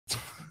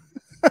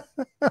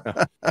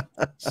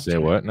Say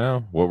what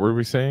now? What were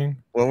we saying?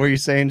 What were you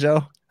saying,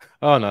 Joe?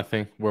 Oh,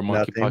 nothing. Where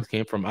Nothing. monkeypox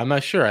came from? I'm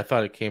not sure. I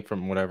thought it came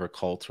from whatever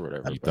cult or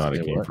whatever. You thought it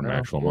Say came what from now?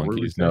 actual What were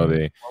we monkeys? saying? No,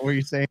 they. What were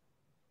you saying?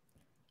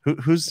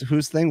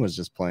 Whose thing was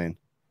just playing?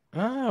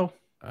 Oh,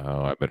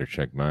 Oh, I better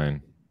check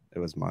mine. It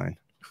was mine.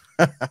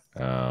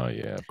 Oh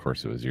yeah, of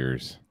course it was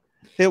yours.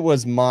 It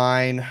was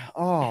mine.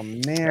 Oh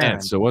man.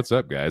 Man, so what's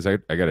up, guys? I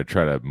got to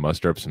try to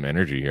muster up some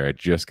energy here. I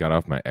just got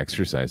off my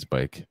exercise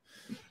bike.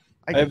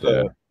 I I got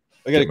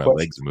Get a my question,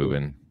 legs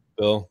moving.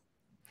 Bill.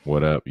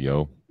 What up,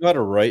 yo? You know how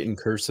to write in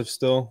cursive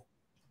still?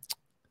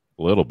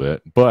 A little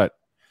bit, but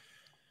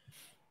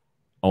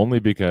only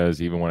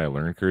because even when I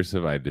learned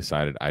cursive, I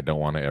decided I don't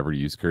want to ever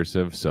use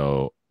cursive.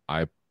 So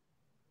I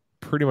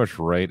pretty much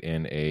write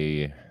in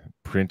a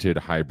printed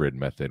hybrid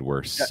method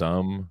where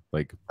some,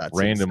 like That's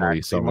randomly,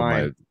 exactly some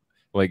mine. of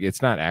my, like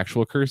it's not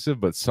actual cursive,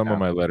 but some of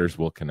my letters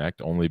will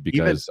connect only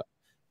because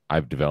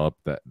I've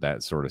developed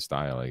that sort of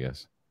style, I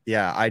guess.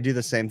 Yeah, I do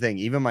the same thing.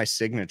 Even my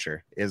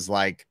signature is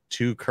like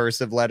 2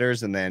 cursive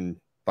letters and then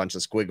a bunch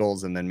of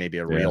squiggles and then maybe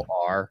a real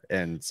R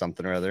and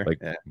something or other. Like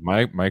Yeah.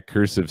 my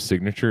cursive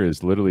signature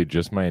is literally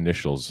just my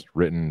initials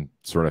written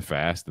sort of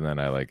fast, and then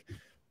I like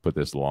put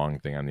this long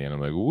thing on the end.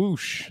 I'm like,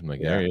 whoosh. I'm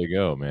like, there you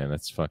go, man.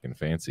 That's fucking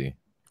fancy.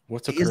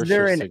 what's a Is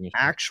there cursive an signature?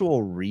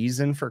 actual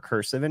reason for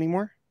cursive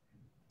anymore?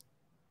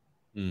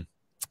 I mean,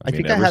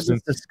 think I ever had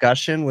since this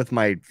discussion with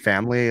my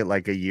family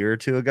like a year or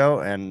two ago,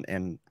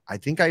 and I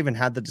think I even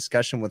had the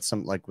discussion with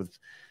with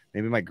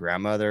maybe my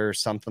grandmother or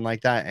something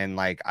like that, and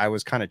like I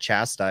was kind of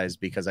chastised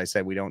because I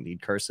said we don't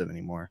need cursive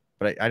anymore,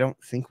 but I don't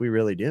think we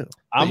really do.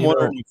 I'm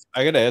wondering.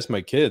 I got to ask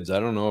my kids. I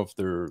don't know if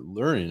they're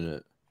learning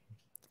it.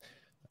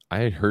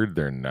 I heard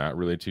they're not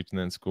really teaching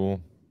that in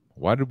school.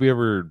 Why did we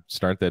ever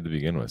start that to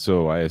begin with?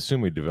 So I assume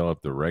we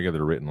developed the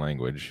regular written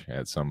language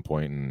at some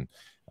point in,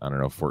 I don't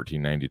know,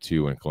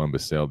 1492 when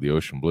Columbus sailed the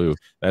ocean blue.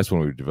 That's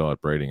when we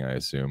developed writing, I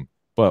assume.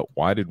 But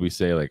why did we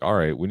say, like, all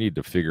right, we need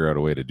to figure out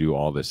a way to do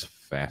all this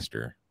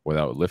faster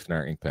without lifting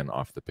our ink pen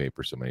off the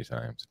paper so many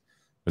times?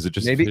 Was it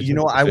just Maybe,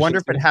 I wonder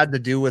if it efficiency? had to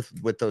do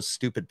with those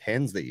stupid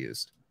pens they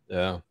used.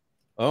 Yeah.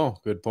 Oh,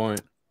 good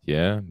point.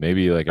 Yeah,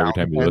 maybe like every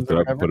time you Fountain lift it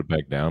pens up or and put it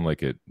back down,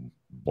 like it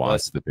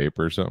blots the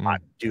paper or something.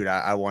 Dude,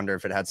 I wonder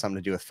if it had something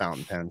to do with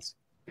fountain pens.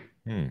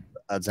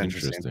 That's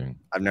interesting.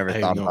 I've never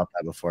thought about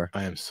that before.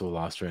 I am so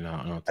lost right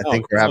now. I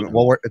think we're having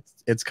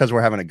it's because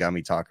we're having a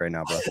gummy talk right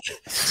now, bro.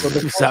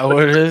 Is that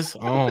what it is?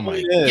 Oh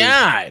my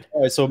god!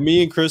 All right, so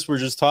me and Chris were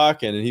just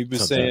talking, and he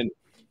was saying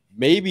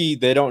maybe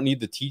they don't need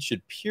to teach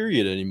it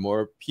period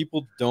anymore.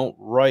 People don't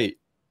write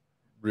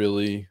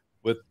really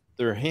with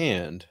their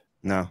hand.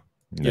 No.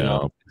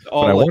 But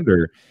I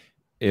wonder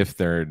if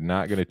they're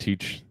not going to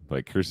teach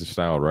like cursive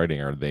style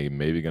writing, are they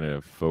maybe going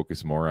to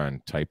focus more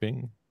on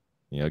typing?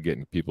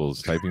 Getting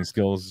people's typing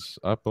skills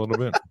up a little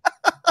bit.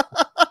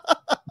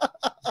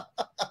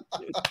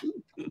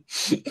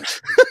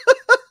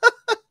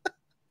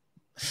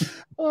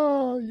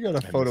 Oh, you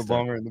got a photo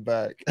bomber in the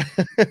back.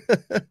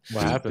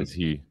 What happened? Does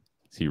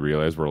he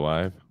realize we're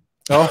live?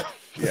 Oh,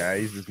 yeah,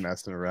 he's just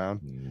messing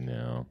around.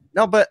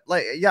 No, but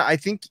like, yeah, I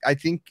think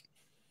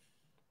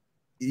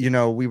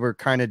we were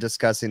kind of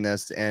discussing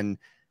this, and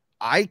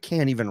I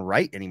can't even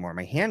write anymore.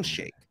 My hands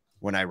shake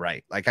when I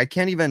write. Like I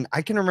can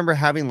remember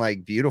having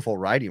like beautiful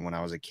writing when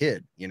I was a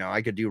kid.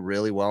 I could do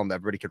really well and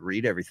everybody could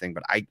read everything.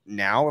 But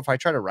now if I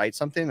try to write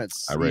something,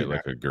 I write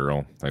like a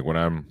girl. Like when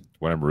I'm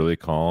really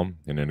calm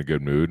and in a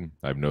good mood,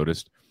 I've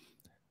noticed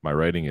my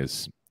writing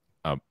is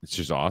it's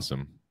just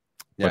awesome.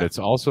 Yeah. But it's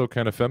also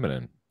kind of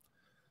feminine.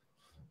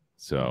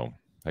 So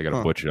I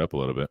gotta butch it up a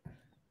little bit.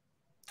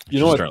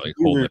 Start like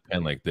holding a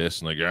pen like this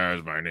and like,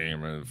 it's my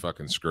name, and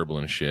fucking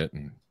scribbling shit,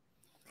 and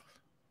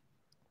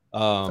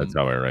that's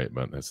how I write.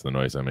 But that's the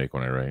noise I make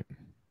when I write.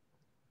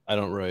 I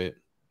don't write.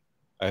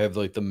 I have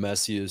like the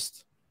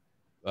messiest,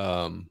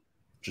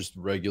 just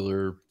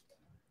regular.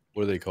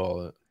 What do they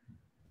call it?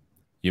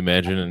 You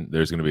imagine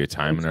there's going to be a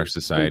time in our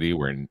society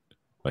where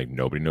like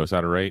nobody knows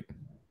how to write.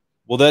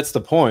 Well, that's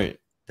the point.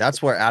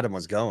 That's where Adam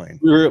was going.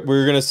 We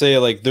were gonna say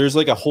like there's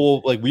like a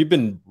whole like we've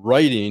been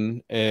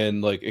writing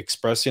and like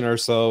expressing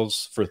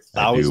ourselves for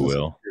thousands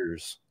of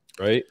years,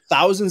 right?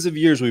 Thousands of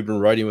years we've been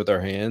writing with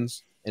our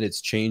hands, and it's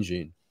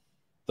changing.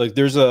 Like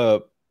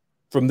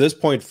from this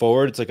point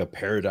forward, it's like a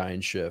paradigm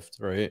shift,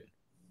 right?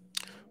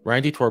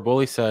 Randy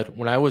Torboli said,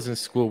 when I was in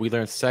school, we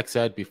learned sex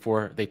ed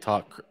before they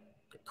taught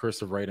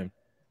cursive writing.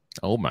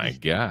 Oh my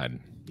God.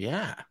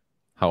 Yeah.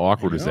 How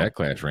awkward is that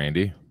class,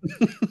 Randy?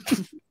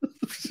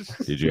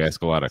 Did you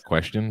ask a lot of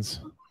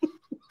questions?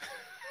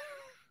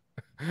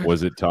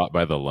 Was it taught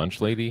by the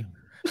lunch lady?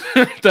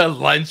 The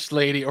lunch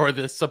lady or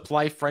the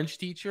supply French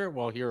teacher?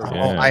 Well, here.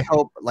 I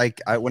hope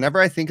whenever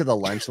I think of the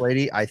lunch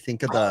lady, I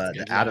think of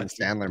the Adam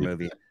Sandler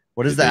movie.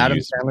 What is the Adam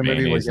Sandler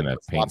movie? Mayonnaise and a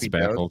paint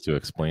spackle to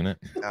explain it.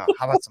 No,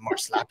 how about some more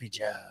Sloppy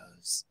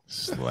Joes?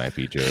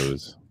 Slappy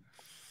Joes.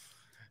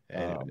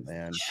 Oh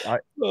man! I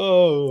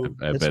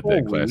bet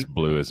that class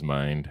blew his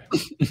mind.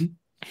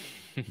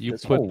 You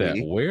put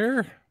that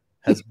where?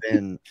 Has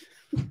been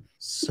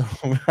so.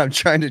 I'm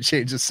trying to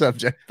change the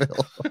subject,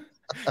 Bill.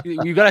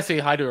 You gotta say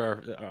hi to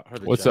our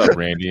What's up,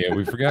 Randy?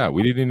 We forgot.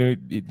 We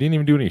didn't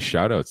even do any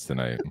shout outs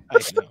tonight.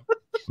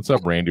 What's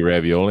up, Randy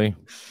Ravioli?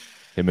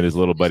 Him and his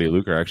little buddy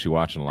Luke are actually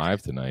watching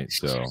live tonight,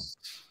 so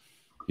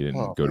he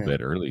didn't go to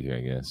bed early, I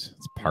guess.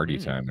 It's party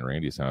time in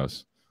Randy's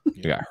house.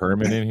 We got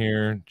Herman in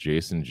here,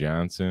 Jason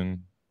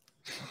Johnson,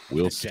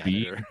 Will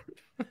Speed.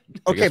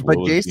 Okay, but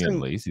Will Jason being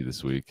lazy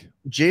this week.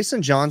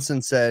 Jason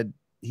Johnson said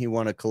he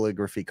won a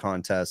calligraphy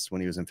contest when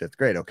he was in 5th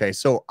grade. Okay,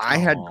 so I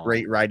had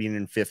great writing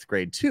in 5th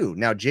grade too.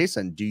 Now,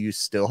 Jason, do you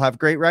still have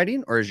great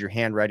writing, or is your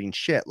handwriting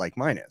shit like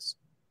mine is?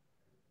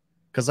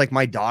 Because like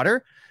my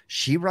daughter,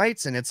 she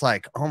writes and it's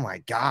like, oh my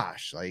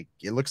gosh, like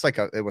it looks like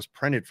it was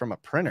printed from a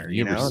printer.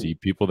 You ever see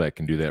people that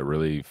can do that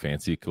really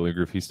fancy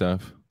calligraphy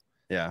stuff?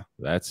 Yeah,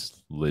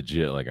 that's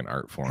legit like an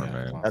art form,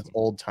 man. Awesome. That's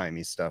old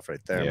timey stuff right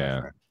there.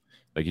 Yeah,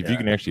 like if you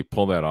can actually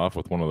pull that off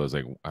with one of those,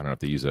 like I don't know if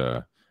they use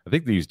I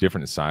think they use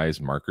different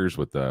size markers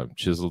with the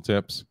chisel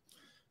tips,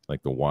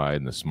 like the wide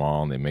and the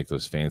small, and they make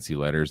those fancy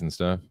letters and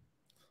stuff.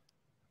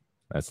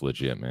 That's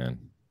legit, man.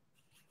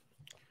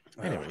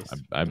 Anyways,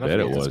 I bet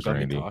it was,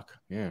 Randy. Talk.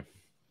 Yeah.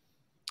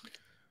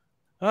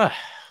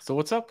 So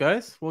what's up,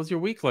 guys? What was your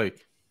week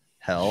like?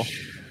 Hell.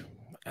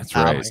 That's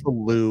right.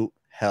 Absolute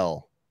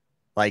hell.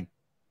 Like,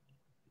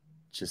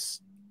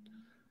 just,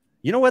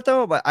 you know what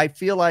though? But I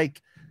feel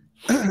like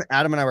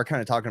Adam and I were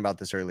kind of talking about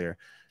this earlier.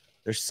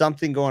 There's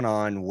something going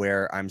on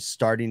where I'm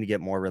starting to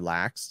get more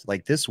relaxed.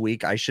 Like this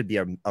week, I should be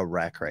a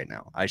wreck right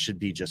now. I should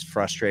be just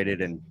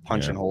frustrated and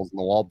punching holes in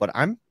the wall, but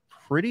I'm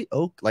pretty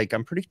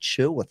I'm pretty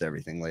chill with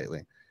everything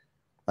lately.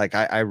 Like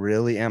I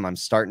really am. I'm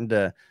starting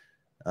to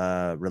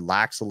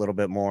relax a little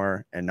bit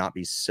more and not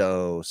be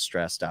so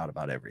stressed out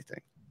about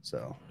everything.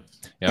 So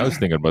yeah, I was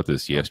thinking about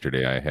this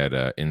yesterday. I had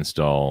an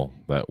install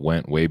that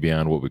went way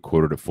beyond what we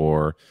quoted it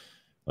for.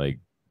 Like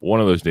one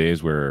of those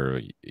days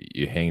where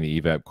you hang the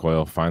evap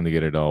coil, finally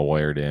get it all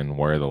wired in,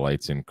 wire the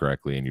lights in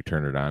correctly, and you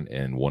turn it on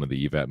and one of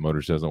the evap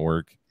motors doesn't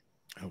work.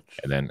 Ouch.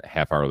 And then a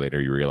half hour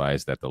later you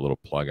realize that the little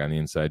plug on the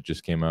inside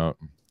just came out.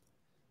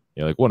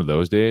 Yeah, like one of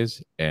those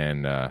days.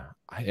 And I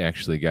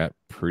actually got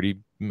pretty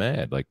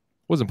mad. Like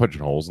wasn't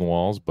punching holes in the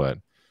walls, but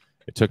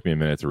it took me a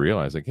minute to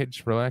realize, like, hey,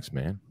 just relax,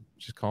 man.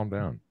 Just calm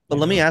down. But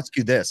let me ask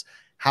you this.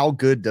 How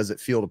good does it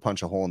feel to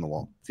punch a hole in the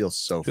wall? It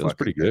feels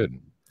pretty good.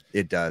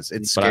 It does.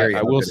 It's scary.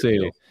 I will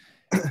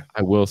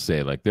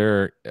say, like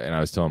there, and I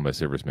was telling my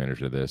service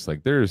manager this,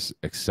 like there's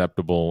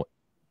acceptable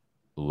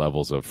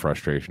levels of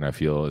frustration. I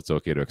feel it's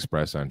okay to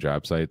express on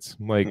job sites.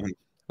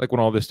 Like when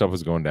all this stuff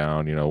was going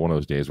down, you know, one of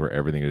those days where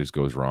everything just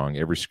goes wrong.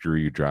 Every screw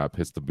you drop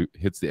hits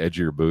the edge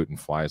of your boot and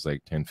flies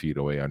like 10 feet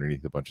away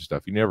underneath a bunch of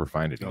stuff. You never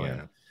find it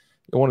again.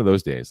 Yeah. One of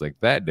those days, like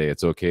that day,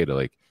 it's okay to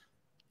like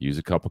use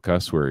a couple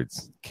cuss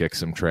words, kick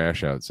some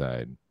trash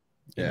outside.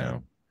 You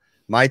know?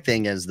 My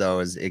thing is though,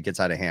 is it gets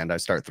out of hand. I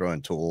start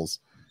throwing tools.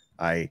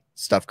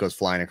 Stuff goes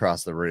flying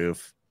across the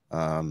roof.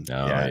 I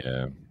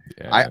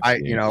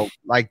you know,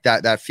 like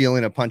that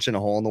feeling of punching a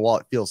hole in the wall,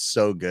 it feels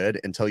so good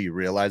until you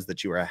realize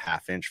that you were a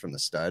half inch from the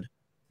stud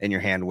and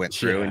your hand went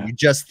through and you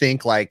just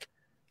think like,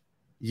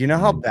 you know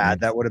how bad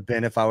that would have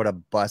been if I would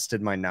have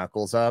busted my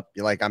knuckles up.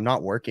 You're like, I'm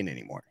not working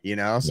anymore, you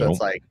know? So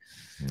it's like,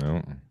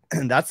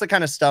 and that's the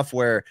kind of stuff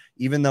where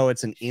even though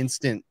it's an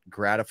instant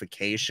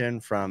gratification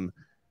from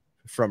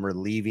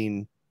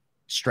relieving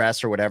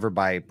stress or whatever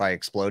by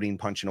exploding,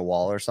 punching a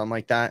wall or something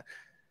like that,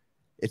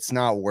 it's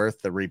not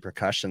worth the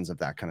repercussions of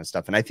that kind of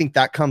stuff. And I think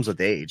that comes with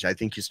age. I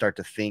think you start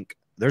to think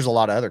there's a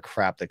lot of other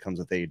crap that comes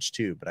with age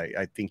too, but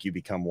I think you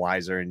become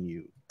wiser and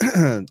you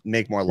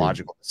make more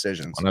logical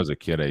decisions. When I was a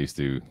kid, I used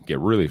to get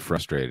really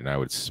frustrated and I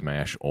would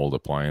smash old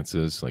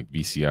appliances like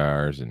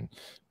VCRs and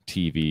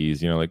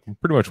TVs, you know, like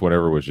pretty much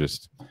whatever was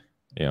just,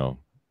 you know,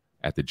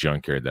 at the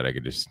junkyard that I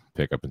could just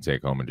pick up and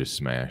take home and just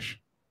smash.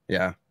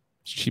 Yeah.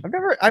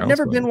 I've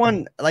never been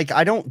one. Like,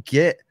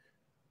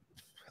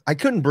 I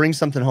couldn't bring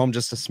something home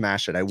just to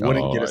smash it. I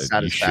wouldn't get a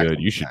satisfaction.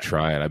 You should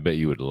try it. I bet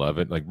you would love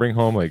it. Like bring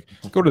home, like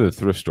go to the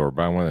thrift store,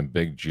 buy one of them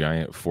big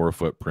giant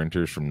 4-foot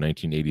printers from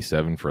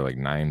 1987 for like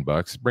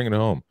 $9. Bring it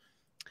home,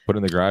 put it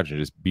in the garage and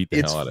just beat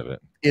the hell out of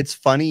it. It's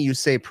funny you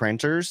say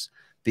printers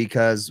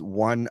because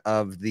one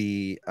of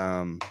the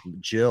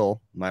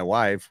Jill, my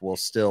wife,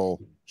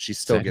 she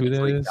still gets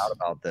freaked out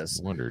about this.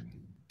 I wondered.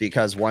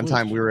 Because one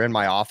time we were in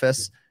my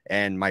office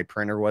and my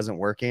printer wasn't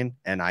working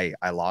and I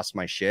lost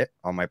my shit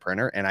on my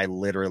printer and I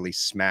literally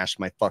smashed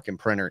my fucking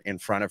printer in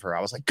front of her.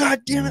 I was like,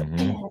 God damn it.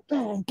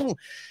 Mm-hmm.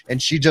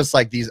 And she just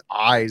like these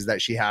eyes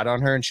that she had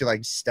on her and she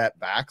like stepped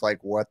back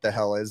like, what the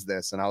hell is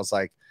this? And I was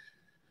like,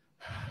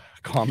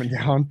 calming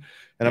down.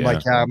 And I'm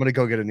like, I'm going to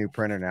go get a new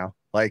printer now.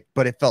 Like,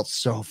 but it felt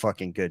so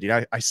fucking good,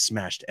 dude. I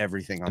smashed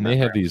everything on and that. They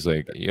have these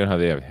like, you know how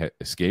they have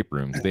escape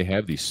rooms? They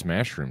have these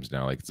smash rooms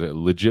now. Like it's a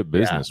legit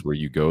business where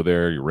you go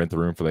there, you rent the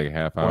room for like a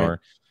half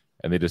hour.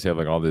 And they just have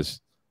like all this,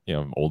 you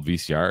know, old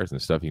VCRs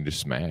and stuff. You can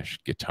just smash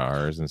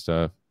guitars and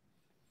stuff.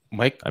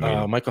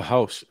 Michael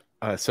House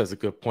says a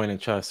good point in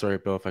chat. Sorry,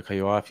 Bill, if I cut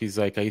you off. He's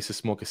like, I used to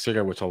smoke a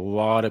cigarette, which a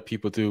lot of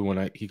people do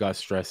when he got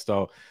stressed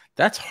out.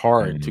 That's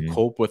hard to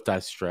cope with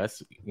that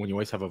stress when you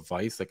always have a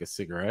vice like a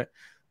cigarette.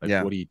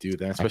 Like, what do you do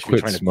then? Especially if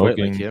you're trying to quit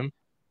like him.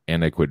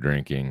 And I quit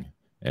drinking,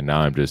 and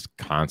now I'm just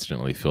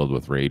constantly filled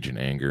with rage and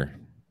anger.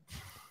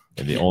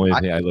 And the only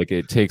thing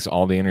it takes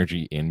all the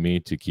energy in me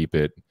to keep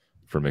it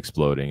from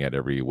exploding at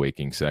every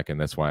waking second.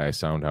 That's why I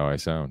sound how I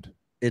sound.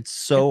 It's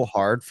so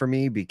hard for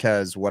me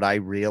because what I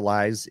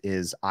realize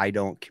is I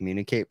don't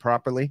communicate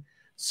properly.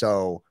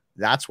 So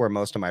that's where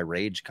most of my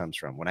rage comes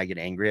from. When I get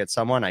angry at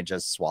someone, I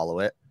just swallow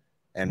it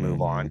and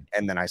move on.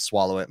 And then I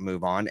swallow it,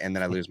 move on, and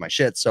then I lose my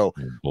shit. So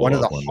one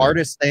of the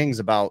hardest things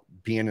about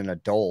being an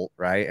adult,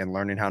 right, and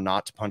learning how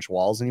not to punch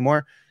walls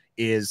anymore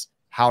is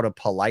how to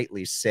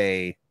politely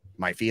say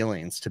my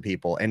feelings to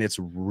people. And it's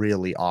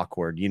really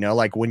awkward. You know,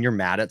 like when you're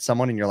mad at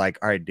someone and you're like,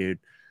 all right, dude,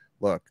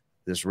 look,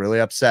 this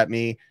really upset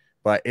me.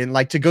 But in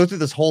like to go through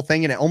this whole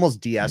thing and it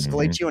almost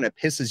de-escalates you and it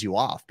pisses you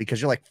off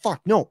because you're like, fuck,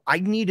 no, I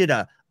needed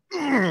a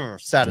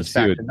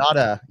satisfaction, not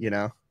a, you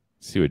know.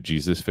 See what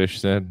Jesus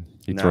Fish said?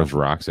 He throws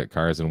rocks at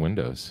cars and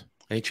windows.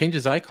 And he changed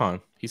his icon.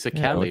 He's a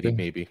cat lady,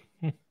 maybe.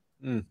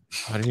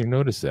 How did you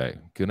notice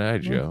that? Good eye,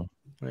 Joe.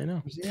 I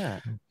know. Yeah.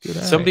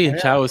 Somebody in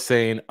chat was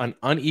saying an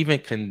uneven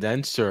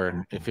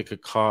condenser, if it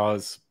could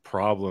cause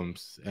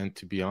problems. And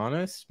to be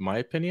honest, my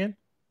opinion,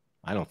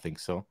 I don't think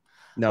so.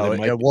 No,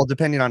 well,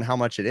 depending on how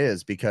much it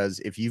is, because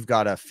if you've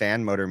got a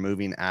fan motor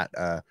moving at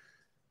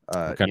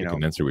what kind of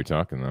condenser are we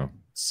talking though?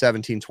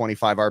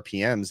 1725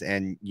 RPMs,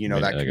 and you know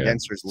that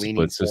condenser's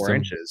leaning 4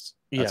 inches.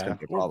 That's gonna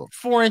be a problem.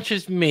 4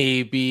 inches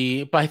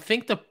maybe, but I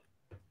think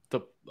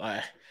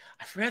I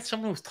forgot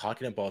someone was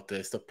talking about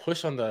this. The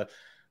push on the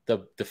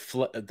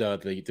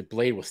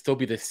blade will still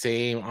be the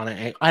same on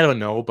an. I don't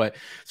know, but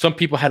some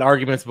people had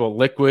arguments about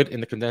liquid in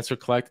the condenser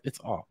collect. It's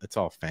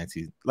all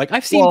fancy. Like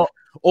I've seen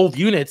old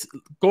units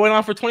going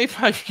on for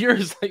 25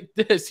 years like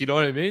this. You know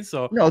what I mean?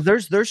 So no,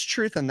 there's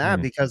truth in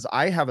that because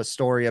I have a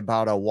story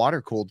about a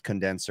water cooled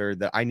condenser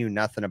that I knew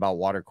nothing about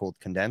water cooled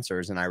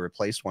condensers, and I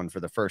replaced one for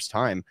the first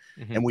time.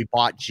 And we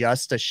bought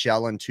just a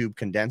shell and tube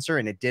condenser,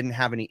 and it didn't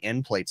have any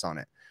end plates on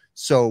it,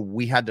 so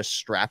we had to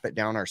strap it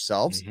down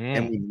ourselves,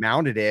 and we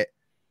mounted it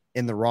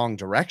in the wrong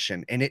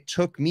direction. And it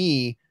took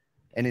me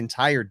an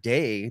entire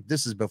day,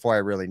 this is before I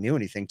really knew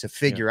anything, to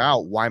figure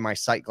out why my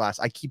sight glass,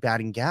 I keep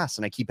adding gas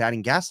and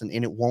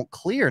it won't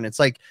clear. And it's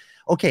like,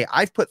 okay,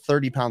 I've put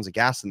 30 pounds of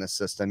gas in this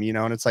system, you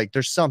know, and it's like,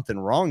 there's something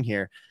wrong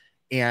here.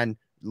 And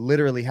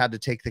literally had to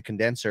take the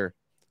condenser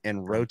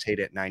and rotate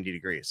it 90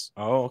 degrees.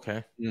 Oh,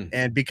 okay.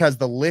 And because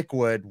the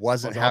liquid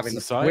wasn't having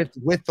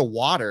with the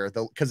water,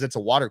 because it's a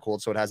water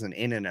cooled, so it has an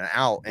in and an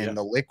out, and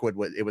the liquid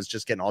it was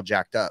just getting all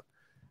jacked up.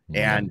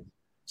 And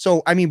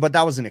so, I mean, but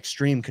that was an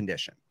extreme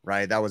condition,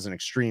 right? That was an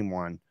extreme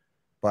one.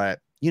 But,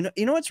 you know,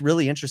 it's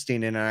really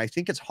interesting. And I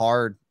think it's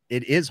hard.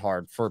 It is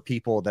hard for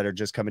people that are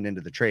just coming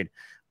into the trade.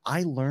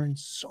 I learned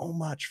so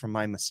much from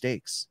my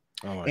mistakes.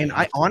 And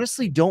I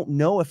honestly don't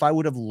know if I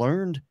would have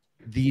learned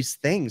these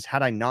things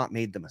had I not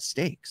made the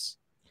mistakes.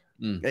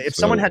 If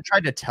someone had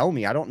tried to tell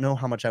me, I don't know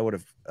how much I would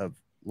have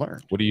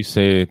learned. What do you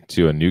say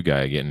to a new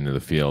guy getting into the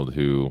field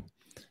who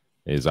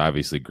is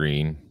obviously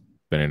green,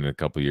 been in it a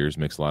couple of years,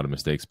 makes a lot of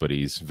mistakes, but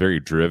he's very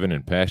driven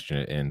and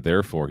passionate, and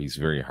therefore he's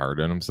very hard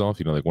on himself?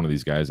 You know, like one of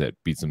these guys that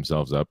beats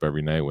themselves up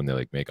every night when they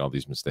like make all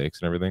these mistakes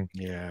and everything.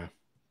 Yeah.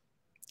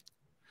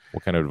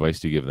 What kind of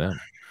advice do you give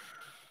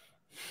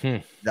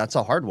them? That's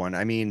a hard one.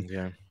 I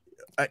mean,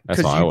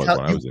 that's how I was when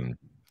I was in.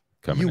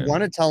 You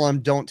want to tell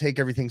him don't take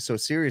everything so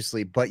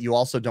seriously, but you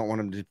also don't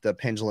want him the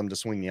pendulum to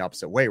swing the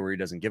opposite way where he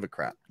doesn't give a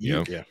crap.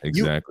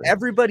 Exactly.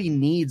 Everybody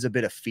needs a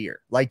bit of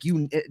fear. Like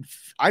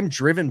I'm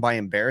driven by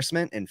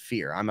embarrassment and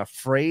fear. I'm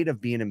afraid of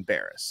being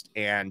embarrassed.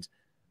 And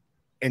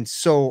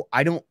so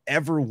I don't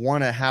ever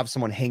want to have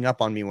someone hang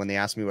up on me when they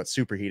ask me what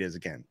superheat is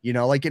again, you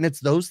know, like, and it's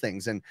those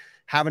things, and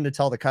having to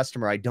tell the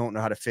customer, I don't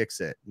know how to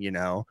fix it. You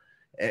know,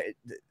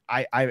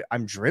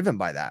 I'm driven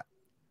by that,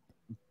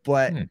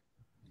 but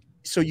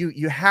so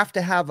you have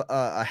to have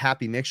a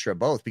happy mixture of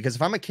both, because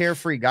if I'm a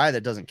carefree guy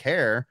that doesn't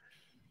care,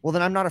 well,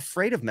 then I'm not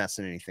afraid of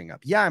messing anything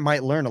up. Yeah, I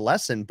might learn a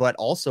lesson, but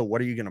also what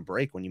are you going to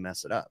break when you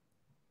mess it up?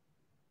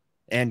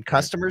 And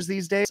customers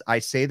these days, I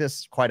say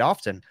this quite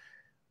often,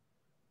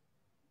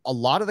 a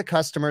lot of the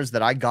customers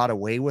that I got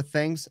away with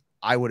things,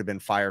 I would have been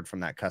fired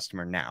from that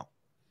customer now.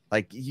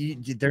 Like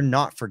they're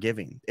not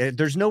forgiving.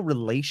 There's no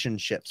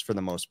relationships for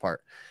the most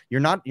part. You're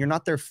not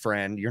their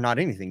friend. You're not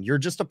anything. You're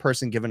just a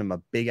person giving them a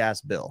big ass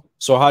bill.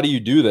 So how do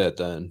you do that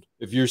then?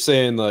 If you're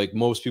saying like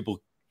most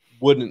people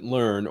wouldn't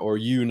learn, or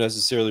you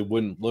necessarily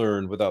wouldn't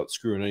learn without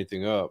screwing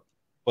anything up,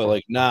 but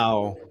like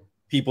now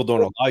people don't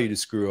allow you to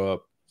screw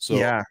up. So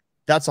yeah,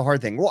 that's a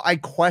hard thing. Well, I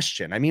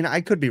question. I mean, I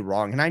could be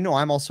wrong, and I know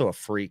I'm also a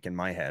freak in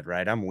my head,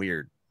 right? I'm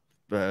weird,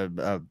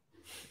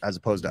 as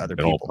opposed to other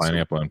people. The whole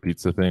pineapple on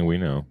pizza thing, we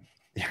know.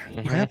 Yeah,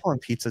 pineapple on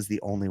pizza is the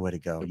only way to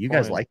go. You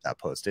guys liked that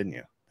post, didn't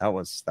you? That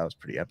was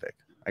pretty epic.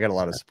 I got a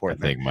lot of support. I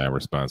think my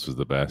response was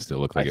the best. It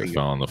looked like it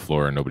fell on the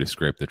floor and nobody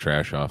scraped the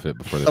trash off it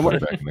before they put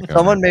it back in the car.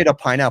 Someone made a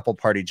pineapple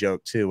party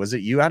joke too. Was it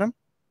you, Adam?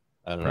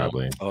 I don't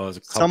Probably. know.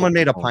 Someone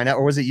made a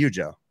pineapple, or was it you,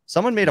 Joe?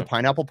 Someone made a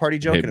pineapple party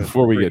joke. Hey, and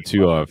before we get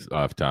too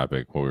off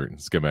topic,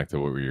 let's get back to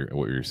what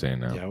you're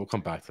saying now. Yeah, we'll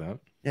come back to that.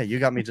 Yeah, you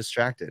got me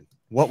distracted.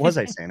 What was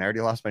I saying? I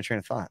already lost my train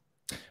of thought.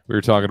 We were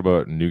talking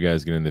about new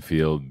guys getting in the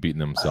field, beating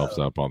themselves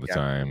up all the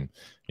time.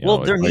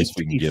 There needs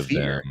to be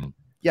fear.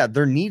 Yeah,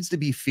 there needs to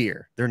be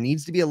fear. There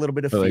needs to be a little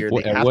bit of fear.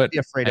 They have to be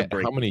afraid of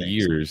breaking how many things.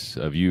 years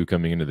of you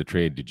coming into the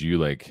trade did you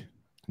like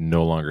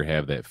no longer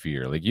have that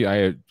fear? Like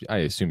I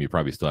assume you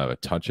probably still have a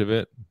touch of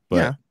it, but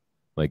yeah.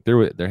 Like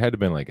there had to have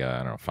been like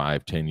I don't know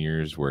 5-10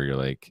 years where you're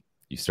like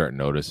you start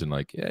noticing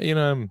like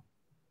I'm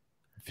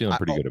feeling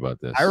pretty good about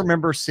this. I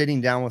remember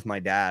sitting down with my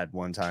dad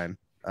one time.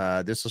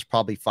 This was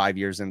probably 5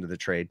 years into the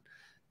trade,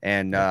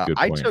 and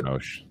I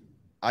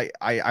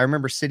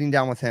remember sitting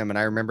down with him, and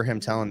I remember him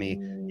telling me,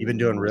 "You've been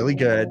doing really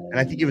good," and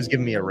I think he was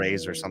giving me a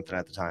raise or something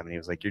at the time, and he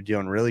was like, "You're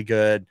doing really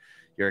good.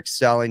 You're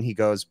excelling." He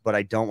goes, "But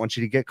I don't want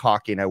you to get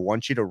cocky, and I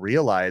want you to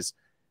realize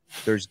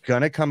there's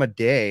gonna come a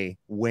day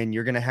when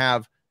you're gonna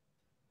have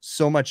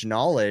so much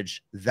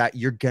knowledge that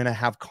you're going to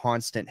have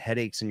constant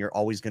headaches and you're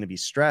always going to be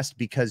stressed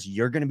because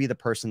you're going to be the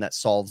person that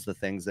solves the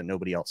things that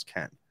nobody else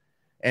can."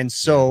 And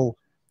so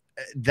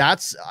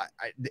that's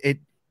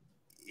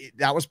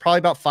that was probably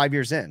about 5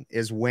 years in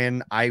is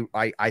when I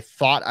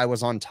thought I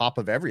was on top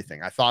of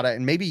everything. I thought,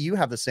 and maybe you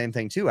have the same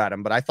thing too,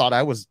 Adam, but I thought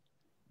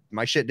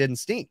my shit didn't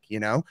stink,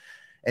 and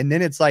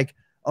then it's like,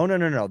 oh,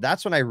 no.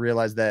 That's when I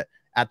realized that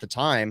at the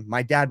time,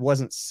 my dad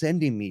wasn't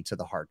sending me to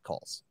the hard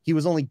calls. He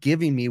was only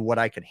giving me what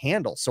I could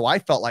handle. So I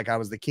felt like I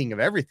was the king of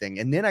everything.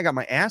 And then I got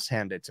my ass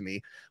handed to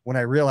me when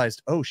I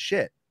realized, oh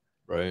shit,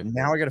 right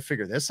now I got to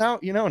figure this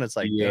out, and it's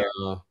like,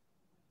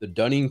 the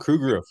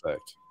Dunning-Kruger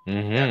effect.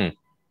 Mm-hmm. Yeah.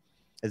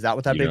 Is that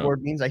what that big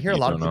word means? I hear a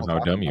lot of people know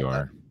how dumb you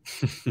are.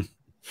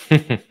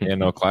 Yeah,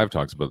 no, Clive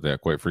talks about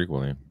that quite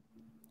frequently.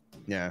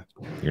 Yeah.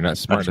 You're not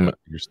smart enough.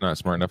 You're not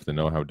smart enough to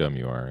know how dumb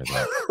you are.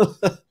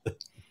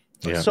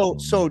 Yeah.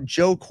 So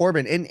Joe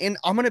Corbin, and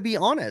I'm going to be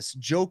honest,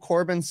 Joe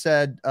Corbin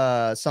said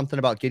something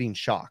about getting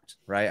shocked,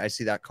 right? I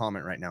see that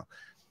comment right now.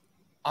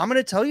 I'm going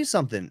to tell you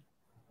something.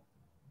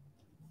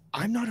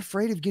 I'm not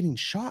afraid of getting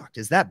shocked.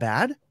 Is that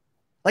bad?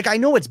 Like, I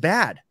know it's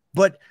bad,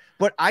 but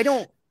I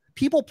don't.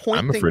 People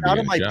point things out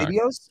of my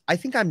videos. I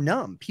think I'm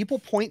numb. People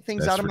point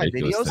things out of my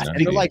videos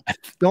and they're like,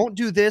 don't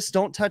do this,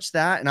 don't touch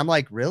that. And I'm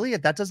like, really?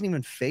 That doesn't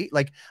even fade.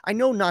 Like, I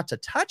know not to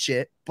touch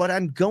it, but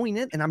I'm going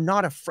in and I'm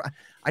not afraid.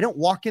 I don't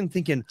walk in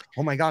thinking,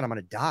 oh my God, I'm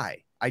going to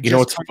die. I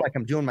just feel like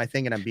I'm doing my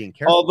thing and I'm being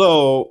careful.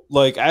 Although,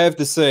 like, I have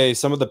to say,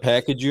 some of the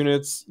package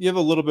units, you have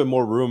a little bit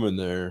more room in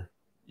there.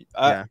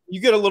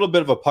 You get a little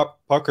bit of a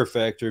pucker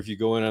factor if you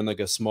go in on like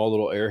a small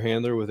little air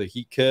handler with a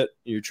heat kit.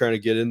 You're trying to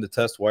get in the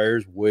test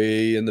wires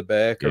way in the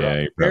back.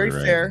 Yeah, very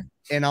fair.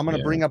 And I'm going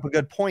to bring up a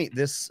good point.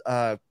 This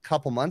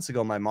couple months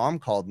ago, my mom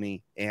called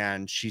me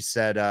and she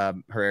said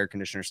her air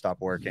conditioner stopped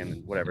working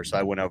and whatever. So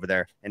I went over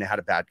there and it had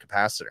a bad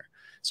capacitor.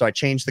 So I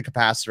changed the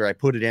capacitor. I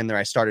put it in there.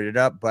 I started it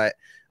up, but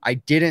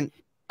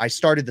I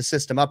started the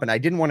system up and I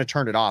didn't want to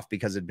turn it off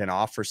because it'd been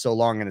off for so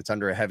long and it's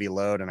under a heavy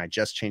load. And I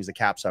just changed the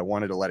cap. So I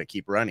wanted to let it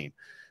keep running,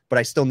 but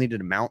I still needed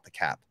to mount the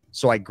cap.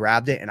 So I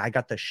grabbed it and I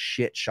got the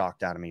shit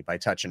shocked out of me by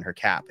touching her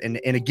cap. And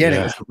again,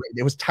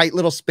 it was tight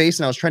little space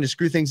and I was trying to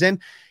screw things in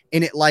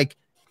and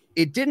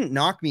it didn't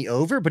knock me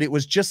over, but it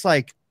was just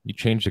like. You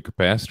changed the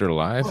capacitor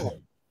live? Oh.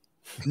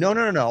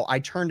 No. I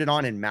turned it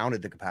on and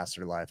mounted the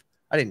capacitor live.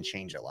 I didn't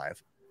change it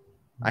live.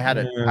 I had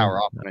it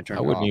power off and I turned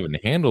it off. I wouldn't even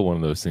handle one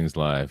of those things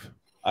live.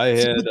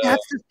 That's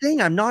the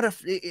thing. I'm not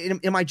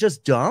am I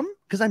just dumb?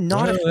 Because I'm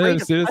not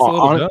afraid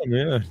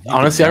of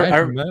honestly,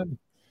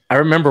 I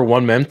remember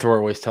one mentor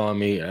always telling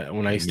me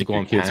when I used to go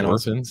on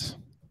panels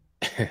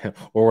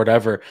or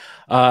whatever.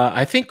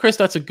 I think, Chris,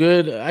 that's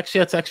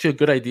actually a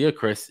good idea,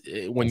 Chris.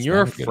 When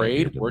you're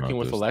afraid working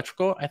with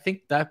electrical, I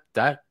think that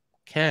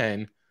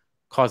can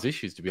cause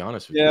issues, to be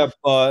honest with you. Yeah,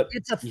 but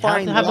it's a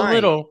fine line. Have a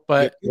little,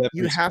 but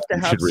you have to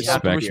have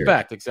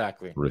respect.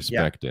 Exactly.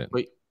 Respect it.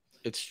 Wait,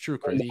 it's true,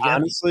 Chris.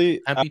 Honestly,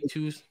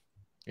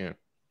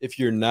 if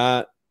you're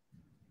not,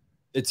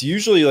 it's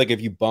usually like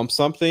if you bump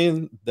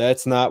something,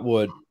 that's not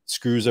what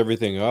screws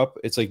everything up.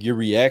 It's like your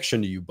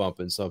reaction to you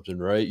bumping something,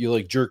 right? You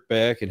like jerk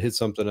back and hit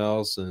something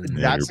else, and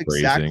that's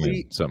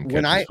exactly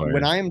when I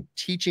am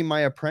teaching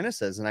my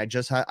apprentices, and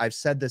I've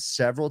said this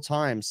several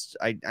times.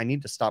 I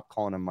need to stop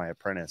calling him my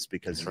apprentice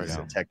because he's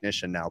a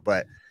technician now.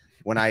 But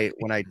when I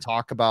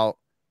talk about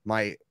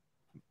my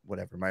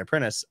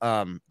apprentice,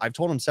 I've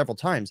told him several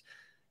times.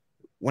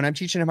 When I'm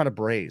teaching him how to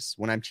braze,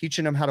 when I'm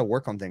teaching him how to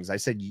work on things, I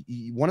said,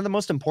 one of the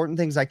most important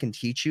things I can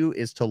teach you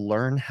is to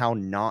learn how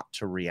not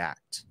to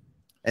react.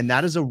 And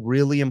that is a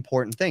really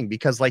important thing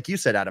because like you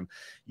said, Adam,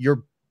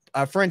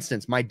 for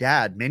instance, my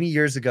dad, many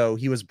years ago,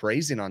 he was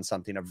brazing on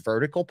something, a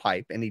vertical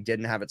pipe, and he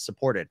didn't have it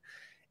supported.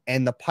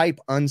 And the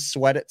pipe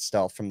unswet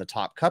itself from the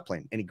top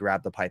coupling and he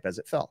grabbed the pipe as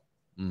it fell.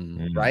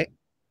 Mm-hmm. Right.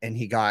 And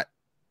he got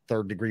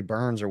 3rd-degree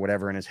burns or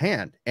whatever in his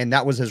hand. And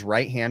that was his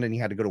right hand. And he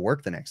had to go to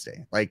work the next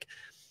day. Like,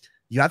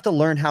 you have to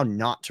learn how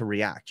not to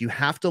react. You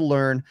have to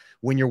learn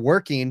when you're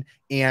working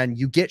and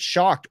you get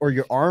shocked or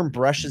your arm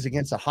brushes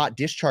against a hot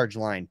discharge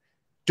line.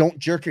 don't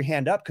jerk your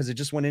hand up because it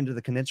just went into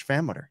the condensed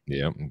fan motor.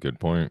 Yeah, good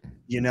point.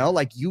 You know,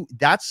 like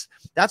that's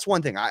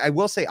one thing. I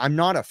will say I'm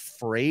not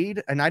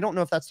afraid, and I don't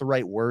know if that's the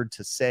right word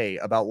to say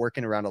about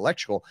working around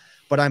electrical,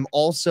 but I'm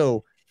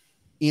also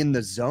in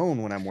the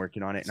zone when I'm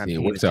working on it. And it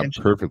works out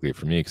perfectly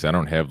for me because I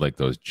don't have like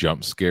those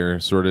jump scare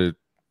sort of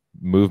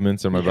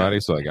movements in my body.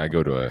 So like I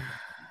go to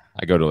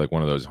like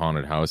one of those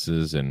haunted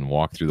houses and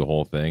walk through the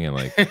whole thing and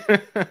like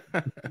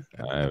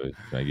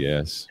I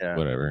guess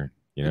whatever,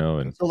 you know.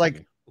 And so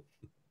like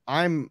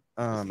I'm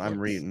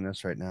reading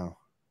this right now.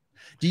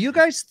 Do you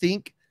guys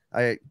think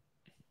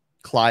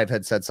Clive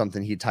had said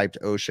something? He typed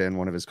OSHA in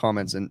one of his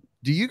comments. And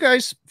do you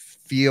guys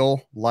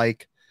feel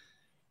like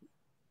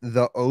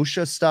the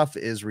OSHA stuff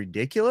is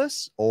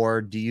ridiculous,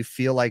 or do you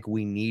feel like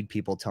we need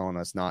people telling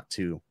us not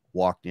to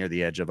walk near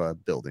the edge of a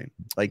building?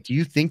 Like, do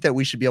you think that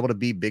we should be able to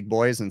be big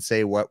boys and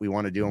say what we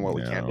want to do and what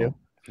we can't do?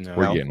 No.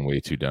 We're getting way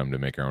too dumb to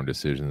make our own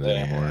decisions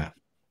anymore.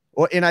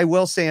 Well, and I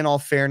will say in all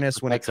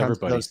fairness, when it comes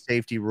to those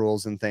safety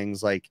rules and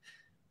things like,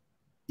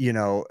 you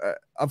know,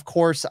 of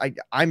course,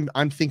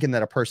 I'm thinking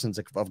that a person's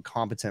of a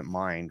competent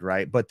mind,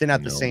 right? But then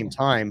at the same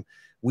time,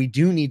 we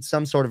do need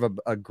some sort of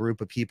a group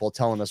of people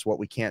telling us what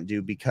we can't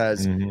do,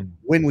 because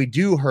when we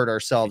do hurt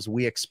ourselves,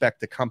 we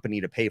expect the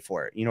company to pay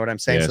for it. You know what I'm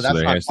saying? Yeah, so that's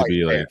there not has to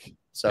be fair. like,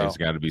 so there's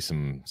got to be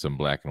some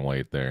black and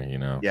white there, you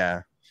know?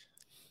 Yeah.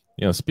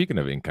 You know, speaking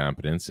of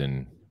incompetence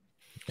and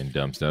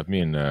dumb stuff,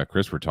 me and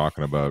Chris were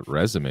talking about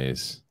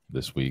resumes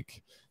this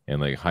week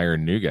and like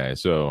hiring new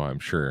guys. So I'm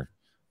sure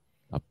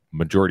a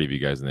majority of you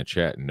guys in the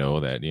chat know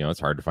that, you know, it's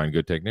hard to find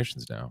good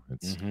technicians now.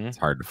 It's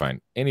hard to find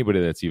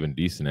anybody that's even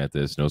decent at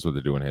this, knows what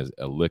they're doing, has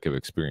a lick of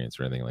experience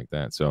or anything like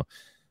that. So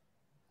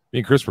me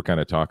and Chris were kind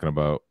of talking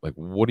about like,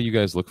 what do you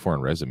guys look for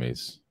in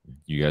resumes?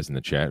 You guys in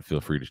the chat, feel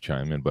free to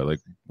chime in, but like,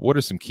 what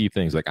are some key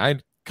things? Like, I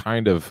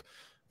kind of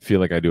feel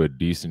like I do a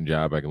decent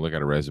job. I can look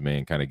at a resume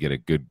and kind of get a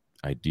good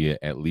idea,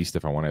 at least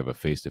if I want to have a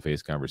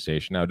face-to-face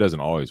conversation. Now, it doesn't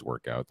always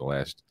work out. The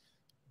last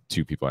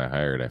 2 people I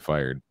hired, I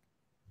fired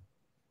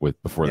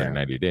before their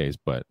 90 days,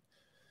 but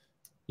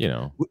you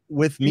know,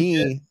 with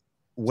me,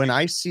 when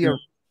I see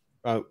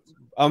I'm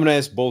gonna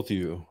ask both of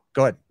you.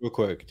 Go ahead, real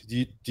quick.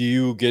 Do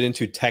you get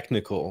into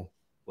technical,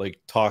 like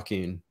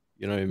talking?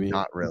 You know what I mean?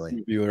 Not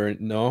really.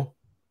 No.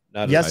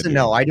 Not yes and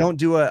no. I don't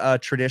do a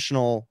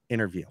traditional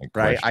interview,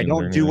 right? I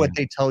don't do what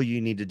they tell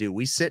you need to do.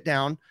 We sit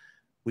down,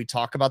 we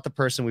talk about the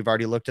person. We've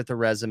already looked at the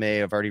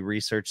resume. I've already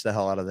researched the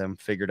hell out of them,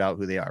 figured out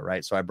who they are,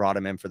 right? So I brought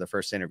them in for the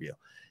first interview,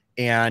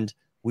 and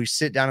we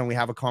sit down and we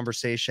have a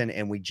conversation,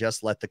 and we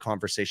just let the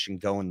conversation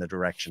go in the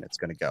direction it's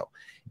going to go.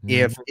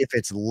 If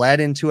it's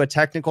led into a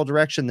technical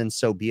direction, then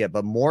so be it.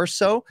 But more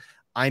so,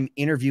 I'm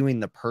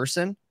interviewing the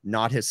person,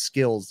 not his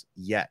skills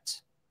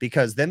yet,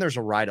 because then there's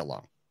a ride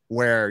along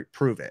where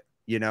prove it,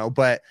 you know.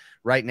 But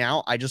right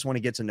now, I just want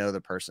to get to know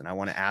the person. I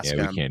want to ask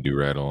him. We can't do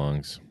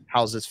ride-alongs.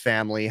 How's his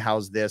family?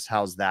 How's this?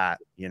 How's that?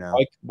 You know.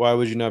 Why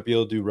would you not be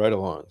able to do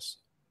ride-alongs?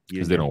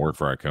 Because they don't work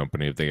for our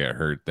company. If they get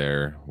hurt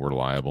there, we're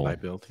liable.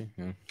 Liability.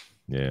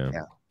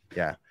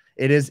 Yeah.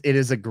 It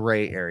is a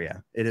gray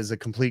area. It is a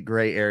complete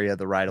gray area,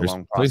 the ride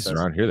along process. Places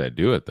around here that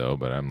do it though,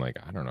 but I'm like,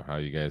 I don't know how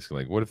you guys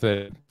like, what if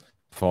that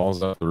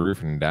falls off the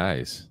roof and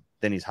dies?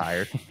 Then he's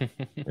hired.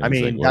 I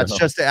mean, like, that's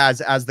just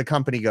as the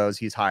company goes,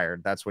 he's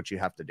hired. That's what you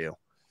have to do.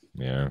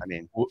 Yeah. I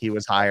mean, he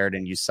was hired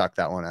and you suck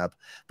that one up.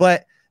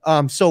 But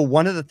so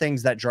one of the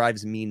things that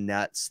drives me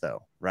nuts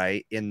though,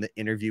 right, in the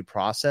interview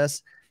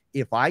process,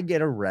 if I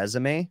get a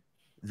resume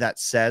that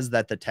says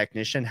that the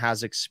technician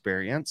has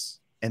experience,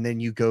 and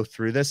then you go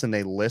through this and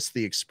they list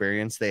the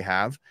experience they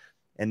have,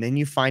 and then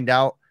you find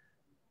out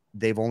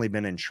they've only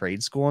been in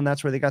trade school and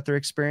that's where they got their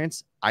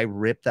experience, I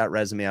rip that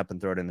resume up and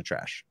throw it in the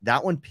trash.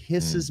 That one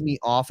pisses me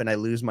off, and I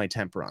lose my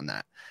temper on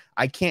that.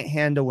 I can't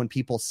handle when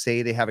people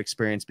say they have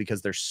experience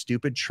because their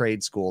stupid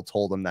trade school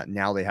told them that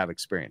now they have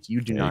experience.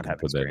 You do not have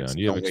experience.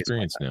 You have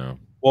experience now.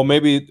 Well,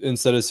 maybe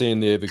instead of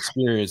saying they have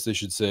experience, they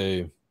should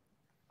say,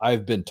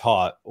 I've been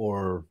taught,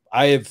 or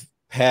I have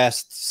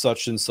passed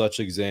such and such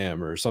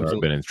exam, or something.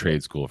 I've been in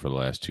trade school for the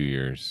last 2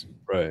 years.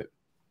 Right.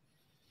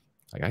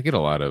 Like I get a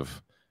lot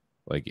of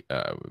like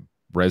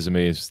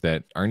resumes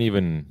that aren't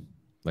even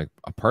like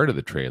a part of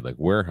the trade, like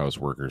warehouse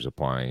workers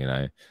applying, and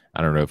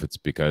I don't know if it's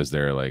because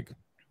they're like,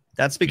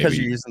 that's because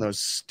you're using those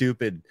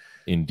stupid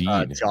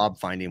Indeed job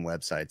finding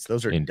websites.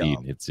 Those are Indeed.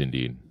 dumb. It's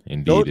Indeed.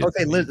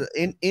 Okay,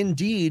 listen,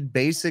 Indeed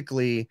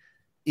basically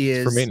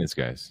is for maintenance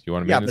guys. You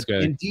want a maintenance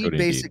guy? Indeed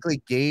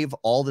basically gave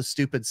all the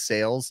stupid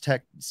sales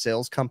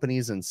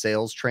companies and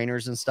sales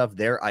trainers and stuff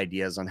their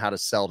ideas on how to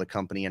sell the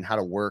company and how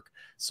to work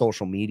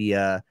social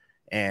media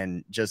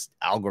and just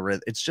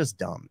algorithm. It's just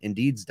dumb.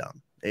 Indeed's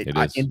dumb.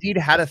 Indeed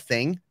had a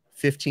thing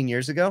 15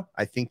 years ago.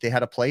 I think they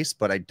had a place,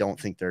 but I don't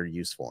think they're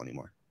useful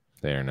anymore.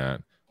 They are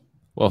not.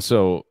 Well,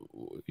 so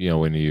you know,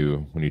 when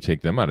you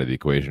take them out of the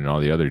equation, all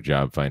the other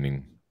job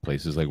finding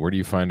places, like where do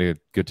you find a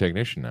good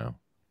technician now?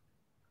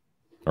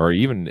 Or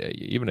even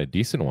a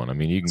decent one. I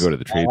mean, you can go to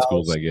the trade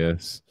schools, I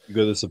guess. You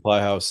go to the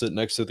supply house, sit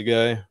next to the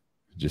guy,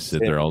 just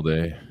sit there all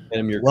day.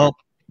 Well,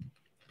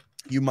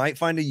 you might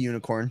find a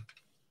unicorn.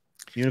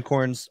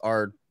 Unicorns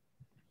are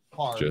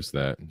hard. Just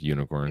that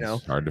unicorns, You know,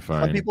 hard to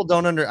some find. people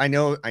don't I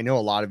know a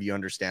lot of you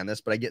understand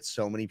this, but I get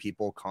so many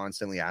people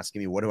constantly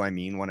asking me, what do I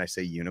mean when I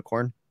say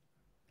unicorn?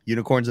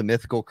 Unicorn's a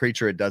mythical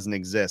creature. It doesn't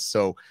exist.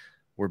 So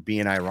we're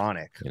being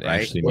ironic, It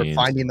right? actually We're means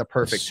finding the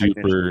perfect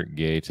super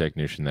gay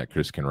technician that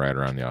Chris can ride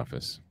around the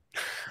office.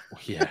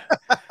 Yeah.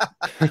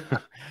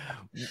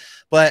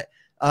 But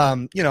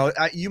you know,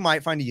 you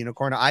might find a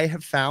unicorn. I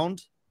have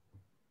found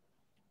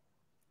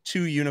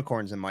 2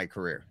 unicorns in my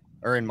career,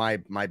 or in my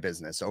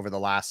business over the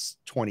last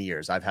 20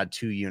 years. I've had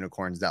 2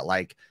 unicorns that,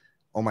 like,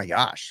 oh my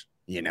gosh,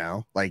 you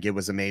know, like, it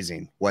was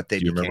amazing what they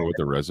Do you became. remember what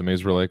the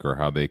resumes were like, or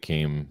how they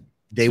came?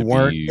 They to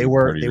weren't. be They part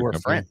were. of They your were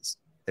company? friends.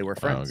 They were Oh,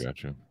 friends.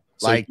 gotcha.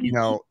 So Like, you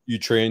know, you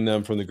train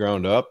them from the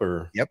ground up,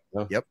 or Yep.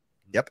 Yeah. Yep.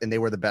 Yep. And they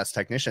were the best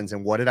technicians.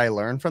 And what did I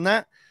learn from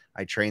that?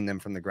 I trained them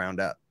from the ground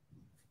up.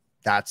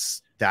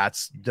 That's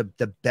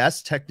the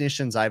best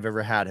technicians I've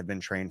ever had have been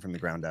trained from the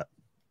ground up.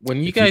 When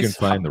you If you guys can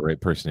find the right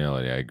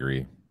personality, I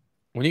agree.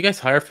 when you guys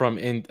hire from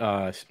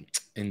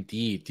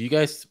Indeed, do you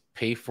guys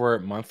pay for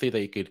it monthly that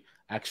you could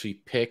actually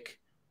pick?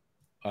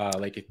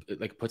 Like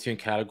it puts you in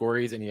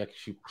categories and you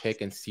actually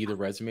pick and see the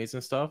resumes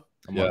and stuff.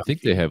 Yeah. I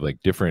think they have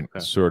like different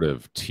sort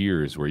of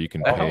tiers where you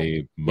can Oh,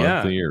 pay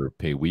monthly or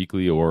pay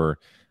weekly, or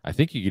I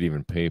think you could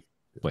even pay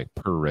like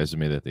per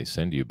resume that they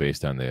send you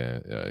based on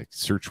the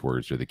search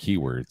words or the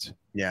keywords.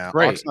 Yeah.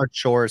 Right. Oxnard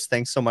Shores,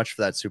 thanks so much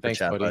for that super Thanks,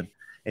 chat, buddy. bud.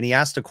 And he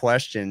asked a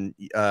question.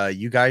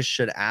 You guys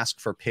should ask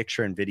for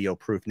picture and video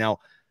proof. Now,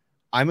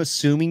 I'm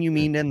assuming you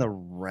mean in the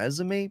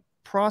resume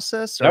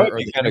process, that would or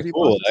be the kind of interview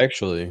cool, process?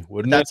 actually,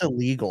 wouldn't That's it?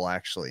 illegal,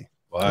 actually.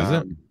 Wow.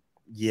 Is it?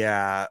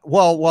 Yeah.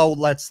 Well,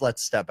 let's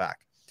step back.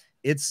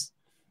 It's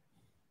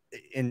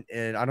in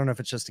I don't know if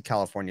it's just a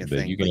California But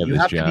thing, you can but have you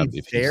this have to job be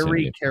if you send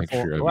very me a careful.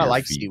 picture of Oh, I your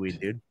like feet. seaweed,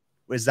 dude.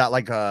 Is that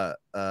like a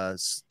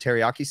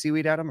teriyaki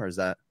seaweed, Adam, or is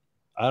that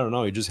I don't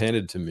know. He just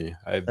handed it to me.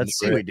 that's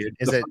seaweed, dude?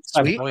 Is it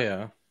sweet? Oh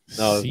yeah.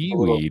 No, it's a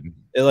little- Seaweed.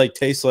 It like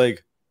tastes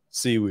like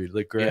seaweed,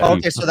 like grass. Yeah. Oh,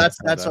 okay, so that's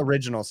that.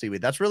 original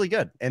seaweed. That's really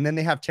good. And then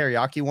they have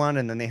teriyaki one,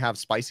 and then they have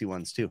spicy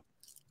ones too.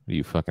 Are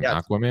you fucking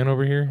Yeah. Aquaman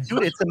over here?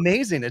 Dude, it's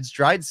amazing. It's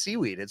dried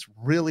seaweed. It's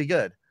really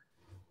good.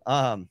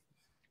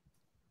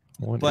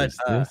 What But, is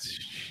this?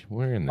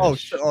 Where in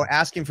this?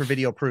 Asking for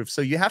video proof.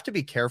 So you have to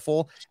be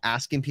careful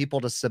asking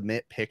people to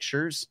submit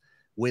pictures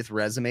with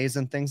resumes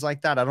and things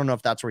like that. I don't know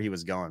if that's where he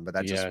was going, but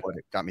that's just Yeah. what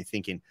it got me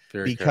thinking.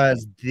 Very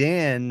Because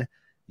then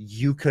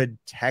you could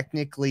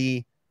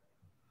technically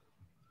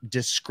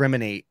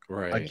discriminate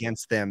careful. Right.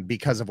 against them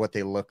because of what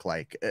they look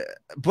like.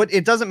 But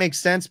it doesn't make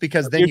sense,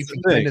 because then Here's you the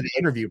can get thing. into the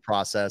interview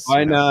process. Why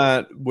you know?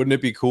 not? Wouldn't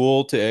it be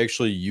cool to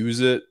actually use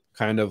it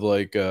kind of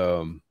like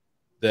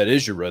that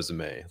is your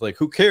resume? Like,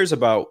 who cares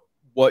about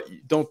what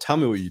don't tell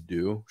me what you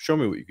do, show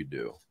me what you could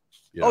do.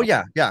 You Oh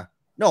know? yeah.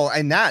 No,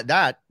 and I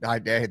got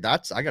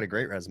a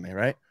great resume,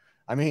 right?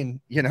 I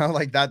mean, you know,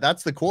 like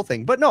that's the cool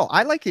thing. But no,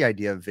 I like the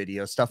idea of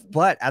video stuff,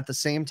 but at the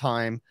same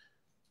time,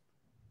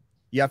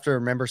 you have to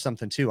remember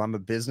something too. I'm a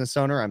business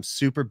owner. I'm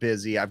super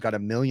busy. I've got a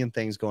million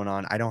things going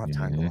on. I don't have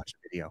time to watch a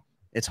video.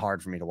 It's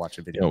hard for me to watch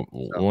a You video.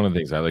 know, one of the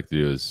things I like to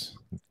do is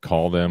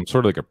call them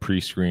sort of like a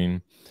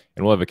pre-screen,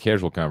 and we'll have a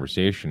casual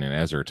conversation. And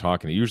as they're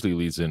talking, it usually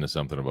leads into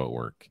something about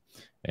work,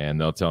 and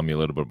they'll tell me a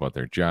little bit about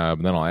their job,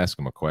 and then I'll ask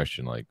them a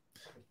question like,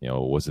 you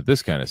know, was it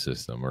this kind of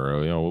system,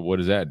 or you know, what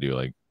does that do?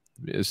 Like,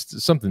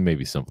 it's something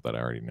maybe simple that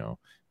I already know.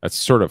 That's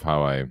sort of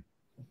how I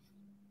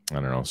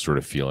don't know, sort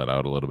of feel it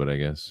out a little bit, I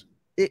guess.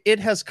 It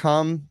has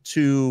come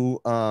to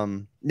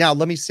now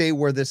let me say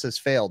where this has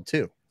failed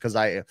too, because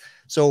I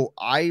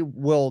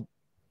will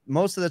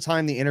most of the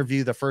time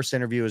the first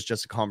interview is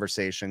just a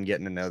conversation,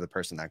 getting to know the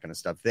person, that kind of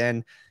stuff.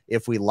 Then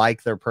if we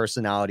like their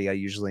personality, I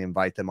usually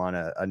invite them on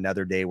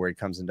another day where he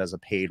comes and does a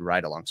paid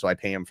ride along. So I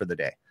pay him for the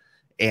day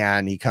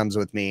and he comes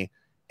with me,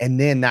 and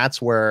then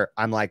that's where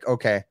I'm like,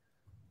 okay,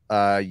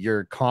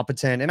 you're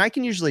competent. And I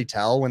can usually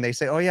tell when they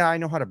say, oh yeah, I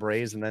know how to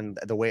braise. And then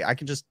the way I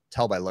can just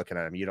tell by looking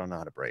at them, you don't know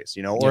how to braise,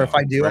 you know, or Yeah, if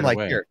I do, right I'm like,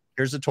 away.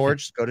 here's a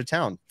torch, go to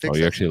town. Fix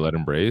You it. actually let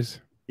him braise?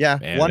 Yeah.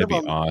 Man, One that'd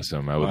of be them,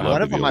 awesome. I would Wow. love one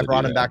to of be them, able I to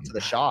brought do him that. back to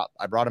the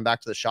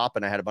shop.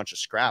 And I had a bunch of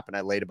scrap and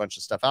I laid a bunch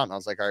of stuff out, and I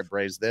was like, all right,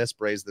 braise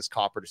this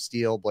copper to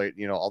steel blade,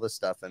 you know, all this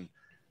stuff. And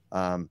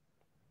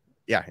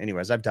yeah,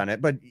 anyways, I've done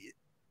it, but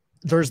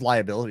there's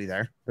liability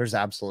there. There's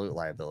absolute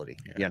liability,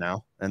 you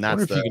know, and I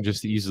wonder that's if you can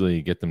just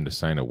easily get them to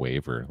sign a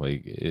waiver.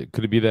 Like,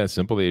 could it be that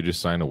simple? They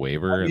just sign a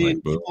waiver I and mean,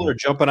 like, boom. people are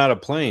jumping out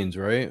of planes,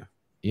 right?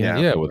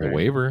 Yeah, with right. a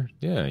waiver.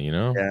 Yeah, you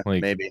know, yeah,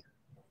 like, maybe.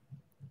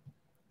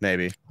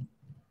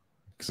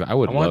 because I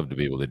would I want- love to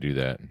be able to do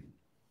that.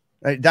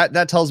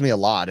 That tells me a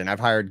lot, and I've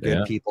hired good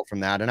Yeah. people from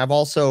that. And I've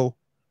also,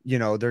 you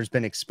know, there's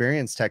been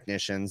experienced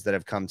technicians that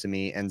have come to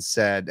me and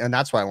said, and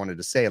that's why I wanted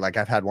to say, like,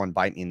 I've had one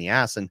bite me in the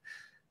ass, and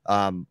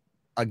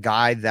a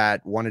guy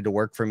that wanted to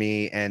work for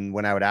me, and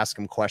when I would ask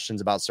him questions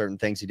about certain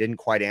things, he didn't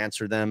quite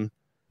answer them,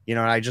 you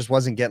know, and I just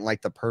wasn't getting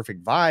like the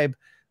perfect vibe.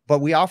 But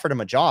we offered him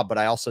a job, but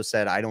I also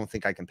said, I don't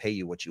think I can pay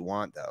you what you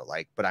want though.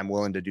 Like, but I'm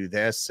willing to do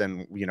this.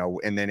 And, you know,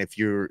 and then if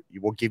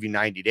we'll give you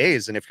 90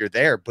 days. And if you're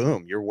there,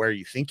 boom, you're where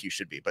you think you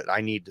should be. But I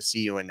need to see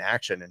you in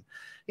action. And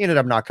he ended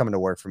up not coming to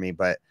work for me.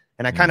 But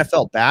And I kind of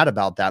felt bad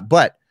about that.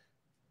 But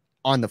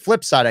on the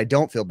flip side, I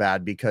don't feel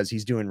bad because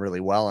he's doing really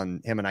well,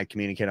 and him and I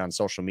communicate on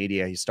social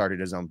media. He started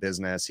his own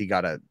business. He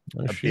got a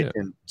bit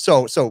in,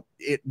 so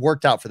it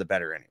worked out for the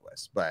better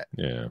anyways. But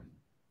yeah,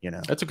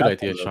 that's a good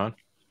idea, Sean.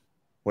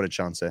 What did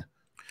Sean say?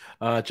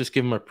 Just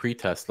give him a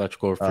pre-test,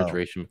 electrical,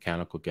 refrigeration,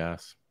 mechanical,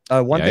 gas.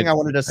 One thing I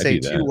wanted to say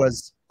too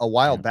was a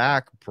while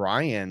back,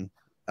 Brian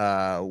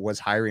was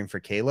hiring for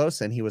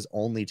Kalos, and he was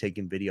only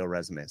taking video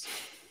resumes.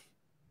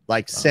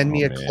 Like, send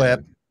me a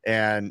clip,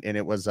 and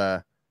it was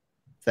a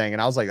thing,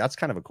 and I was like, that's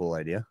kind of a cool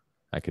idea.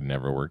 I could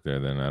never work there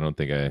then. I don't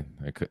think I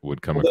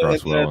would come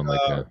across well in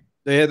like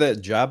they had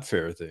that job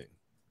fair thing.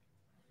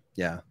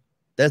 Yeah,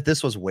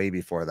 this was way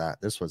before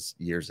that. This was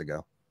years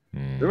ago.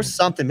 There was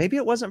something, maybe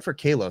it wasn't for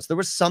Kalos. There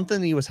was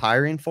something he was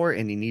hiring for,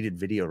 and he needed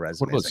video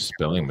resumes. What about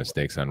spelling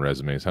mistakes on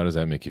resumes? How does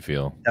that make you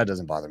feel? That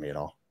doesn't bother me at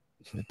all.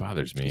 It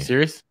bothers me. You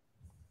serious?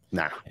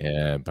 Nah.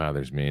 Yeah, it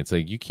bothers me. It's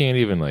like you can't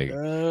even like.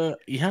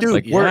 Dude,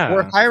 like,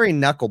 we're hiring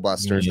knuckle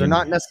busters. They're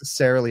not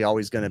necessarily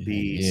always going to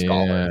be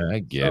scholars. I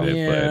get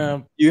it,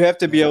 but you have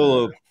to be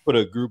able to put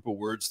a group of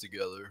words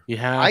together.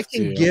 I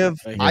can give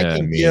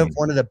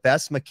one of the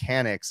best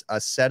mechanics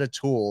a set of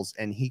tools,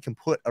 and he can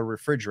put a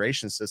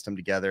refrigeration system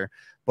together,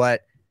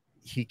 but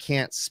he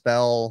can't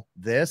spell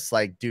this.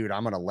 Like, dude,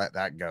 I'm going to let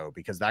that go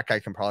because that guy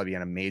can probably be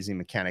an amazing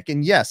mechanic.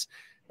 And yes,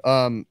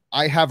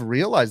 I have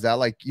realized that,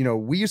 like,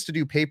 we used to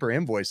do paper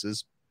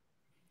invoices,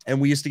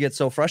 and we used to get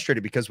so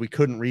frustrated because we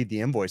couldn't read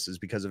the invoices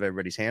because of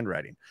everybody's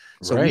handwriting.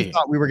 So we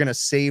thought we were going to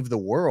save the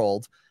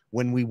world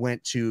when we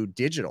went to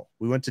digital.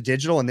 We went to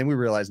digital, and then we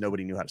realized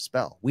nobody knew how to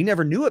spell. We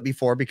never knew it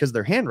before because of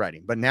their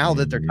handwriting, but now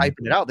that they're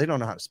typing it out, they don't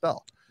know how to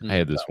spell. I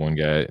had this one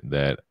guy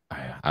that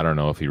I don't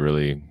know if he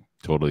really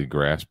totally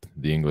grasped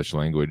the English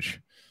language,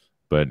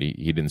 but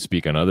he didn't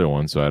speak another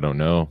one, so I don't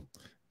know.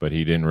 But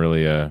he didn't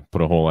really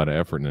put a whole lot of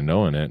effort into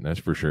knowing it.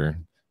 That's for sure.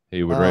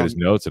 He would write his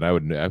notes, and I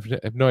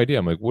have no idea.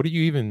 I'm like, what do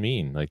you even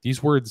mean? Like,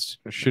 these words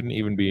shouldn't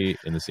even be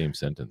in the same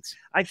sentence.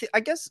 I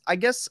guess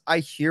I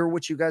hear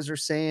what you guys are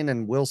saying.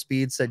 And Will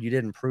Speed said you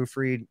didn't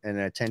proofread an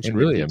attention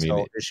really,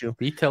 issue.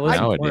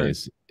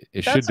 Nowadays,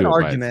 it should do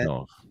it by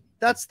itself.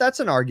 That's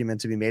an argument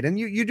to be made, and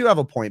you do have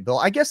a point, Bill.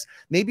 I guess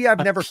maybe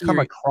I've never come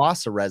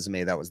across a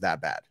resume that was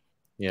that bad.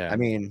 Yeah, I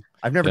mean,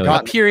 I've never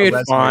gotten a period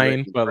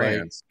fine, but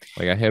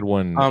like I had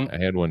one.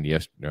 I had one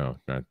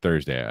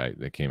Thursday.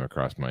 That came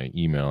across my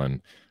email,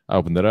 and I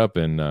opened it up,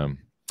 and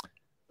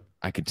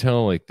I could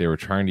tell like they were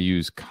trying to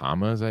use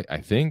commas.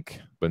 I think,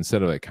 but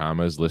instead of like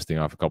commas, listing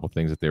off a couple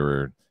things that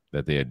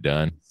they had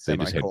done, they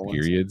just had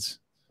periods.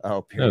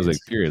 Oh, period. I was like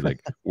period,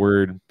 like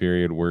word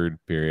period, word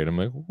period. I'm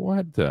like,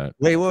 what?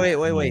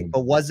 Wait.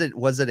 But was it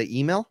an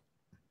email?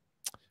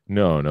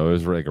 No, it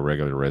was like a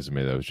regular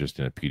resume that was just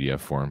in a PDF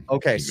form.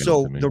 Okay,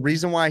 so the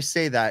reason why I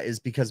say that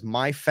is because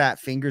my fat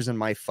fingers in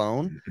my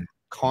phone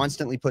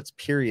constantly puts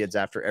periods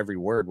after every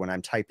word when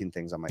I'm typing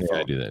things on my phone.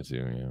 I do that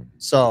too, yeah.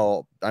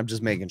 So I'm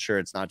just making sure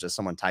it's not just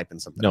someone typing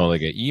something. No,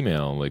 like an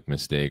email like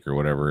mistake or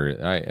whatever.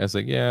 I was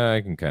like, yeah, I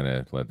can kind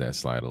of let that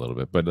slide a little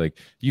bit. But like,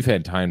 you've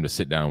had time to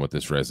sit down with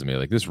this resume.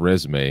 Like, this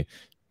resume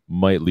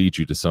might lead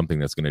you to something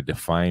that's going to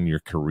define your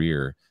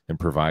career and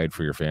provide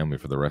for your family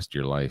for the rest of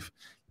your life.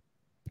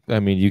 I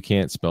mean, you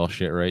can't spell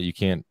shit right. You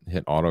can't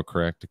hit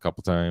autocorrect a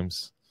couple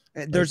times.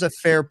 There's a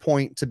fair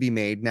point to be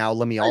made. Now,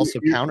 let me also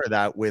counter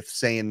that with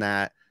saying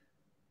that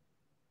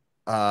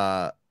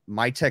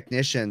my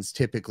technicians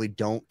typically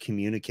don't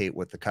communicate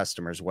with the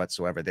customers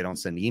whatsoever. They don't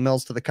send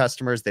emails to the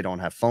customers. They don't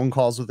have phone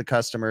calls with the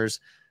customers.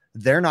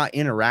 They're not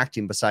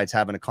interacting besides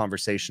having a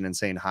conversation and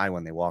saying hi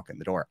when they walk in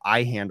the door.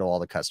 I handle all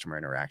the customer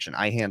interaction.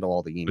 I handle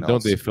all the emails. But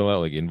don't they fill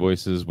out like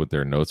invoices with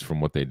their notes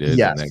from what they did?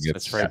 Yes, and that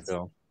that's right,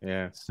 Bill.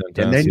 Yeah.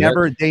 And they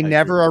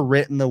never are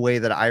written the way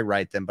that I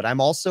write them. But I'm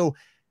also,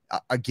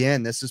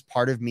 again, this is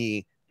part of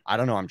me. I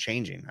don't know. I'm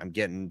changing. I'm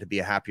getting to be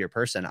a happier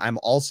person. I'm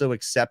also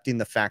accepting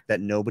the fact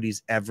that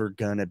nobody's ever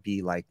going to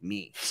be like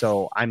me.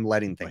 So I'm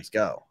letting things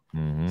go.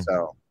 Mm-hmm.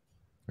 So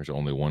there's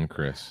only one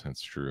Chris.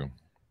 That's true.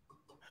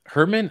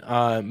 Herman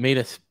made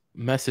a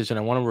message, and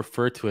I want to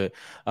refer to it.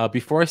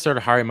 Before I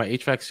started hiring my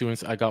HVAC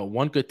students, I got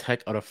one good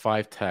tech out of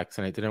 5 techs,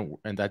 and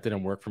that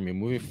didn't work for me.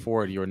 Moving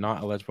forward, you are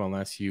not eligible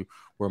unless you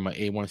were my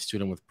A1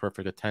 student with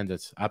perfect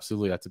attendance.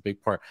 Absolutely, that's a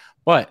big part.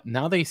 But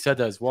now that he said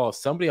that as well,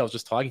 somebody I was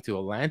just talking to,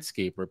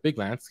 a big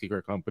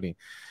landscaper company,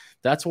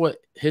 that's what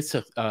his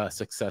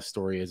success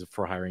story is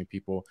for hiring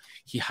people.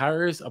 He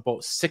hires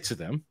about 6 of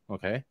them,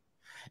 okay?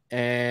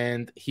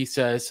 And he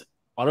says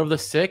out of the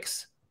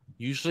 6,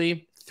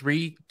 usually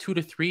 2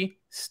 to 3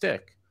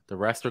 stick. The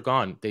rest are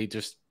gone. They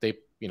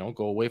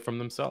go away from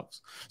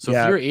themselves. So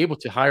if you're able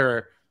to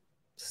hire,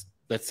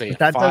 let's say,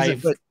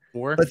 5,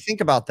 4. But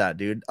think about that,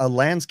 dude. A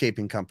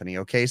landscaping company,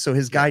 okay? So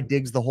his guy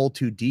digs the hole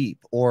too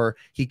deep, or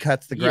he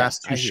cuts the grass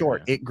too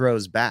short. It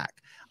grows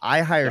back.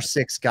 I hire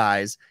 6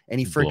 guys, and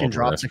he freaking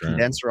drops a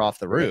condenser off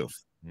the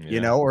roof,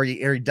 or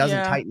he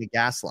doesn't tighten the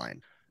gas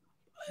line.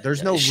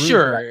 There's no room for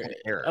that kind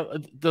of error.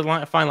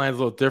 The fine line is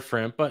a little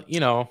different, but I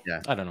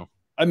don't know.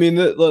 I mean,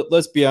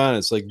 let's be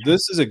honest. Like,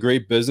 this is a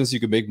great business. You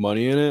can make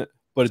money in it,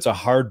 but it's a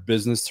hard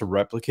business to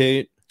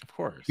replicate. Of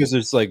course. Because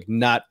it's like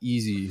not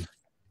easy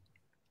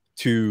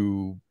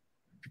to,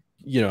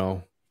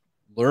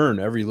 learn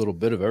every little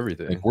bit of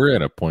everything. Like we're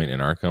at a point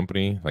in our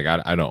company, like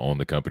I don't own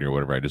the company or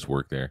whatever. I just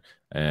work there.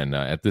 And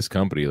at this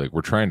company, like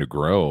we're trying to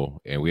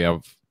grow and we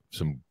have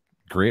some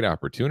great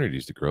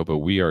opportunities to grow, but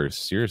we are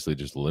seriously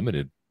just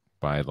limited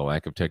by the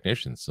lack of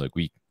technicians. Like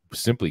we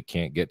simply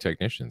can't get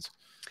technicians.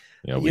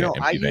 We have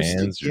empty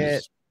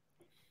vans.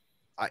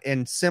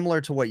 And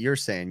similar to what you're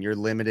saying, you're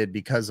limited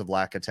because of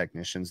lack of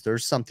technicians.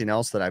 There's something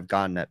else that I've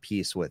gotten at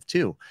peace with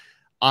too.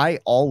 I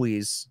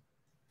always,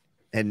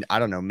 and I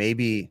don't know,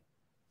 maybe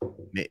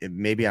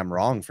I'm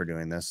wrong for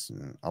doing this.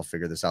 I'll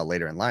figure this out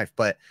later in life,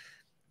 but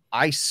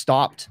I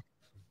stopped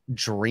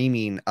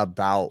dreaming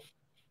about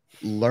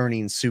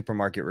learning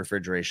supermarket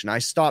refrigeration. I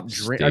stopped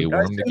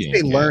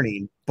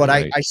learning, but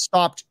right. I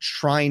stopped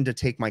trying to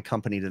take my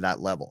company to that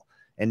level.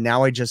 And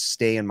now I just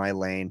stay in my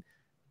lane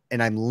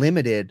and I'm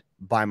limited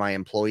by my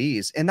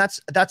employees. And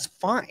that's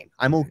fine.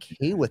 I'm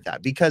okay with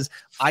that because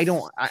I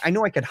know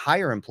I could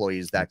hire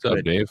employees that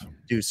could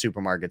do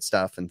supermarket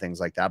stuff and things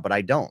like that, but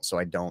I don't. So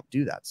I don't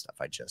do that stuff.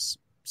 I just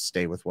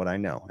stay with what I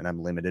know and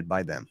I'm limited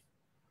by them.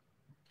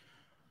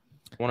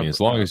 I mean, as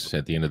long as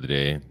at the end of the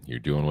day, you're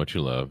doing what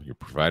you love, you're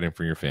providing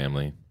for your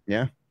family.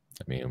 Yeah.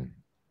 I mean,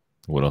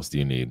 what else do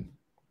you need?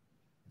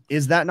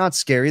 Is that not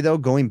scary though?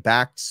 Going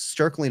back,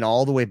 circling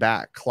all the way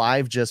back,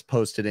 Clive just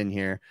posted in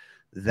here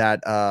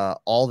that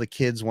all the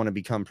kids want to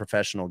become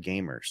professional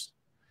gamers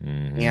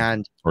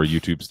and or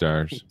YouTube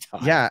stars.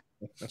 Yeah.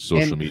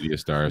 Social media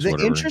stars. The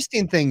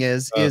interesting thing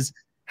is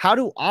how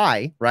do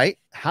I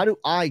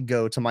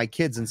go to my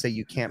kids and say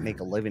you can't make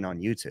a living on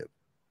YouTube?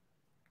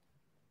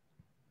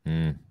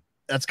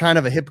 That's kind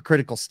of a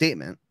hypocritical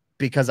statement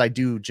because I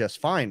do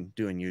just fine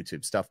doing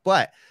YouTube stuff,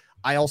 but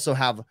I also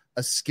have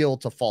a skill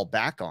to fall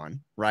back on,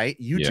 right?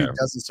 YouTube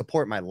doesn't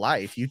support my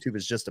life. YouTube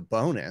is just a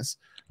bonus.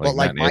 But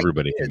not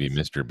everybody can be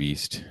Mr.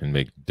 Beast and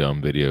make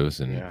dumb videos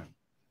and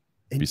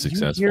be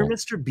successful. You hear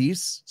Mr.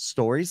 Beast's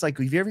stories? Like,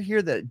 if you ever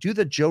do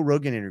the Joe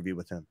Rogan interview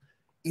with him,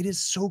 it is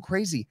so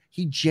crazy.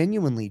 He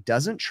genuinely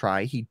doesn't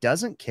try. He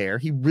doesn't care.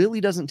 He really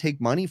doesn't take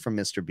money from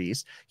Mr.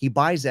 Beast. He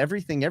buys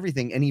everything,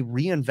 and he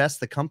reinvests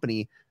the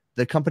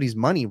company's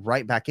money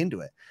right back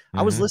into it.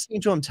 I was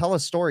listening to him tell a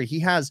story. He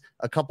has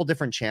a couple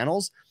different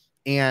channels,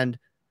 and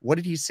what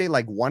did he say?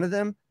 Like one of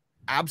them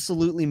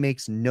absolutely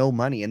makes no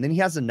money, and then he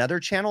has another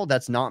channel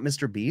that's not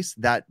Mr.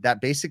 Beast that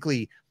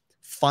basically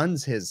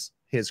funds his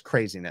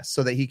craziness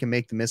so that he can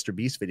make the Mr.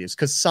 Beast videos,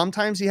 because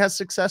sometimes he has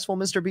successful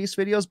Mr. Beast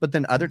videos, but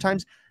then other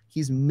times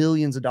he's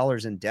millions of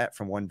dollars in debt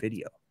from one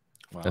video.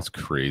 Wow. That's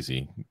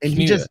crazy. And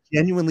he just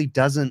genuinely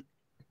doesn't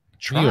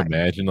try. Can you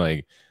imagine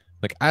like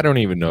I don't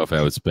even know if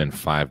I would spend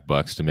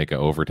 $5 to make an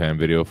overtime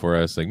video for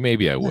us. Like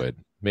maybe I would,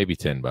 maybe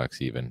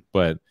 $10 even,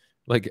 but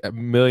like $1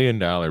 million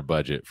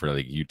budget for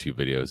like YouTube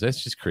videos.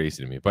 That's just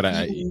crazy to me.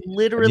 But he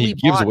literally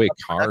gives away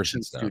cars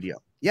and stuff. Studio.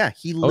 Yeah,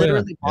 he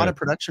literally bought a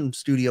production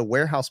studio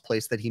warehouse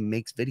place that he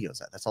makes videos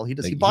at. That's all he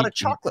does. Like, he bought a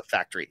chocolate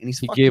factory, and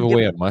he gave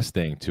away a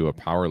Mustang to a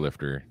power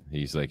lifter.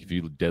 He's like, if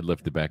you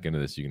deadlift the back end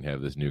of this, you can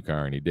have this new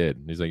car. And he did.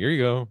 And he's like, here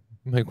you go.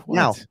 I'm like, what?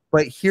 Now,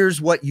 but here's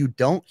what you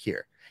don't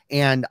hear.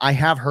 And I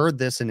have heard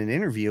this in an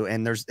interview,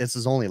 and this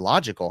is only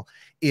logical,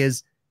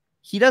 is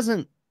he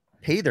doesn't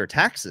pay their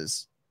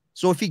taxes.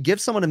 So if he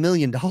gives someone $1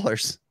 million,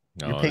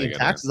 you're paying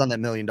taxes on that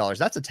 $1 million.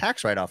 That's a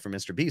tax write-off for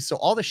Mr. Beast. So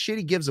all the shit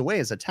he gives away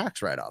is a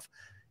tax write-off.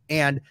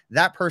 And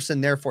that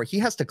person, therefore, he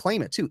has to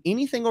claim it too.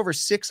 Anything over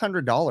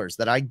 $600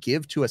 that I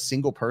give to a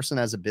single person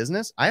as a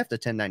business, I have to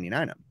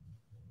 1099 them.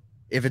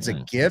 If it's a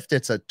gift,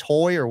 it's a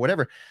toy or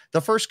whatever.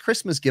 The first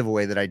Christmas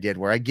giveaway that I did,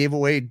 where I gave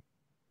away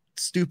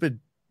stupid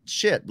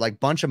shit, like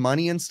bunch of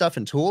money and stuff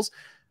and tools,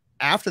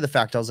 after the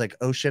fact, I was like,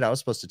 oh shit, I was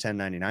supposed to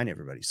 1099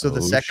 everybody. So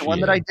the second one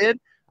that I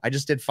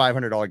just did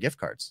 $500 gift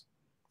cards.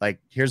 Like,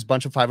 here's a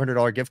bunch of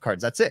 $500 gift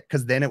cards. That's it.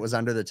 Because then it was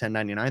under the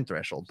 1099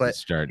 threshold. But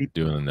start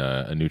doing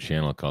a new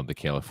channel called the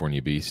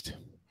California Beast.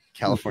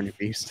 California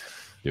Beast.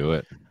 Do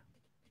it.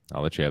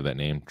 I'll let you have that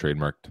name.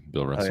 Trademarked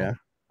Bill Russell. Oh, yeah.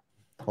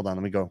 Hold on.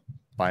 Let me go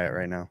buy it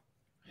right now.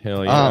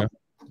 Hell yeah.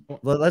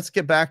 Let's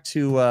get back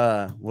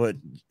to what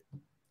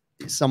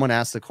someone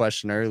asked the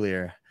question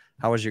earlier.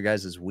 How was your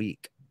guys'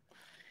 week?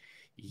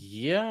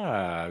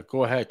 Yeah.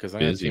 Go ahead. Because I'm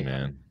busy,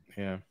 man.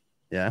 Yeah.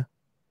 Yeah.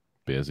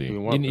 Busy.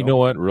 You know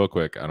what? Real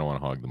quick, I don't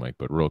want to hog the mic,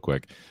 but real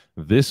quick,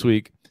 this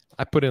week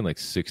I put in like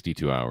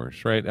 62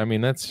 hours, right? I mean,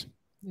 that's,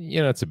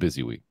 it's a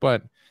busy week,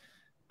 but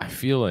I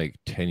feel like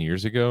 10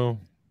 years ago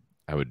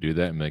I would do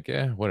that and be like,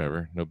 yeah,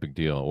 whatever, no big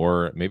deal.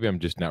 Or maybe I'm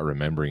just not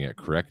remembering it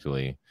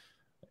correctly.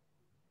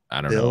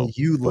 I don't know.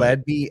 You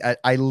led me.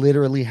 I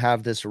literally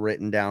have this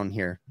written down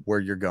here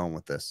where you're going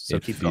with this. So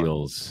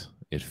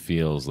it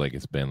feels like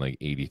it's been like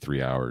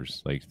 83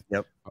 hours. Like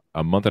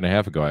a month and a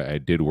half ago, I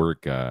did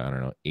work,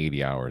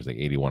 80 hours, like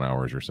 81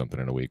 hours or something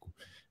in a week.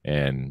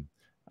 And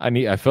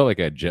I felt like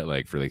I had jet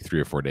lag for like 3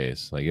 or 4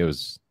 days. Like it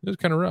was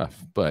kind of rough.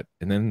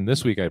 And then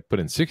this week I put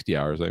in 60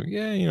 hours. Like,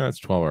 yeah, it's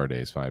 12-hour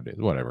days, 5 days,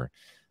 whatever.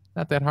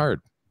 Not that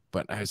hard.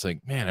 But I was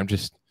like, man,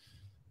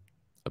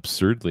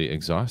 absurdly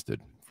exhausted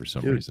for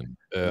some reason.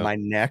 My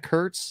neck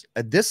hurts.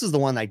 This is the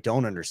one I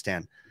don't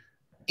understand.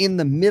 In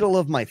the middle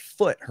of my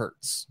foot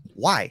hurts.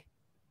 Why?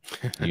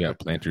 You got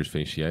plantar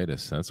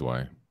fasciitis. That's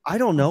why. I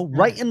don't know.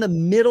 Right in the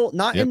middle,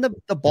 not in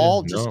the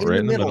ball, just right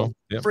in the middle.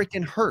 Yep.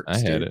 Freaking hurts. I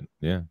had dude. it.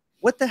 Yeah.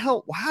 What the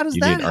hell? How does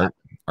you that need happen?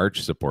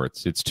 arch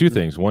supports? It's two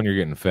things. One, you're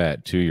getting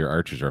fat. Two, your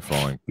arches are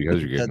falling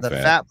because you're getting the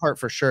fat part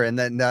for sure. And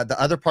then the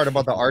other part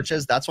about the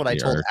arches, that's what I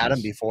told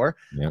Adam before.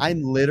 Yep.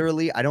 I'm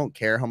literally, I don't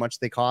care how much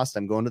they cost.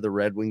 I'm going to the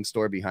Red Wing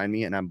store behind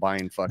me and I'm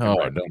buying fucking.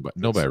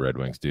 Don't buy Red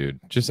Wings, dude.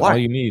 Just all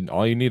you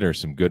need are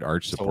some good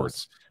arch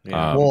supports.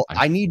 Yeah.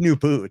 I need new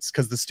boots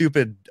because the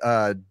stupid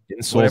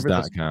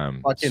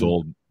insoles.com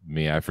sold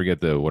me. I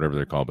forget whatever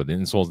they're called, but the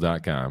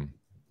insoles.com.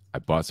 I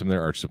bought some of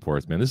their arch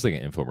supports. Man, this is like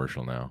an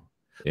infomercial now.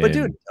 But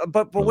dude,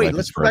 but wait,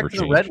 let's go back to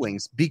the Red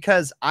Wings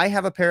because I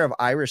have a pair of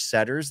Irish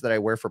setters that I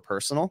wear for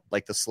personal,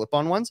 like the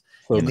slip-on ones,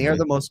 and they are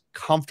the most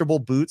comfortable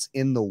boots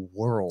in the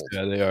world.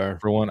 Yeah, they are.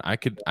 For one,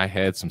 I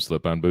had some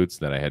slip-on boots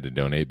that I had to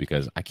donate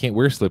because I can't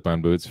wear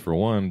slip-on boots. For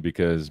one,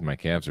 because my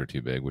calves are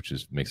too big, which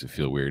makes it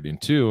feel weird, and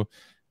two,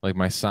 like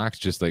my socks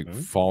just like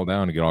fall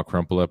down and get all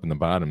crumpled up in the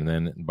bottom, and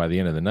then by the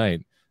end of the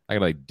night, I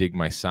gotta like dig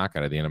my sock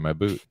out of the end of my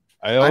boot.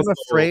 I'm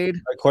afraid.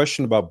 I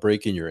question about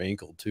breaking your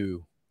ankle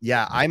too.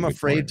 Yeah, I'm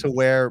afraid to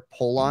wear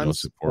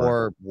pull-ons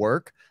for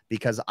work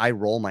because I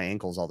roll my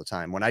ankles all the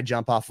time. When I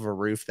jump off of a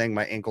roof thing,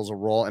 my ankles will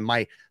roll, and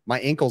my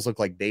ankles look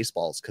like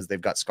baseballs because they've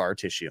got scar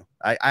tissue.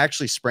 I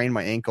actually sprained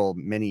my ankle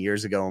many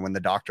years ago, and when the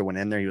doctor went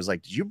in there, he was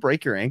like, "Did you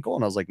break your ankle?"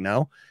 And I was like,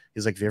 "No."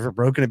 He's like, "Have you ever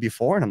broken it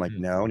before?" And I'm like,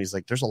 "No." And he's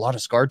like, "There's a lot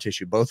of scar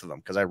tissue, both of them,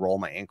 because I roll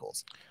my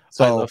ankles."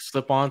 So I love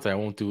slip-ons. I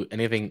won't do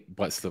anything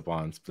but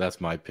slip-ons. That's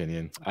my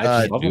opinion. I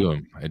just love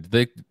them.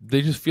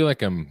 They just feel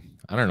like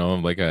I don't know,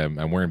 like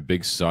I'm wearing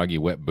big, soggy,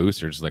 wet boots.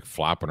 They're just like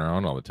flopping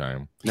around all the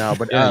time. No,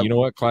 but yeah, you know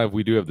what, Clive?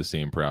 We do have the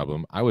same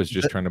problem. I was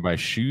just trying to buy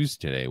shoes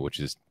today, which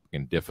is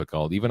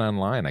difficult. Even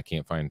online, I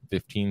can't find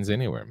 15s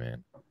anywhere,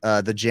 man.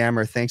 The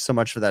Jammer, thanks so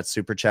much for that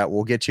super chat.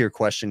 We'll get to your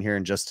question here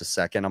in just a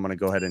second. I'm going to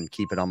go ahead and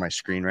keep it on my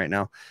screen right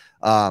now.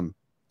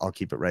 I'll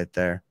keep it right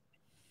there.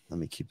 Let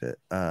me keep it.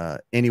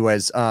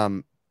 Anyways,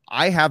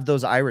 I have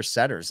those Irish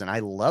setters, and I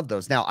love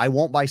those. Now, I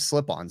won't buy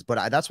slip-ons,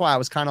 but that's why I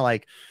was kind of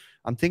like,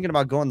 I'm thinking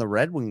about going the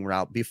Red Wing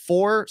route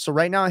before. So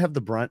right now I have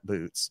the Brunt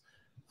boots,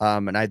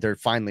 and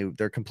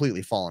they're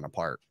completely falling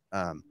apart.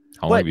 How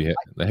long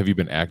have you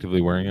been actively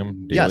wearing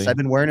them daily? Yes, I've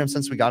been wearing them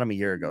since we got them a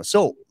year ago.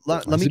 So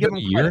let me give them a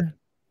year.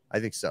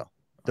 I think so.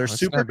 They're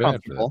super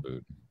comfortable.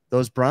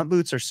 Those Brunt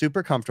boots are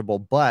super comfortable,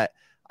 but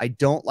I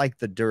don't like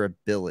the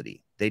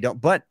durability. They don't.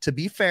 But to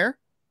be fair,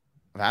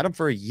 I've had them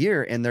for a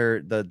year, and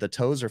the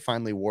toes are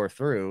finally wore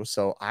through.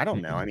 So I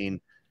don't know. I mean,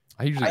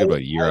 I usually get about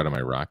a year out of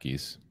my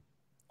Rockies.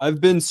 I've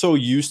been so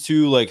used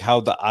to like how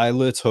the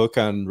eyelets hook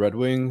on Red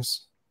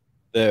Wings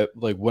that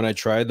like when I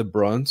tried the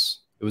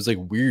Brunts, it was like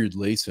weird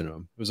lacing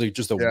them. It was like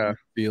just a weird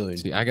feeling.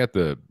 See, I got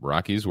the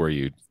Rockies where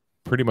you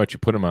pretty much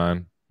put them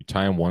on, you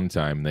tie them one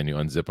time, and then you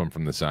unzip them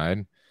from the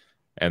side,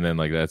 and then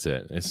like that's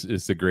it.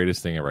 It's the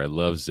greatest thing ever. I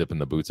love zipping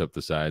the boots up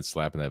the side,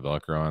 slapping that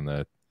Velcro on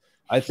the.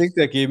 I think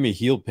that gave me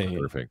heel pain.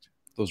 Perfect.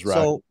 Those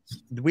Rockies.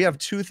 So we have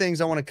two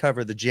things I want to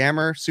cover. The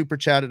Jammer super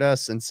chatted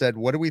us and said,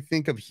 "What do we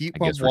think of heat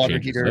pump water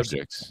heaters?"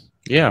 Subjects.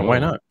 Yeah, why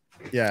not?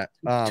 Yeah.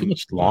 Too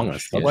much long.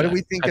 What do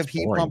we think of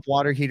heat pump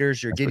water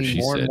heaters? You're getting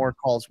more and more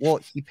calls. Well,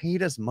 he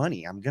paid us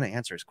money. I'm going to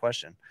answer his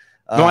question.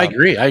 No, I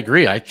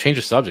agree. I change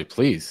the subject,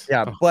 please.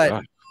 Yeah,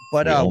 but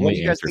what do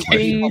you guys think of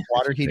heat pump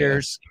water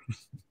heaters?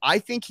 I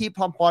think heat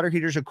pump water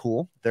heaters are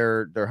cool.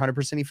 They're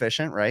 100%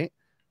 efficient, right?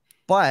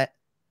 But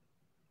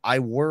I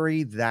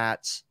worry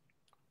that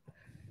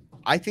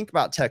I think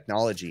about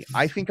technology.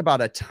 I think about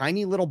a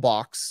tiny little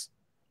box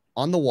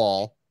on the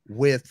wall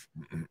with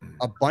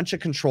a bunch of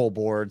control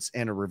boards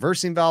and a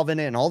reversing valve in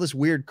it and all this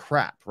weird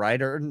crap,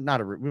 right? Or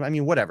not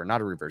whatever, not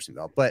a reversing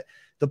valve. But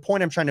the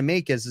point I'm trying to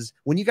make is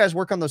when you guys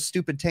work on those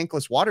stupid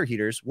tankless water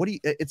heaters,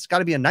 it's got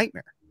to be a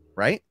nightmare,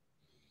 right?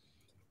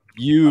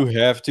 You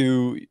have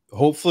to,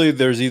 hopefully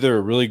there's either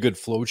a really good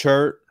flow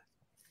chart,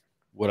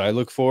 what I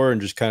look for, and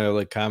just kind of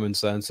like common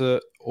sense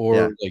it,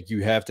 or like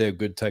you have to have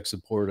good tech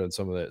support on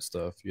some of that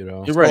stuff, you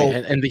know? You're right.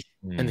 And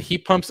the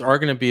heat pumps are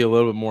going to be a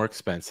little bit more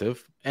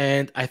expensive.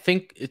 And I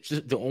think it's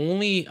just the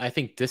only,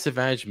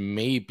 disadvantage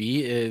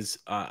maybe is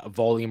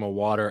volume of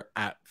water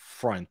at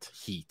front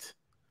heat.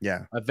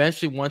 Yeah.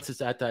 Eventually, once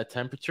it's at that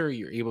temperature,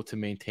 you're able to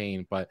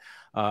maintain. But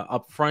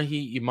up front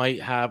heat, you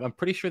might have, I'm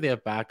pretty sure they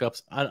have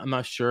backups. I'm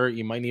not sure.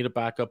 You might need a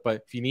backup.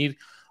 But if you need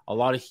a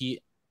lot of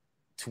heat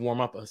to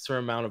warm up a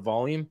certain amount of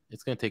volume,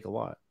 it's going to take a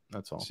lot.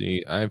 That's all.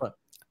 See, I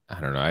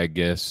don't know. I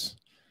guess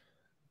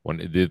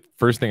the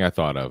first thing I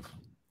thought of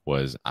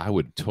was I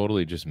would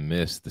totally just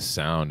miss the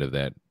sound of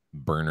that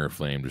burner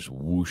flame just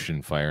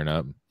whooshing, firing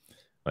up.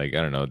 Like,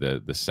 I don't know,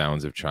 the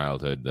sounds of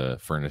childhood, the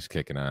furnace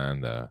kicking on,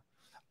 the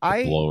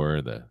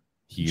blower, the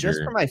heater.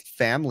 Just for my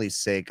family's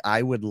sake,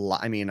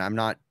 I'm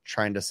not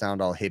trying to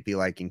sound all hippie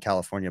like in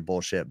California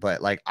bullshit,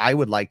 but like I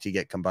would like to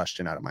get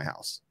combustion out of my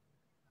house.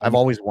 I've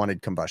always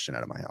wanted combustion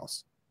out of my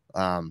house.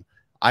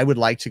 I would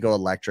like to go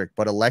electric,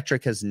 but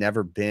electric has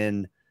never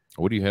been.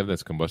 What do you have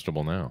that's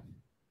combustible now?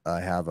 I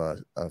have a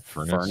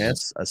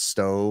furnace, a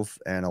stove,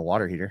 and a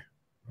water heater.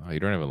 Oh, you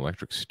don't have an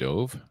electric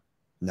stove?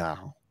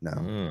 No.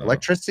 Oh.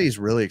 Electricity is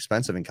really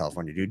expensive in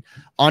California, dude.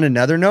 On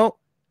another note,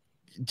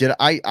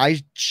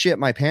 I shit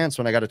my pants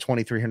when I got a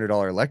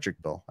 $2,300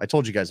 electric bill. I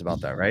told you guys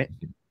about that, right?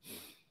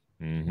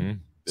 Mm-hmm.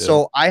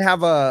 So I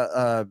have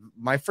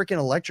my freaking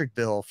electric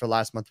bill for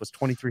last month was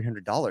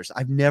 $2,300.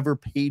 I've never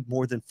paid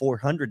more than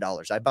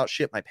 $400. I about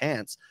shit my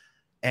pants,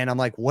 and I'm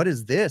like, what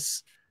is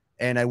this?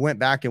 And I went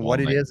back, and what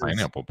it is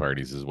pineapple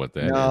parties is what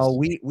that is.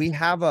 No, we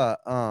have a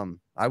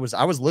I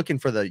was looking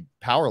for the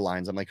power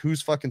lines. I'm like,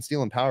 who's fucking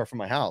stealing power from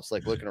my house?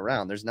 Like looking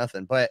around, there's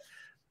nothing. But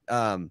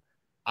I'm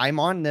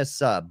on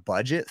this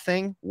budget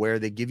thing where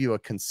they give you a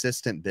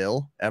consistent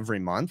bill every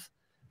month.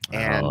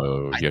 And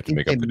you have to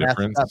make up the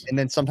difference. And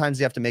then sometimes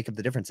you have to make up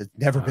the difference. It's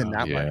never been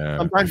that much.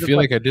 Sometimes I feel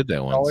like I did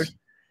that once.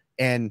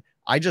 And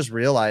I just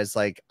realized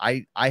like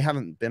I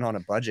haven't been on a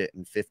budget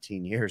in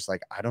 15 years.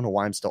 Like, I don't know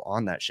why I'm still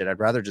on that shit. I'd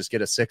rather just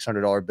get a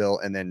 $600 bill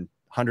and then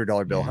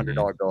 $100 bill, $100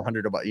 bill,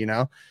 $100, you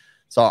know?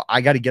 So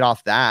I got to get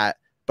off that.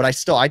 But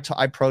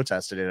I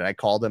protested it. I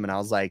called them and I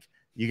was like,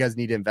 you guys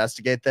need to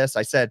investigate this.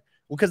 I said,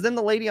 well, because then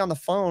the lady on the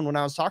phone, when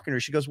I was talking to her,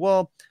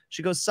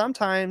 she goes,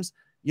 sometimes,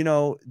 you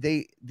know,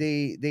 they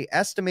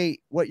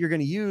estimate what you're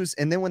going to use.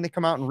 And then when they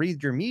come out and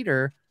read your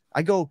meter,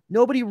 I go,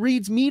 nobody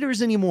reads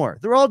meters anymore.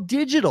 They're all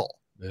digital.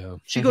 Yeah.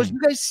 She goes, you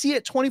guys see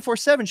it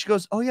 24/7. She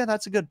goes, oh yeah,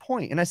 that's a good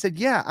point. And I said,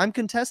 yeah, I'm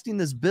contesting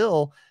this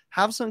bill.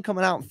 Have someone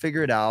coming out and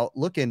figure it out,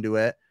 look into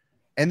it.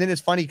 And then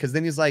it's funny because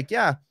then he's like,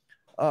 yeah,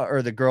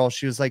 or the girl,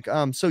 she was like,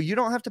 so you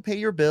don't have to pay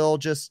your bill.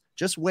 Just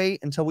wait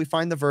until we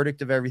find the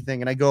verdict of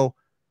everything. And I go,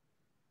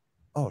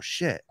 oh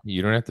shit.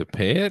 You don't have to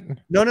pay it?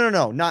 No,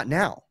 not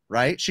now.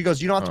 Right. She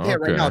goes, you don't have to pay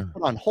it right now. It's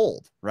put on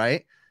hold.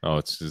 Right. Oh,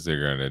 it's just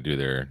they're going to do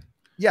their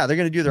they're going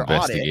to do their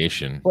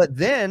investigation. Audit, but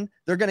then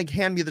they're going to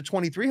hand me the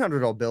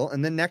 $2,300 bill,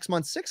 and then next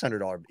month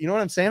 $600. You know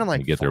what I'm saying? I'm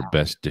like, you get their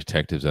best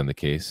detectives on the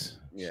case.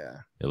 Yeah,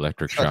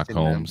 Electric Shock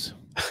Holmes.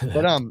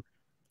 But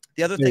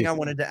the other thing I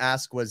wanted to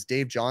ask was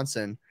Dave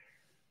Johnson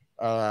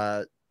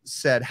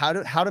said how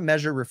to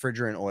measure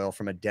refrigerant oil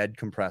from a dead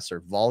compressor,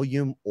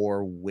 volume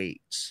or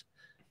weight.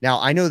 Now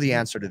I know the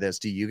answer to this.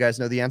 Do you guys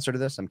know the answer to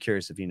this? I'm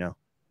curious if you know.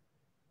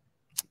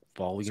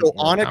 Volume. So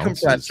on a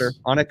compressor,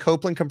 on a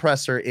Copeland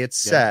compressor, it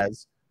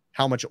says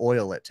how much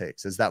oil it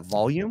takes. Is that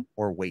volume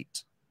or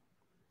weight?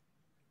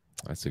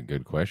 That's a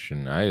good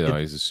question. I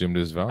always assumed it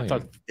was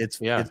volume. It's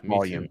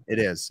volume. It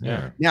is.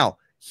 Yeah. Now,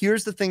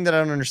 here's the thing that I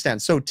don't understand.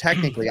 So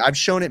technically, I've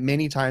shown it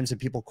many times and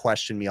people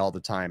question me all the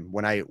time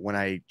when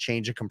I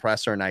change a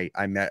compressor and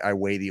I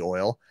weigh the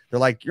oil. They're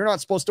like, you're not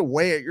supposed to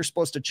weigh it. You're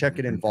supposed to check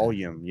it in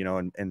volume, you know,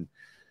 and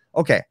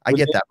okay, I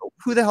get that. But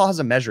who the hell has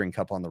a measuring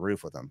cup on the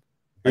roof with them?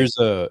 Here's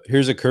a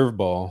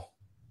curveball.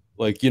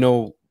 Like, you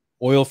know,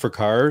 oil for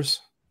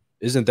cars,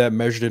 isn't that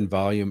measured in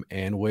volume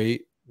and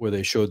weight where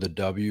they showed the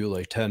W,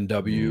 like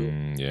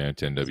 10W?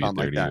 10W,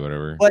 30, like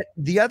whatever. But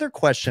the other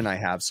question I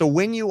have, so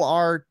when you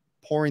are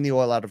pouring the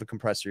oil out of a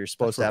compressor, you're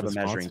supposed to have a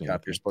measuring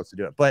cup. You're supposed to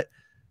do it. But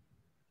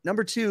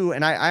number two,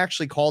 and I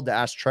actually called to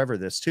ask Trevor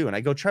this too. And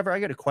I go, Trevor, I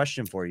got a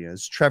question for you.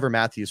 It's Trevor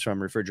Matthews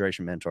from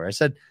Refrigeration Mentor. I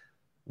said,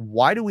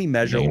 why do we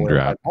measure oil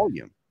by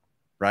volume?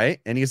 Right.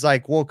 And he's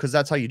like, well, because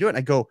that's how you do it. And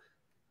I go,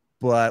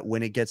 but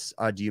when it gets,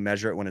 do you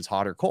measure it when it's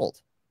hot or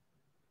cold?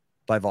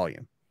 By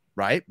volume,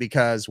 right?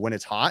 Because when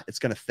it's hot, it's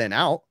going to thin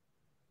out.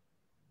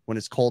 When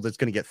it's cold, it's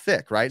going to get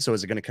thick, right? So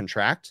is it going to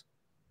contract?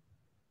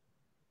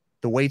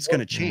 The weight's going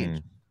to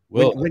change.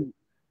 Well,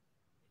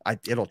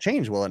 it'll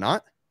change, will it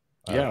not?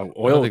 Yeah,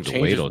 oil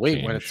changes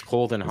weight when it's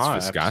cold and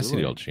hot.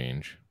 Viscosity will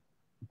change.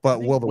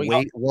 But will the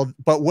weight?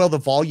 Will the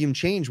volume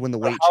change when the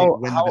weight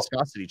when the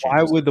viscosity changes?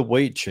 Why would the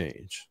weight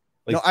change?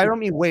 Like, no, I don't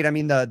mean weight. I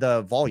mean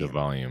the volume. The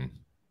volume.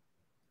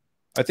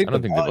 I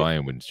don't think the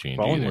volume would change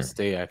either. Volume would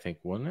stay, I think,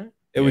 wouldn't it?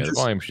 The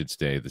volume should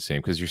stay the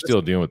same because you're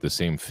still dealing with the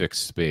same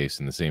fixed space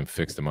and the same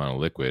fixed amount of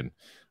liquid.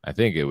 I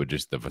think it would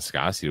just the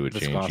viscosity would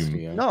change.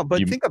 No,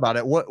 but think about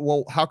it.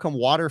 Well, how come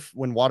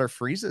when water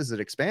freezes,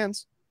 it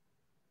expands?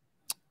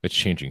 It's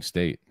changing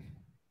state.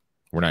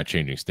 We're not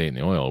changing state in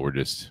the oil. We're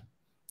just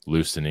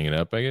loosening it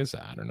up, I guess.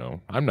 I don't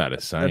know. I'm not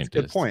a scientist.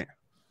 That's a good point.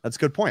 This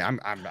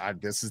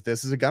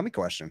is a gummy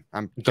question.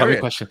 Gummy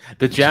question.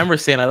 The Jammer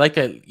saying, I like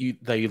that you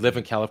live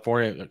in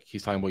California.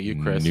 He's talking about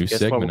you, Chris. New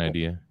segment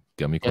idea.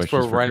 Gummy question.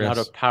 We're running out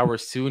of power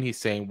soon. He's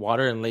saying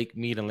Water and Lake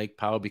Mead and Lake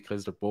Powell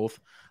because they're both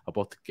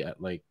about to get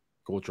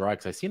go dry.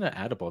 Because I seen an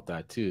ad about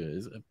that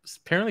too.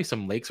 Apparently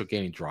some lakes are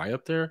getting dry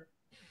up there.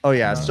 Oh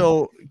yeah.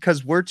 So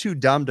because we're too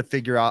dumb to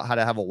figure out how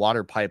to have a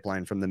water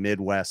pipeline from the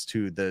Midwest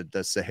to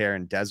the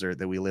Saharan desert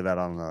that we live out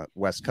on the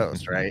West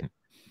Coast, right?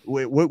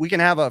 We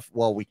can have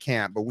we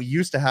can't, but we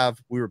used to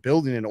have, we were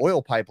building an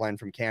oil pipeline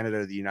from Canada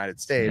to the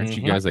United States. Aren't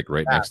you guys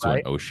right next to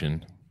an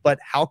ocean? But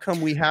how come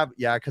we have,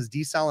 because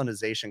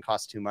desalinization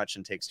costs too much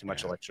and takes too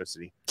much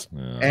electricity.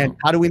 And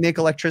how do we make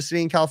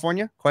electricity in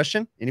California?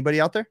 Question?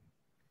 Anybody out there?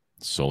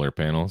 Solar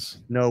panels?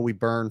 No, we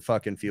burn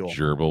fucking fuel.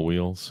 Gerbil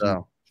wheels?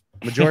 So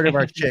majority of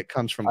our shit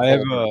comes from I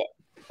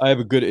I have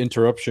a good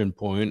interruption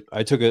point.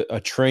 I took a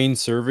train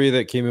survey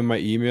that came in my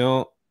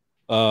email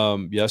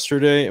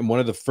yesterday, and one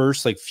of the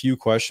first few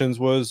questions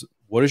was,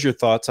 "What is your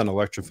thoughts on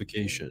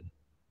electrification?"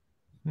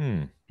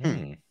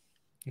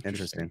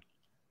 Interesting.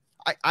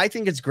 I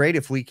think it's great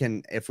if we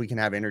can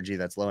have energy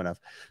that's low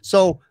enough.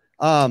 So,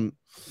 does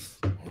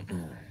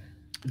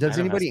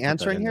anybody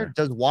answer in here?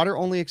 Does water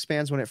only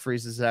expands when it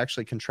freezes? It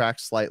actually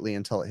contracts slightly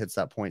until it hits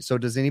that point. So,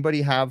 does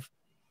anybody have?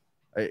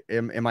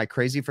 Am I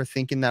crazy for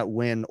thinking that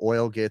when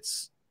oil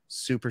gets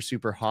super,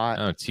 super hot?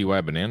 Oh,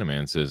 TY Banana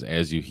Man says,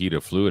 as you heat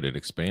a fluid, it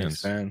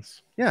expands.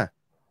 Yeah.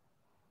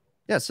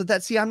 So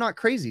I'm not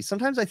crazy.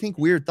 Sometimes I think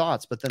weird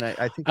thoughts, but then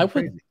I think I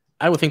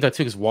would think that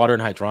too, because water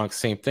and hydraulics,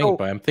 same thing.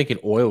 But I'm thinking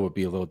oil would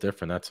be a little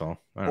different. That's all.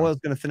 Oil's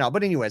going to thin out.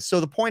 But anyway, so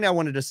the point I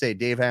wanted to say,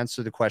 Dave asked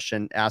the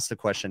question,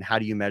 how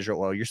do you measure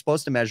oil? You're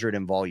supposed to measure it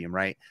in volume,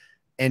 right?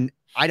 And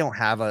I don't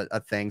have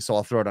a thing, so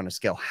I'll throw it on a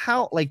scale.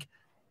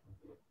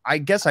 I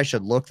guess I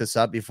should look this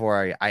up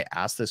before I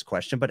ask this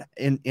question, but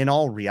in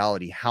all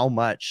reality, how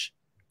much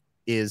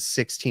is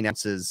 16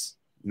 ounces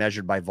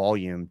measured by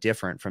volume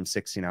different from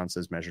 16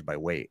 ounces measured by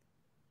weight?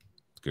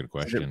 Good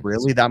question. Is it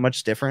really that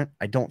much different?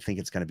 I don't think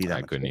it's going to be that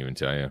much. I couldn't even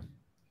tell you.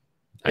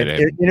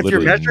 If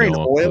you're measuring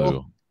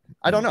oil,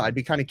 I don't know. I'd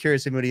be kind of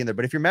curious if anybody in there,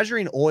 but if you're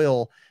measuring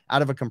oil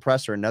out of a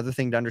compressor, another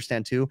thing to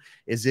understand too,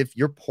 is if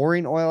you're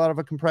pouring oil out of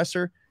a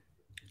compressor,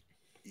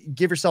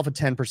 give yourself a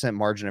 10%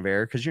 margin of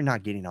error, because you're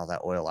not getting all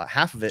that oil out.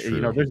 Half of it,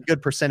 there's a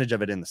good percentage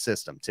of it in the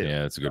system too.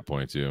 Yeah, that's a good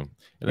point too.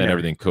 And then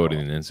everything coated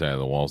in the inside of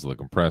the walls of the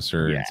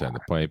compressor, inside the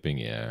piping.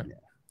 Yeah.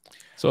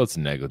 So it's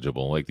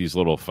negligible. Like these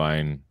little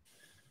fine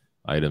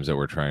items that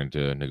we're trying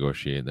to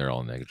negotiate, they're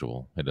all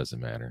negligible. It doesn't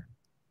matter.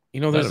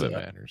 None of it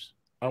matters.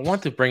 I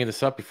want to bring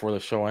this up before the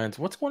show ends.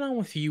 What's going on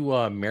with you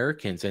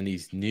Americans and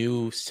these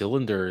new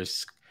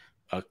cylinders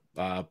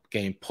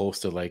getting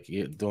posted?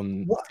 It's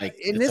like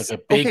a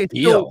big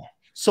deal.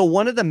 So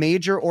one of the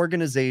major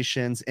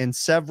organizations and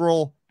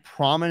several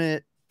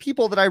prominent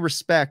people that I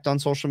respect on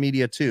social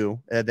media too,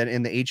 that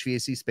in the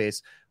HVAC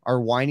space,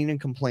 are whining and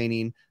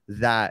complaining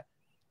that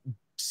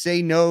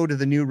say no to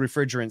the new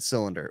refrigerant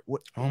cylinder.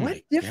 What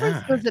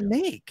difference does it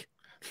make?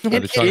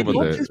 And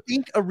don't you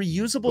think a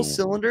reusable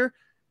cylinder,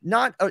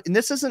 and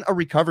this isn't a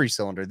recovery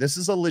cylinder, this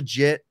is a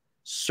legit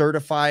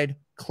certified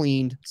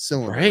cleaned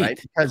cylinder,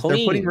 right? Because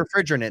they're putting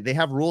refrigerant in it. They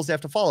have rules they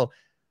have to follow.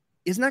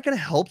 Isn't that going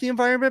to help the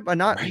environment by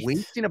not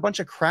wasting a bunch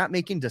of crap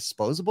making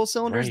disposable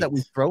cylinders that we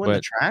throw in the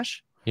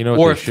trash?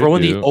 Or throw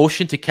in the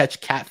ocean to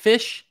catch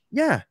catfish?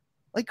 Yeah.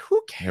 Like,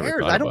 who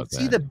cares? I don't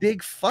see the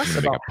big fuss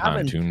about having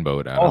a pontoon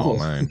boat out of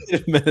line.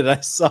 Wait a minute, I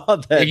saw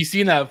that. Yeah, you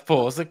seen that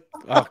full? It's like,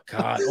 oh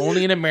god,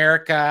 only in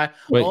America.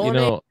 But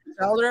only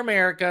Southern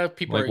America,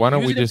 people. Like, why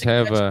don't we just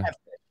have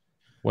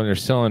when they're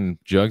selling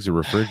jugs of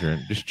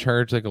refrigerant, just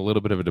charge like a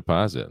little bit of a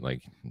deposit,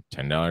 like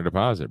 $10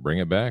 deposit, bring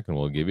it back, and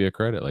we'll give you a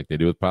credit, like they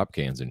do with pop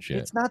cans and shit.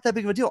 It's not that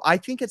big of a deal. I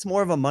think it's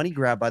more of a money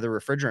grab by the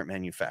refrigerant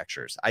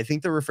manufacturers. I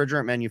think the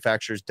refrigerant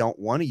manufacturers don't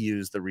want to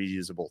use the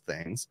reusable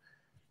things.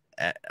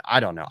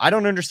 I don't know. I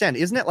don't understand.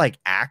 Isn't it like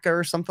ACA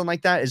or something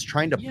like that is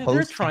trying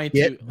to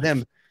get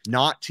them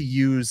not to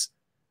use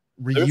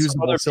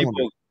reusable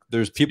cylinders?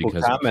 There's people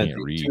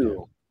commenting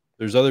too.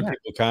 There's other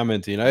people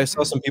commenting. I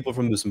saw some people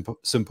from the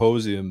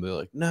symposium. They're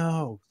like,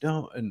 no,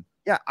 don't. And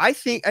yeah, I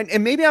think,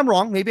 and maybe I'm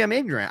wrong. Maybe I'm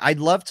ignorant. I'd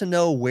love to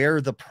know where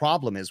the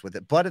problem is with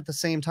it. But at the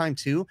same time,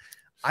 too,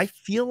 I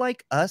feel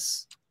like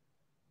us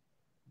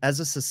as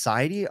a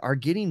society are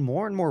getting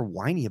more and more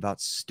whiny about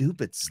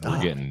stupid stuff.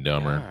 We're getting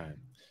dumber.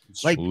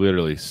 It's like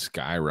literally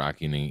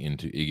skyrocketing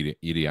into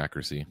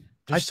idiocracy.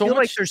 I feel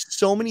like there's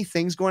so many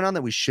things going on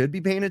that we should be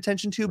paying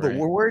attention to, but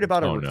we're worried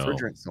about a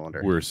refrigerant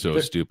cylinder. We're so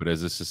stupid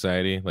as a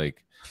society.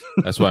 Like,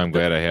 that's why I'm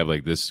glad I have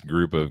like this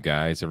group of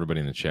guys, everybody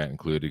in the chat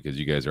included, because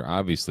you guys are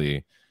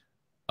obviously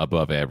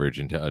above average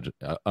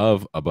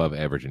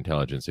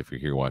intelligence if you're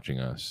here watching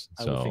us.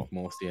 So I would think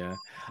most,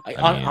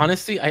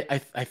 honestly, I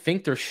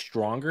think they're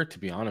stronger, to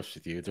be honest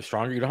with you. They're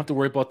stronger. You don't have to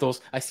worry about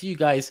those. I see you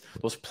guys,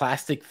 those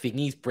plastic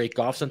thingies break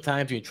off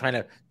sometimes. You're trying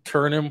to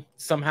turn them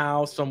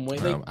somehow, some way.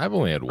 I've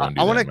only had one.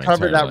 I want to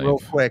cover that real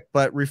quick,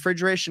 but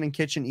refrigeration and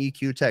kitchen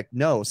EQ tech.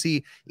 No,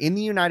 see, in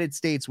the United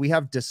States, we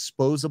have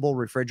disposable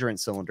refrigerant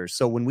cylinders.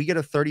 So when we get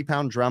a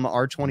 30-pound drum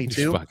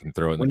R22, fucking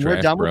throw it in the when trash,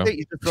 we're done bro. with it,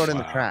 you just throw it in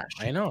the trash.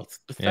 I know. It's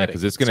pathetic. Yeah,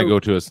 because it's gonna go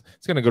to us.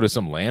 It's gonna go to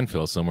some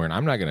landfill somewhere, and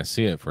I'm not gonna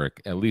see it for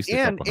at least a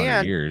couple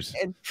hundred years.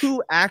 And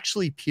who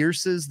actually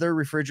pierces their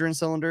refrigerant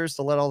cylinders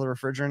to let all the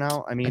refrigerant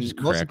out? I mean,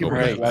 most people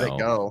let it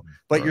go,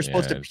 but you're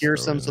supposed to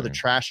pierce them so the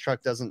trash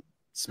truck doesn't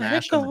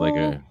smash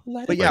them.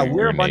 But yeah,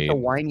 we're a bunch of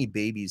whiny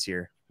babies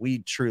here. We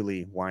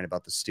truly whine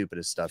about the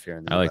stupidest stuff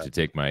here. I like to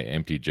take my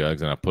empty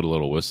jugs and I'll put a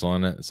little whistle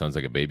on it. It sounds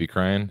like a baby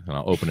crying, and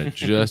I'll open it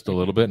just a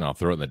little bit and I'll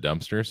throw it in the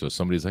dumpster. So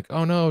somebody's like,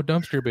 "Oh no,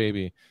 dumpster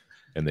baby,"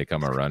 and they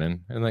come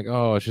running and like,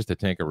 "Oh, it's just a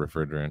tank of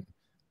refrigerant."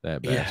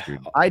 That bastard.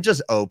 I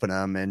just open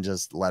them and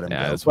just let them go.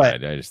 That's why I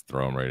just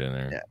throw them right in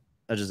there. Yeah.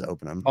 I just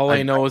open them. All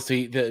I know is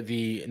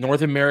the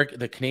North America,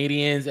 the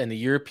Canadians and the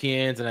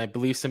Europeans, and I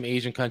believe some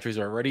Asian countries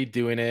are already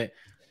doing it.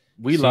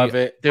 We love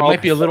it. They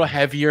might be a little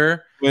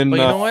heavier, when but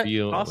you know what?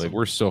 Feel Awesome. like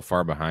we're so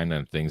far behind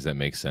on things that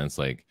make sense,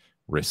 like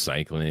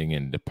recycling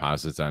and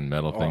deposits on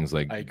metal things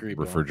like I agree,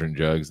 bro. refrigerant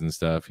jugs and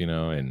stuff, you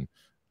know. And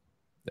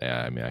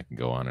yeah, I mean, I can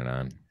go on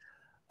and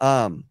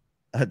on.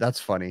 That's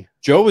funny.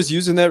 Joe was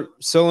using that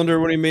cylinder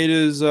when he made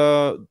his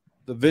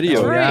the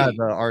video. Oh, yeah, right.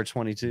 the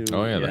R22.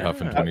 Oh yeah, the Yeah.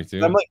 Huffin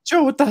 22. I'm like,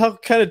 Joe, what the hell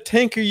kind of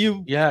tank are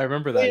you? Yeah, I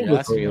remember that. You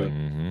asked me like,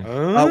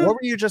 Mhm. What were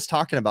you just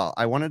talking about?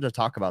 I wanted to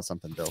talk about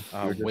something, Bill. You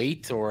were just-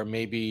 weight, or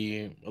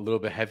maybe a little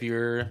bit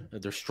heavier.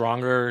 They're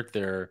stronger.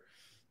 They're,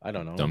 I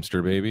don't know.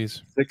 Dumpster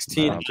babies.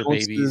 16 Dumpster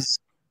ounces babies.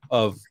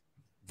 of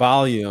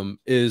volume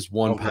is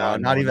 1 Oh, No,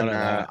 pound. not even none of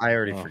that. that. I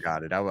already Oh.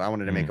 forgot it. I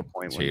wanted to make a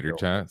point. when Tater Bill-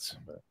 tots.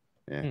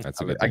 Yeah. That's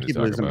a good I thing to keep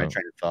talk losing my about.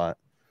 train of thought.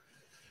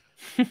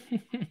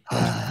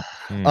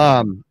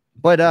 Hmm.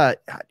 But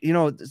you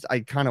know, I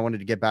kind of wanted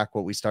to get back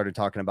what we started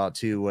talking about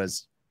too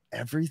was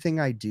everything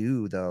I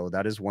do though.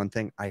 That is one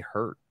thing I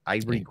hurt.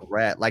 I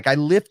regret. Like I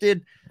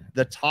lifted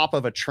the top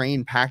of a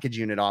train package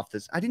unit off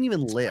this. I didn't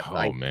even lift.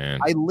 Oh man.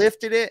 I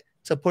lifted it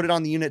to put it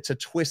on the unit to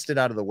twist it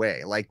out of the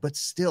way. Like, but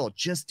still,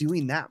 just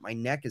doing that, my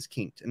neck is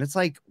kinked, and it's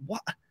like,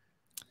 what?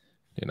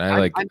 And I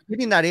like I'm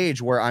hitting that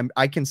age where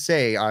I can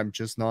say I'm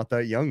just not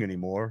that young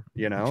anymore.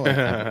 You know. Like,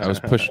 I was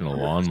pushing a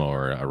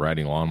lawnmower, a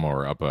riding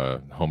lawnmower up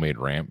a homemade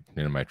ramp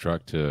into my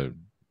truck to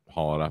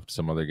haul it off to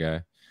some other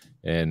guy.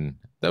 And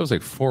that was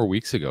like 4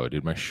 weeks ago,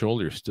 dude. My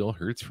shoulder still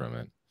hurts from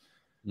it.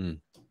 Mm.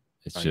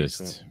 It's I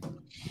just,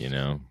 you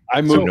know, I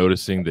so moved.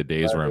 noticing the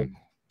days where I'm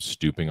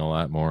stooping a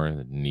lot more,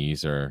 the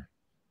knees are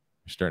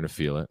starting to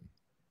feel it.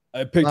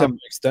 I picked up an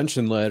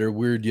extension ladder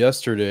weird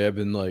yesterday. I've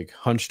been like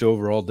hunched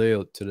over all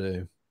day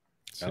today.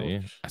 See,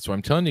 that's why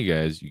I'm telling you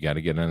guys, you got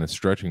to get on a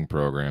stretching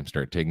program,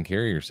 start taking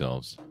care of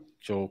yourselves.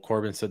 Joel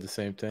Corbin said the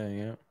same thing.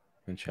 Yeah,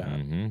 in chat.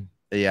 Mm-hmm.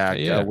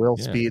 Yeah, Will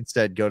yeah. Speed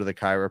said go to the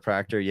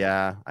chiropractor.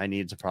 Yeah, I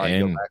need to probably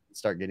go And- back and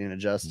start getting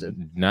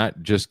adjusted.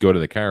 Not just go to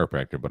the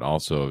chiropractor, but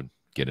also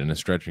get in a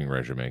stretching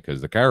regimen because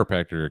the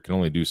chiropractor can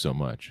only do so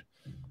much.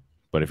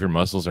 But if your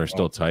muscles are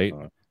still tight,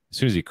 as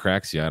soon as he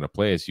cracks you out of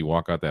place, you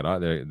walk out that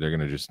they're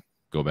gonna just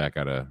go back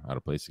out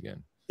of place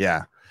again.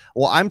 Yeah.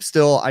 Well, I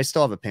still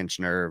have a pinched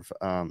nerve.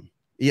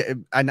 Yeah,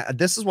 and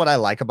this is what I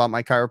like about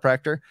my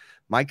chiropractor.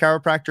 My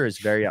chiropractor is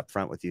very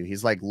upfront with you.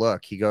 He's like,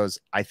 look, he goes,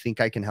 I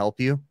think I can help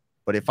you,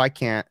 but if I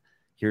can't,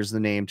 here's the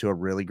name to a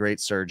really great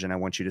surgeon. I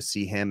want you to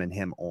see him and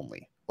him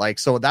only. Like,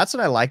 so that's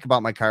what I like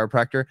about my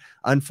chiropractor.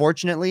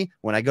 Unfortunately,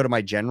 when I go to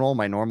my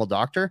normal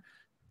doctor,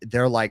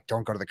 they're like,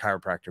 don't go to the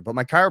chiropractor. But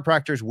my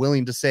chiropractor is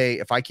willing to say,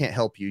 if I can't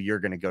help you, you're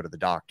going to go to the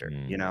doctor,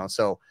 you know?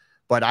 So,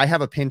 but I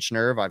have a pinched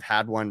nerve. I've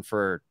had one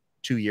for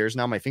 2 years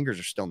now. My fingers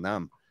are still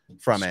numb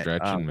from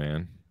Stretching, it.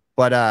 man.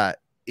 But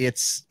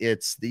it's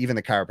even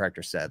the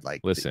chiropractor said,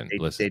 like, Listen,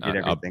 they did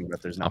everything,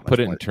 but there's not. I'll much put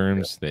it more in to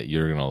terms that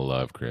you're gonna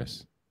love,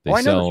 Chris. They Oh,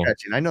 I know the sell,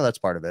 stretching. I know that's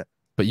part of it.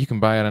 but you can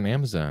buy it on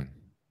Amazon.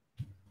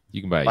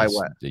 You can buy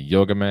what? the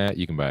yoga mat.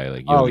 You can buy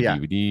like Oh, yoga yeah.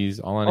 DVDs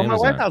all on Oh, my Amazon.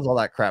 wife has all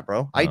that crap,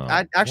 bro. I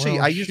Oh, actually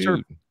well, I used her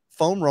shoot.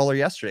 foam roller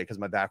yesterday because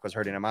my back was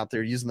hurting. I'm out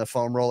there using the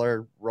foam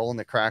roller, rolling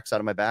the cracks out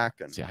of my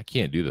back. And See, I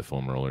can't do the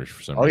foam rollers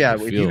for some oh yeah,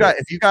 reason. if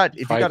you got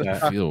Tried a that. I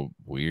stuck, feel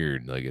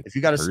weird. Like if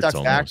you got a hurts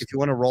stuck back, almost. if you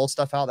want to roll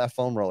stuff out, that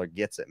foam roller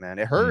gets it, man.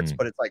 It hurts, Mm.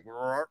 but it's like,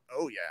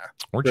 oh yeah.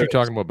 Weren't you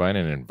talking about buying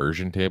an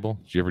inversion table?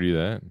 Did you ever do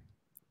that?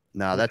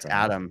 No, that's Okay.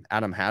 Adam.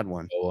 Adam had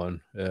one.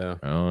 Yeah.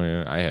 Oh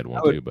yeah, I had one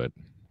I would- too, but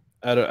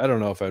I don't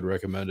know if I'd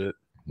recommend it.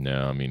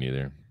 no, me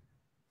neither.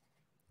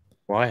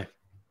 Why?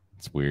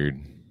 It's weird.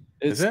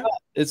 Is it?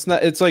 It's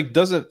not. It's like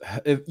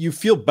if you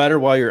feel better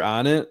while you're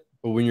on it,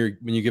 but when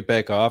you get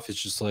back off,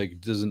 it's just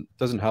like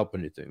doesn't help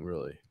anything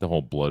really. The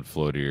whole blood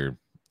flow to your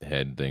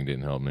head thing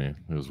didn't help me.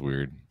 It was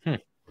weird.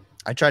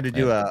 I tried to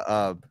do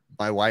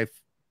my wife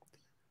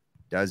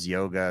does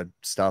yoga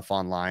stuff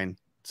online.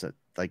 So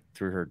like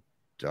through her,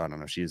 I don't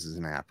know, she uses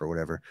an app or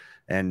whatever.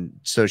 And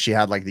so she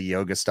had like the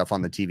yoga stuff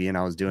on the TV and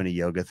I was doing a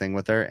yoga thing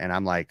with her. And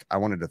I'm like, I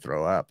wanted to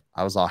throw up.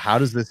 I was all, how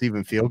does this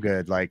even feel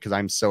good? Like, cause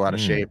I'm so out of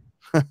shape.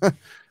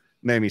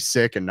 Made me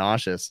sick and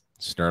nauseous.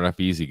 Start off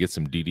easy. Get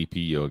some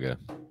DDP yoga.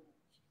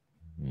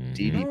 Mhm.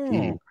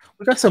 DDP. Oh,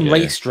 we got some Yeah.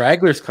 late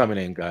stragglers coming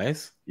in,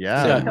 guys.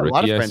 Yeah. Yeah, we got a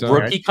lot of Rookie, I friends. saw.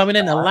 there. Rookie coming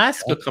in,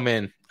 Alaska come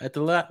in at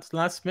the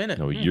last minute.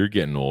 No, you're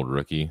getting old,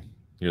 rookie.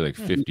 You're like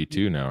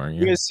 52 now, aren't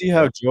You you? guys see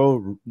how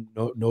Joe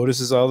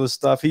notices all this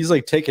stuff? He's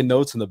like taking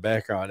notes in the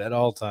background at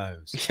all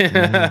times. You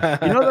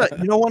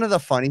know, one of the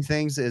funny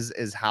things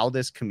is how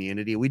this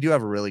community, we do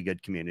have a really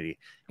good community.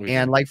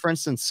 And like, for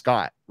instance,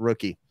 Scott,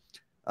 rookie,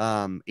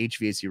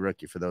 HVAC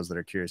rookie, for those that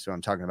are curious who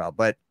I'm talking about.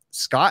 But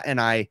Scott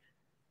and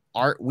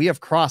we have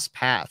crossed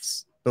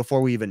paths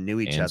before we even knew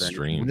each And other. And it's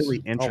streams.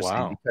 really interesting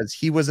wow. because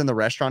he was in the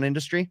restaurant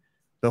industry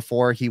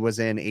before he was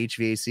in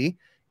HVAC,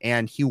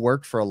 and he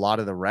worked for a lot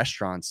of the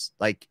restaurants.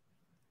 Like,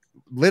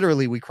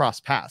 literally, we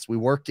crossed paths. We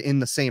worked in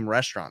the same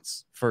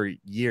restaurants for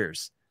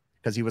years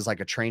because he was like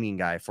a training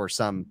guy for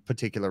some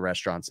particular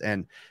restaurants.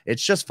 And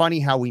it's just funny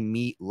how we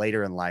meet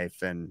later in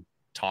life and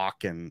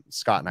talk, and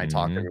Scott and I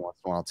talk Mhm. every once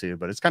in a while too,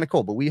 but it's kind of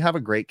cool. But we have a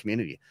great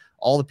community.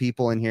 All the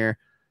people in here,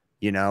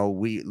 You know,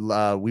 we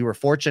were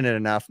fortunate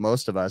enough,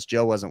 most of us,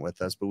 Joe wasn't with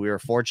us, but we were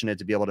fortunate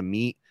to be able to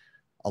meet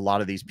a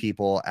lot of these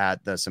people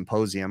at the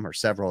symposium, or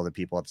several of the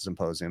people at the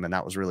symposium, and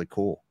that was really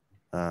cool.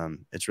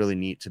 It's really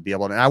neat to be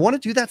able to, and I want to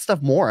do that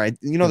stuff more.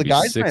 The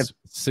guys,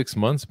 6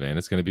 months, man.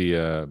 It's going to be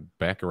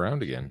back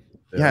around again.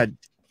 Yeah.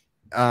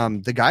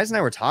 The guys and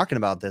I were talking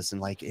about this,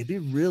 and like, it'd be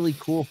really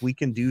cool if we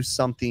can do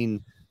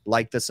something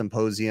like the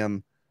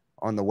symposium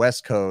on the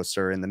West Coast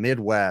or in the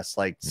Midwest,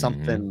 like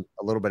something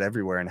a little bit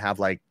everywhere, and have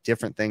like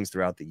different things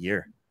throughout the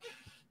year.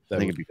 I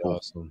think it'd be cool.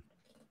 Awesome.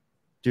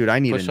 Dude, I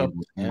need a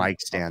new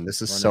mic stand.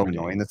 This is so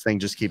annoying. This thing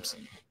just keeps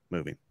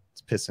moving.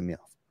 It's pissing me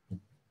off.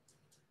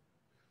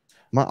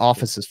 My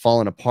office is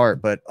falling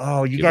apart, but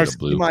you guys,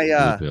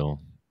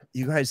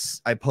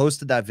 I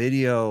posted that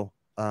video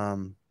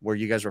where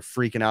you guys were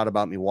freaking out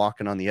about me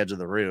walking on the edge of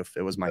the roof.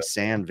 It was my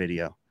sand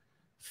video.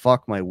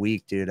 Fuck my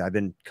week, dude. I've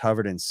been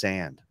covered in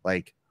sand.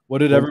 Like, what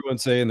did everyone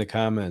say in the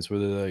comments? Were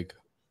they like,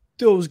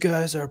 those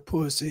guys are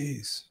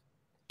pussies?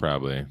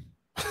 Probably.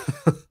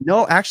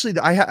 No, actually,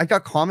 I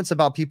got comments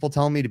about people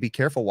telling me to be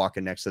careful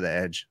walking next to the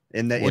edge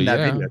in that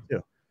video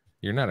too.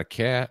 You're not a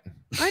cat.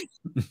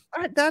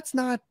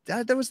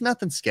 There was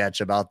nothing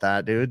sketch about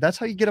that, dude. That's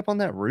how you get up on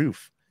that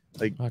roof.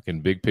 Like,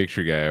 fucking big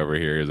picture guy over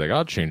here is like,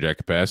 I'll change that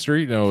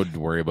capacitor. Don't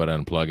worry about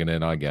unplugging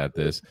it. I got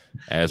this.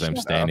 As I'm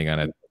standing on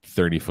a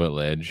 30-foot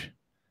ledge.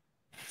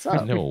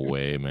 No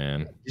way,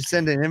 man. You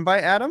send an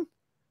invite, Adam?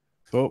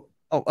 Oh,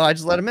 I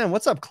just let him in.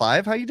 What's up,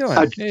 Clive? How you doing?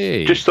 I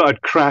just thought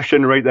I'd crash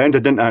in right then. I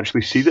didn't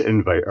actually see the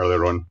invite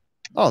earlier on.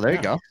 Oh, there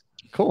you go.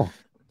 Cool.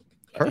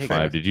 Perfect.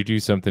 Clive, did you do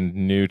something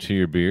new to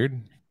your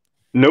beard?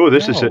 No,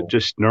 this is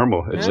just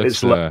normal.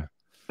 It's not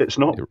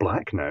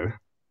black now.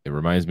 It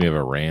reminds me of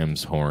a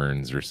ram's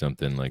horns or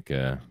something like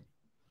that.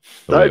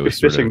 Would be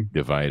fitting.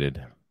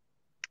 Divided.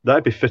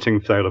 That'd be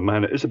fitting, Tyler.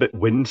 Man, it is a bit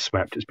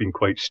windswept. It's been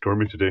quite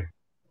stormy today.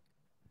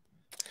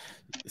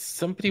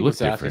 Somebody was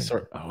asking.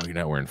 You're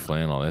not wearing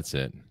flannel. That's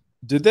it.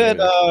 Did that?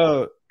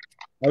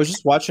 I was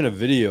just watching a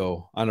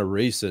video on a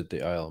race at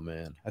the Isle,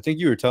 man. I think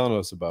you were telling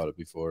us about it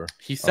before.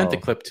 He sent a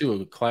clip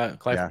too. Clive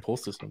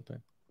posted something.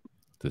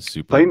 The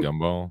super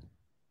gumball.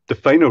 The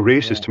final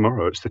race is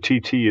tomorrow. It's the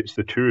TT. It's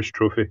the Tourist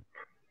Trophy.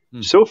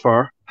 So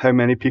far, how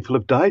many people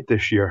have died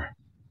this year?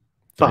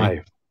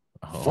 5.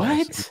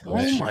 What?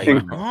 Oh my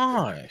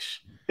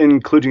gosh.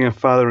 Including a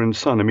father and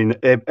son. I mean,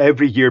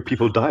 every year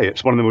people die.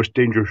 It's one of the most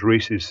dangerous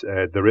races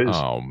there is.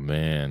 Oh,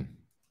 man.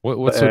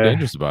 What's so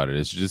dangerous about it?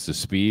 Is it just the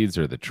speeds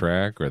or the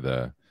track or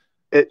the...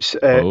 It's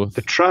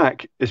the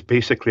track is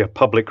basically a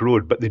public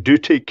road, but they do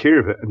take care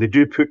of it, and they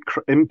do put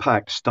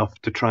impact stuff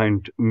to try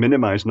and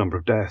minimize number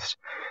of deaths.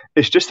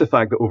 It's just the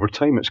fact that over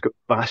time it's got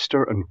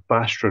faster and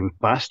faster and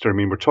faster. I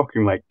mean, we're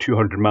talking like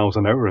 200 miles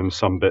an hour in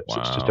some bits.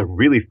 Wow. It's just a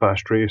really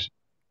fast race.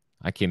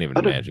 I can't even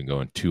imagine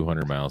going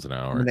 200 miles an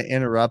hour. I'm going to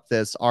interrupt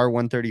this.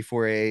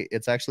 R134A,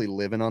 it's actually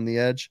living on the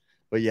edge.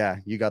 But yeah,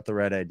 you got the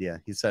right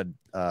idea. He said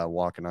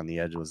walking on the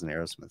edge was an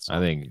Aerosmith song. I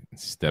think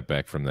Step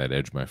Back from That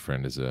Edge, my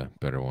friend, is a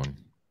better one.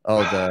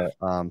 Oh, the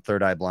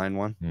Third Eye Blind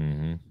one?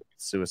 Mm-hmm.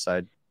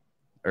 Suicide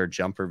or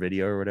jumper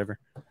video or whatever.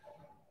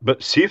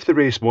 But see if the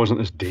race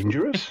wasn't as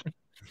dangerous,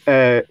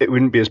 it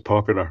wouldn't be as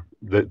popular.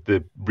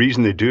 The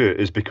reason they do it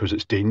is because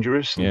it's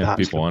dangerous. Yeah,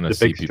 that's people want to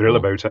see the big thrill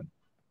about it.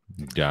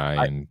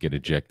 Die and get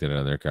ejected out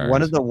of their cars.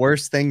 One of the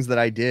worst things that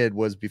I did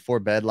was before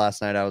bed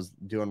last night, I was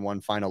doing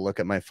one final look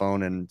at my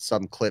phone and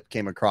some clip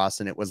came across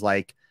and it was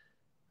like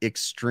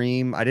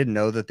extreme. I didn't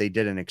know that they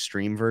did an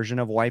extreme version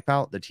of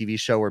Wipeout, the TV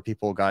show where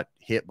people got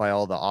hit by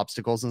all the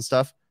obstacles and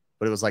stuff,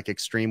 but it was like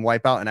extreme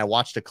Wipeout. And I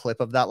watched a clip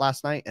of that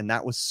last night and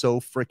that was so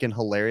freaking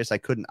hilarious. I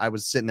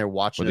was sitting there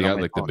watching they got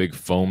like phone. The big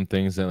foam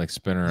things that like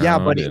spin around. Yeah,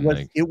 but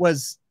it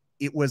was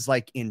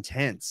like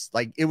intense.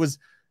 Like it was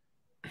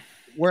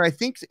where I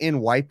think in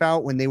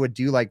Wipeout, when they would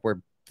do like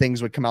where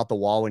things would come out the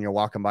wall when you're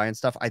walking by and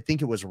stuff, I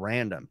think it was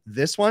random.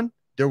 This one,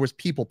 there was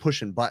people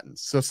pushing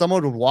buttons. So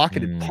someone would walk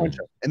and punch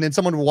them, and then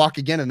someone would walk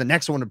again, and the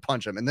next one would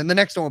punch them, and then the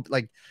next one would,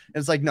 like,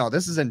 it's like, no,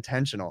 this is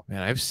intentional.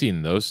 Man, I've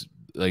seen those,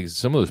 like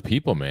some of those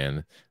people,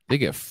 man, they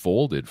get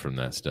folded from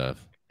that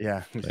stuff.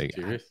 Yeah. Like,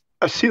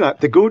 I see that.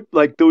 They go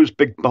like those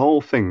big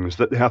ball things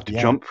that they have to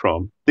jump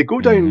from. They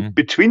go down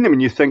between them,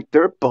 and you think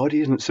their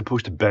body isn't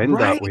supposed to bend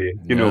that way.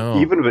 You know,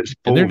 even if it's foam.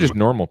 And they're just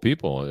normal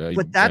people.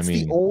 But that's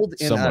the old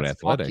in somewhat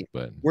athletic.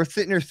 But we're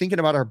sitting there thinking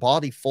about our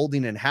body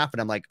folding in half, and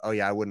I'm like, oh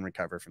yeah, I wouldn't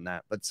recover from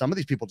that. But some of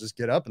these people just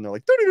get up and they're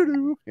like,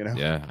 you know.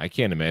 Yeah, I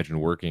can't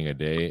imagine working a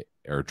day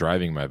or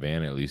driving my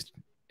van at least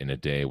in a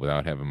day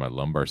without having my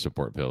lumbar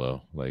support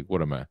pillow. Like,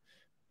 what am I?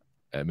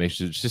 It makes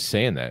you just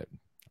saying that.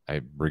 I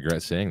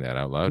regret saying that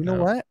out loud. You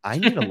know what? I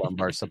need a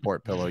lumbar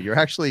support pillow. You're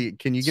actually,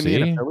 can you give me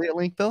an affiliate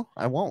link, Bill?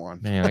 I want one.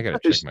 Man, I got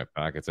to check my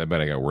pockets. I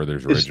bet I got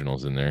Werther's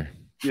Originals in there.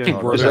 Yeah,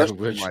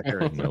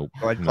 nope,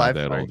 not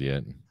that old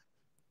yet.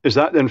 Is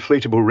that the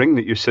inflatable ring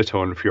that you sit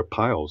on for your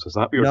piles? Is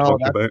that what you're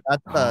talking about?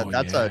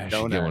 That's a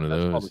donut. Get one of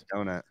those.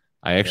 Donut.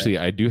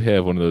 I do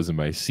have one of those in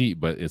my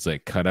seat, but it's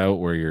like cut out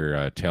where your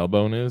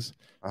tailbone is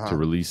to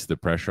release the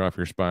pressure off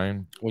your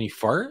spine. When you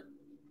fart?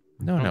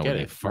 No, not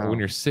when, when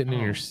you're sitting in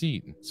your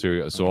seat.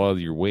 So all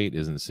your weight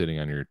isn't sitting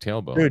on your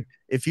tailbone. Dude,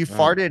 if you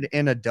farted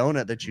in a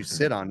donut that you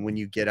sit on, when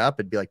you get up,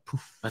 it'd be like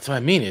poof. That's what I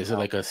mean. Is it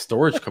like a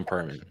storage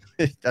compartment?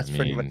 That's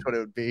pretty much what it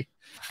would be.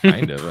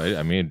 Kind of.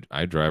 I mean,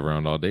 I drive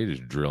around all day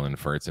just drilling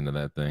farts into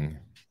that thing.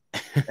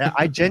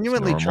 I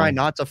genuinely try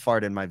not to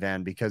fart in my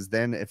van because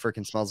then it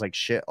freaking smells like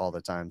shit all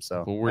the time.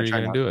 So well, where are you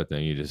going to do it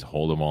then? You just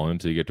hold them all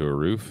until you get to a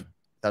roof?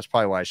 That's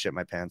probably why I shit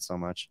my pants so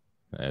much.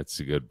 That's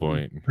a good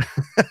point.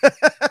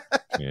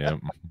 Yeah.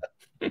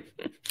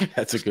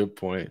 That's a good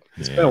point.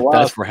 It's been a while.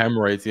 That's for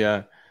hemorrhoids, yeah.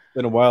 It's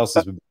been a while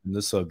since we've been in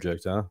this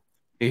subject, huh?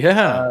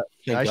 Yeah.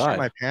 I shit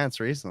my pants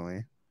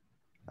recently.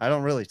 I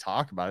don't really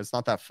talk about it. It's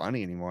not that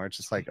funny anymore. It's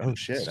just like, oh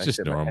shit. It's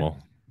just normal.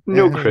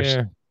 No, Chris.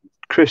 Yeah.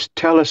 Chris,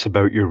 tell us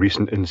about your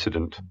recent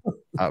incident.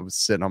 I was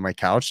sitting on my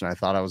couch and I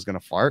thought I was going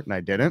to fart and I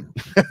didn't.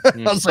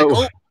 I was like,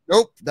 oh,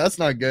 nope, that's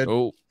not good.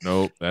 Oh,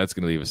 nope, that's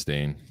going to leave a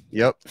stain.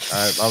 Yep.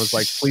 I was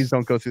like, please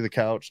don't go through the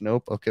couch.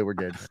 Nope. Okay, we're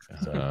good.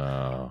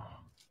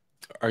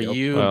 Are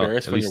you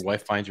embarrassed when your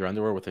wife finds your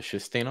underwear with a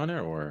shit stain on it,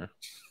 or?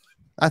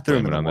 I threw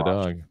him in on the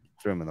dog.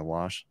 Threw him in the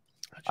wash.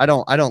 I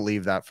don't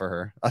leave that for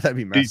her. Oh, that'd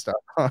be messed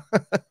up.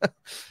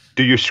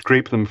 Do you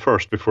scrape them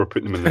first before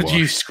putting them in the wash? Do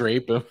you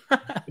scrape them?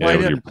 I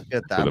didn't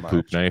get that with a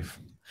poop knife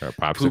or a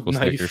popsicle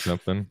stick or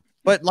something.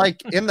 But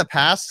like in the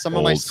past, some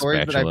of my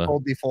stories spatula. that I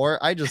told before,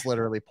 I just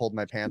literally pulled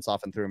my pants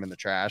off and threw them in the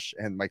trash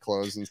and my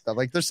clothes and stuff.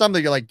 Like there's some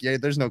that you're like, yeah,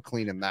 there's no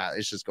cleaning that.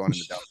 It's just going in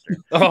the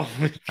dumpster. Oh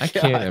my God. I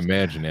can't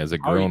imagine as a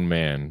grown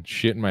man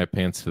shitting my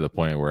pants to the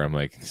point where I'm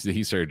like,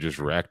 he started just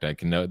wrecked.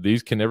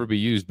 These can never be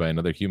used by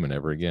another human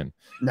ever again.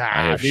 Nah,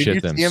 I have dude,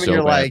 shit them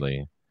so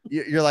badly.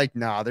 You're like,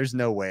 nah, there's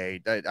no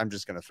way. I'm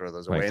just gonna throw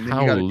those away. Like, and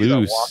then you gotta do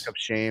that walk of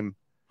shame.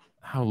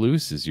 How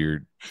loose is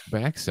your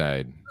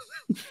backside?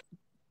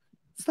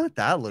 It's not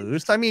that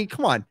loose. I mean,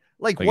 come on.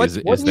 Like what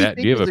what is that?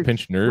 Do you have a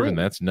pinched nerve and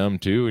that's numb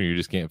too, and you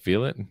just can't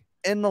feel it?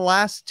 In the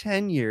last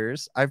 10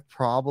 years, I've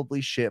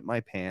probably shit my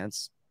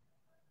pants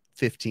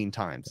 15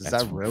 times. Is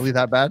that really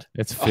that bad?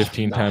 It's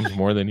 15 times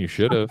more than you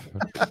should have.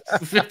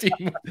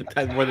 15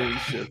 times more than you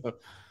should have.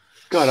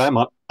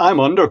 God, I'm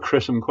under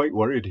Chris. I'm quite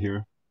worried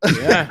here.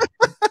 Yeah.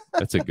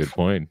 That's a good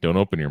point. Don't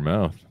open your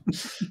mouth.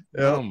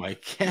 Oh my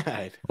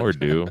God. Or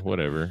do,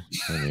 whatever.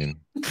 I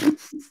mean,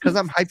 because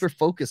I'm hyper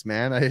focused,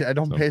 man. I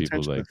don't pay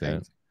attention like to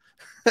things.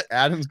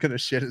 Adam's gonna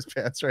shit his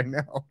pants right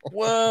now.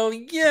 Well,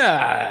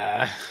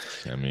 yeah.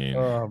 I mean,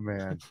 oh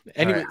man.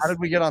 Anyways, how did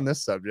we get on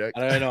this subject?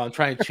 I don't know. I'm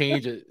trying to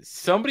change it.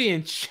 Somebody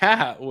in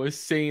chat was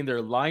saying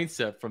their line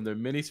set from their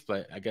mini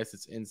split, I guess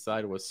it's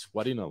inside, was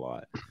sweating a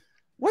lot.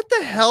 What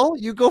the hell?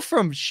 You go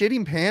from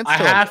shitting pants I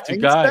to have to,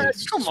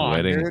 guys. Come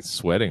on, dude.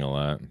 Sweating a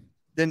lot.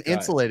 Then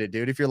insulated,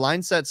 dude. If your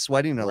line set's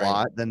sweating a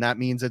lot, then that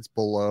means it's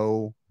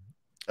below.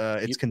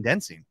 It's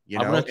condensing. You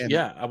know. I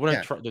want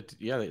to try.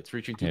 Yeah, it's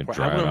reaching too far.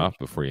 Dry it off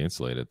before you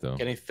insulate it, though.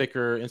 Getting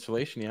thicker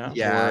insulation. Yeah.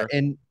 Yeah,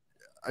 and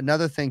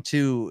another thing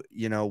too.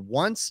 You know,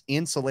 once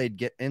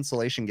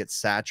insulation gets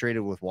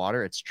saturated with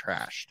water, it's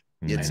trashed.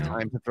 It's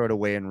time to throw it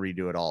away and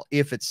redo it all.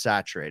 If it's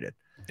saturated.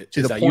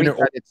 To the point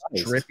that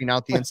it's dripping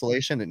out the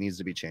insulation, it needs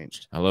to be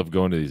changed. I love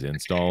going to these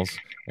installs,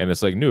 and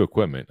it's like new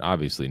equipment,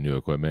 obviously new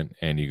equipment,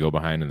 and you go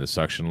behind in the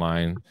suction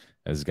line.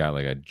 It's got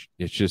like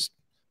it's just,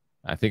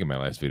 I think in my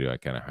last video I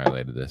kind of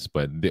highlighted this,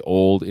 but the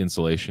old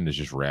insulation is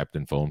just wrapped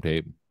in foam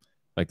tape,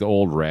 like the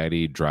old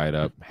ratty, dried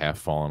up, half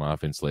fallen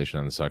off insulation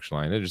on the suction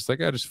line. They're just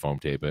like, I just foam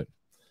tape it,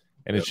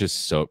 and it's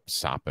just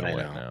sopping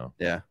away now.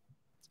 Yeah,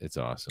 it's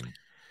awesome.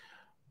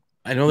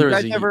 I know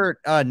there's. You guys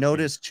ever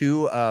noticed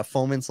too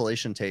foam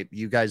insulation tape?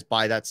 You guys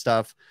buy that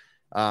stuff.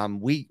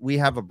 We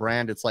have a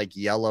brand. It's like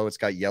yellow. It's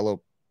got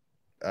yellow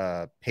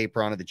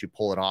paper on it that you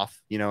pull it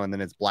off, you know, and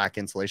then it's black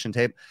insulation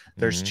tape.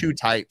 There's two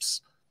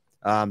types.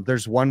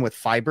 There's one with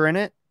fiber in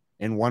it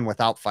and one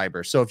without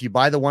fiber. So if you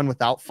buy the one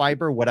without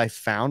fiber, what I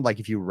found,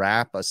 like if you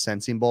wrap a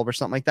sensing bulb or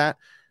something like that,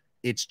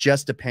 it's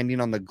just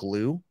depending on the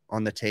glue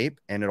on the tape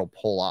and it'll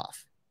pull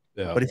off.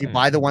 Yeah. But if you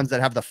buy the ones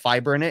that have the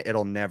fiber in it,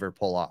 it'll never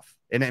pull off.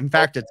 And in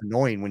fact, it's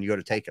annoying when you go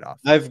to take it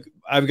off.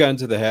 I've gotten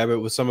to the habit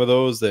with some of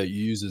those that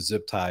you use a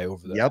zip tie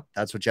over there. Yep,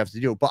 that's what you have to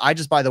do. But I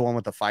just buy the one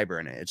with the fiber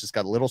in it. It's just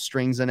got little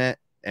strings in it,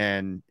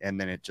 and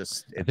then it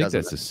just. I think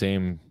that's the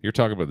same. You're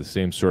talking about the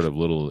same sort of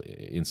little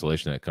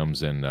insulation that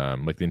comes in,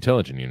 like the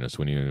intelligent units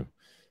when you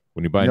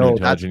buy a new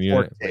intelligent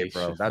unit. Tape,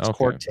 bro. That's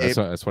cork tape.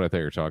 That's what I thought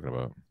you were talking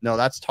about. No,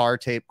 that's tar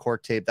tape,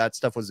 cork tape. That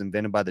stuff was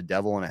invented by the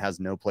devil, and it has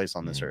no place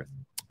on this earth.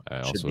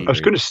 I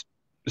was going to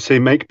say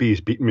Mike B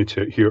is beating me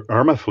to it here.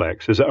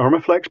 Armaflex. Is it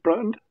Armaflex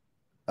brand?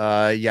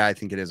 Yeah, I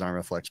think it is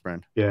Armaflex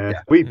brand. Yeah.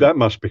 That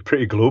must be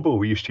pretty global.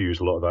 We used to use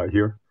a lot of that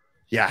here.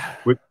 Yeah.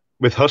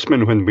 With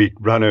Hussman, when we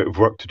ran out of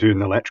work to do in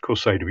the electrical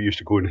side, we used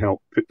to go and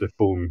help put the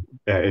foam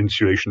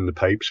insulation in the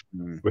pipes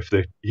with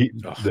the heat.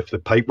 If the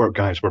pipework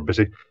guys were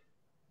busy.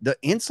 The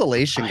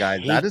insulation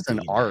guys, that is an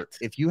art.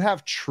 If you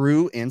have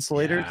true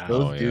insulators,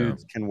 those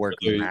dudes can work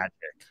magic.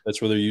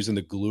 That's where they're using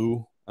the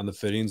glue on the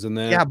fittings in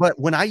there. Yeah, but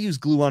when I use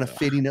glue on a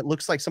fitting, it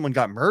looks like someone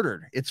got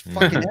murdered. It's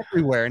fucking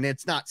everywhere, and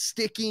it's not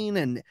sticking,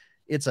 and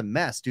it's a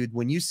mess, dude.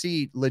 When you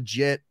see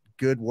legit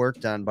good work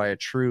done by a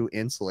true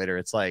insulator.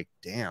 It's like,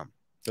 damn.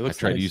 I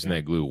tried using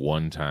that glue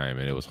one time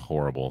and it was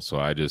horrible.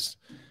 So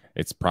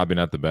it's probably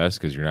not the best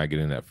because you're not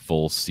getting that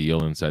full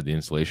seal inside the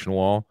insulation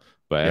wall.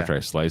 But after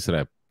I slice it,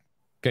 I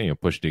kind of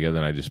push it together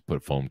and I just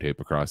put foam tape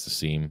across the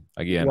seam.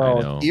 Again, I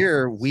know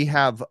here we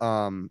have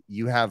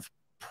you have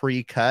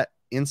pre-cut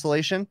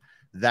insulation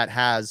that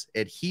has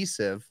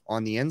adhesive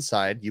on the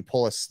inside. You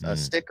pull a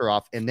sticker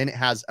off, and then it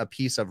has a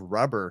piece of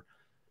rubber.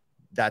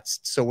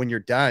 So when you're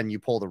done, you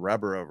pull the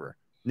rubber over.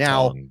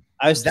 Now,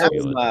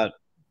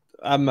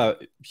 I'm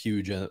not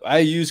huge. I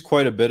use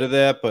quite a bit of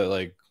that, but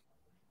like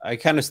I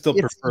kind of still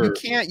prefer. You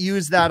can't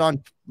use that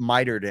on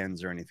mitered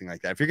ends or anything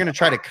like that. If you're going to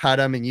try to cut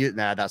them and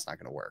that's not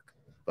going to work.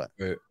 But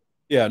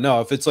yeah, no,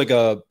 if it's like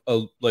a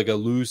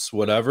loose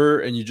whatever,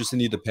 and you just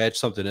need to patch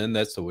something in,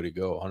 that's the way to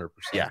go. 100%.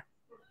 Yeah.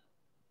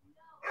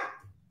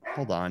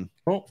 Hold on.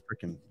 Oh,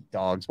 freaking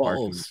dogs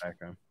barking in the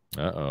background.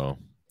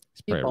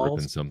 He's probably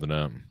ripping something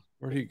up.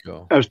 Where'd he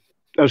go?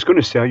 I was going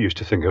to say I used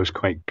to think I was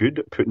quite good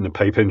at putting the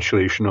pipe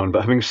insulation on,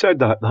 but having said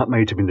that, that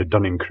might have been the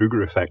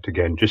Dunning-Kruger effect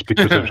again, just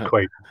because I was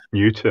quite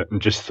new to it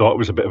and just thought I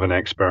was a bit of an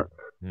expert.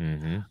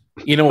 Mm-hmm.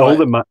 You know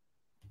what?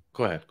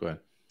 Go ahead.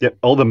 Yeah,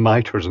 all the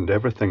miters and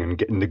everything, and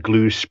getting the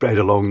glue spread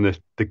along the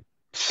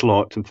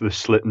slot into the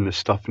slit and the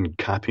stuff and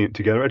capping it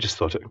together. I just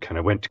thought it kind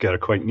of went together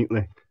quite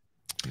neatly.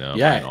 No,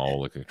 mine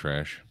all look like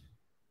trash.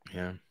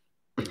 Yeah.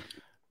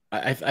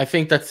 I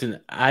think that's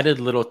an added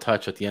little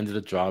touch at the end of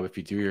the job. If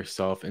you do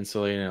yourself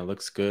insulating and it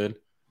looks good,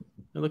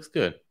 it looks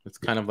good. It's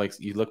kind of like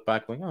you look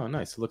back like, oh,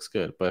 nice, it looks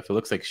good. But if it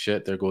looks like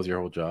shit, there goes your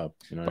whole job.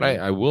 You know. But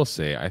I will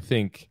say, I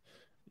think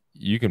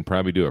you can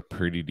probably do a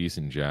pretty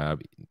decent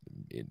job,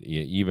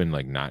 even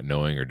like not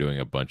knowing or doing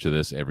a bunch of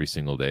this every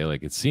single day.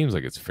 Like it seems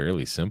like it's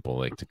fairly simple,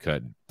 like to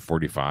cut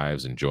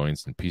 45s and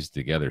joints and piece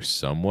together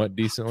somewhat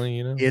decently.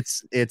 You know,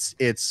 it's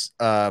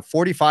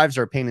 45s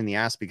are a pain in the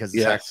ass because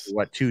it's actually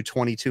what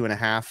 22 and a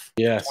half,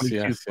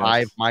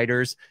 5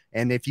 miters.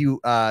 And if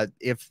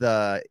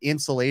the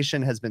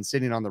insulation has been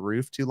sitting on the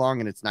roof too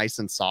long and it's nice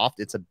and soft,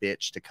 it's a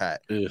bitch to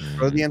cut.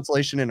 Throw the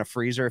insulation in a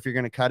freezer if you're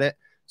going to cut it.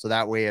 So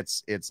that way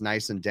it's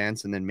nice and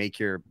dense, and then make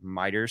your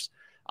miters.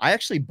 I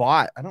actually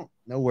bought, I don't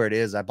know where it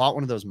is. I bought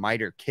one of those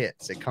miter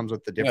kits. It comes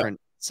with the different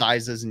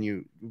sizes,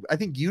 and I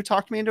think you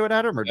talked me into it,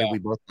 Adam, or did we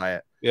both buy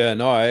it? Yeah,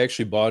 no, I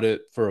actually bought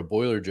it for a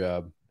boiler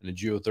job and a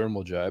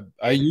geothermal job.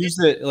 I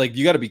used it, like,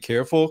 you got to be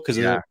careful because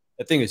that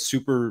thing is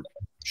super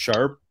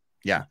sharp.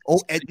 Yeah.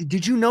 Oh,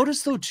 did you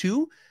notice though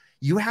too?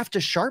 You have to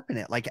sharpen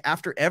it like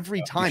after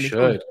every time. It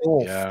goes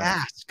so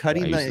fast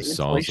cutting the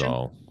insulation.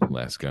 Sawzall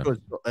last guy.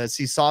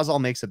 See, Sawzall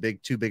makes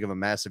too big of a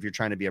mess if you're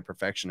trying to be a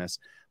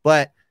perfectionist.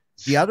 But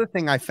the other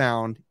thing I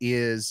found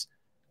is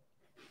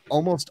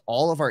almost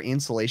all of our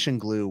insulation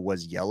glue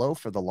was yellow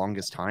for the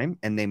longest time,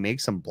 and they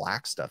make some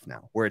black stuff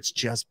now where it's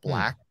just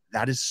black.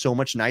 That is so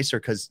much nicer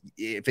because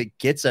if it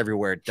gets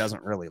everywhere, it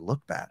doesn't really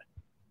look bad.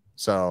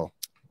 So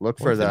look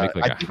for the, like,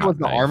 I think it was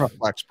the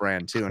Armaflex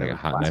brand too. Like a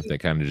hot knife that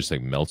kind of just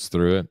like melts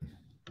through it.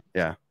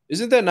 Yeah.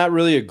 Isn't that not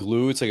really a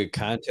glue? It's like a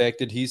contact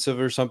adhesive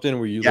or something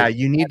where you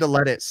you need to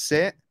let it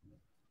sit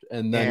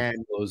and then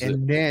close it.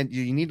 And then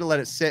you need to let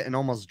it sit and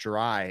almost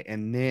dry,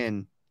 and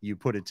then you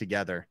put it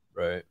together.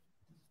 Right.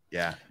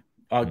 Yeah.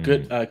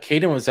 Good.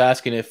 Caden was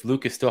asking if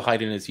Luke is still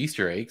hiding his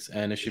Easter eggs,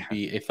 and it should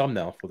be a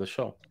thumbnail for the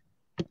show.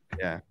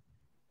 Yeah.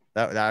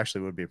 That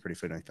actually would be a pretty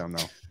funny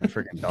thumbnail. A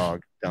freaking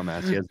dog,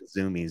 dumbass. He has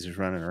the zoomies. He's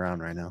running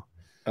around right now.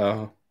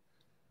 Are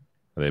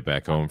they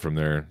back home from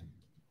their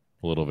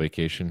little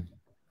vacation?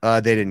 They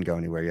didn't go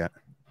anywhere yet.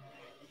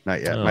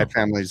 Not yet. My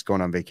family's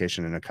going on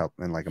vacation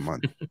in like a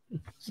month.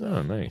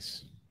 So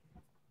nice.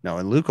 No,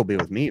 and Luke will be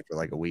with me for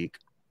like a week.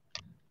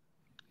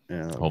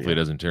 Yeah, hopefully it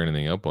doesn't tear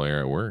anything up while you're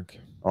at work.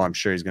 Oh, I'm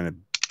sure he's gonna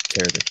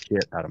tear the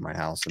shit out of my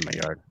house and my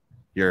yard.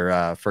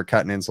 You're for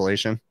cutting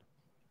insulation.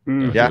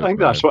 Yeah, I think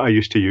that's what I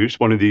used to use.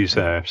 One of these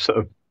sort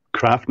of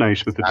craft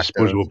knives with the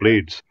disposable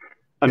blades.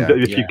 And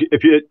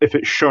if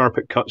it's sharp,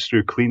 it cuts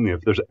through cleanly.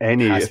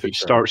 If it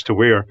starts to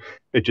wear,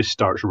 it just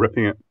starts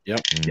ripping it. Yep.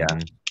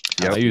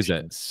 I use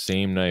that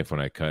same knife when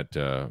I cut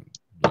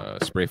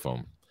spray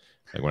foam.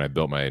 Like when I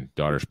built my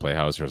daughter's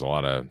playhouse, there's a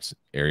lot of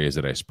areas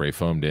that I spray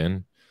foamed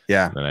in.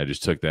 Yeah. And I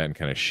just took that and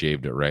kind of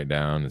shaved it right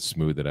down and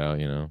smoothed it out,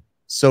 you know.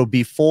 So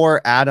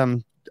before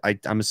Adam,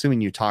 I'm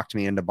assuming you talked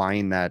me into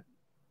buying that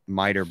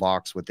miter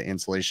box with the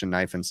insulation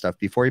knife and stuff.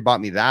 Before he bought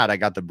me that, I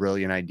got the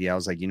brilliant idea. I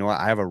was like, you know what?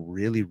 I have a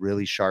really,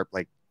 really sharp,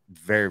 like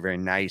very, very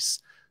nice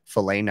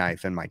fillet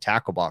knife in my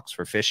tackle box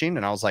for fishing.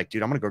 And I was like,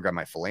 dude, I'm going to go grab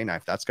my fillet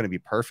knife. That's going to be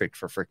perfect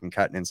for freaking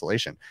cutting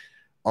insulation.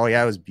 Oh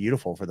yeah, it was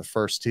beautiful for the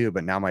first two,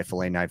 but now my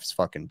fillet knife is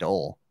fucking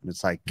dull. And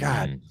it's like,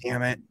 God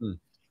damn it.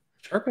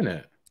 Sharpen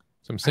it.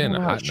 So I'm saying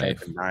a hot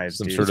knife. Knives,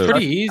 some sort of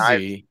pretty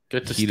easy.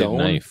 Get the heated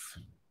knife.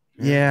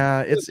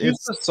 Yeah, it's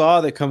the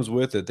saw that comes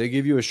with it. They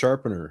give you a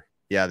sharpener.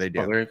 Yeah, they do.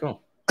 Oh, there you go.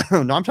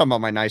 No, I'm talking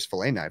about my nice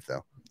fillet knife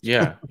though.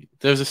 Yeah,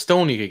 there's a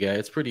stone you could get.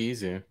 It's pretty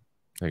easy.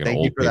 Like an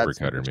old paper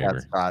cutter, maybe.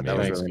 That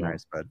was really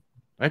nice, bud.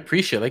 I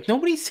appreciate it. Like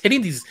nobody's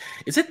hitting these.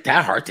 Is it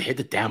that hard to hit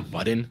the damn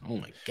button? Oh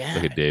my god!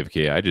 Look at Dave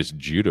K. I just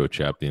judo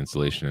chopped the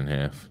insulation in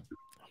half.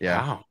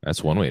 Yeah, Wow.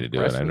 That's one way to do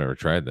it. Impressive. I've never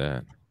tried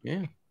that.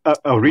 Yeah.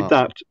 I'll read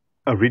that.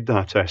 I'll read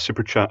that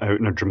super chat out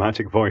in a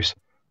dramatic voice.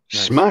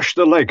 Nice. Smash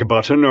the like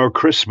button, or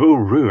Chris will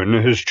ruin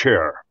his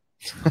chair.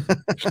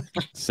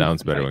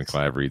 Sounds better when Nice.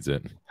 Clive reads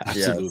it.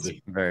 Absolutely.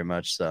 Yes, very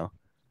much so.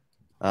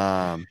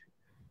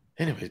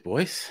 Anyways,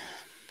 boys,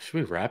 should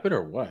we wrap it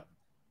or what?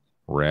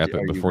 Wrap Are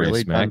it you before really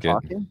you smack done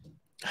it. talking?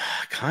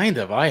 Kind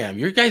of. I am.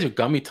 You guys are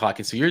gummy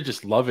talking, so you're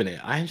just loving it.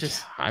 I'm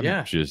just.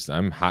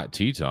 I'm hot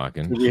tea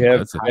talking. Did we have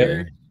That's the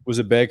thing. was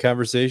it bad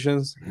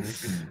conversations?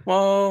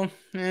 Well,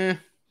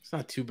 it's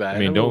not too bad. I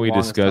mean, A don't we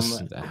little long discuss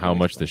and some- how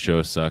much the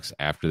show sucks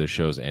after the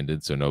show's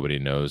ended, so nobody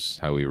knows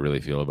how we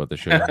really feel about the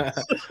show?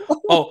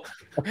 Oh,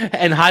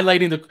 and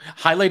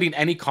highlighting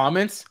any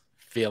comments,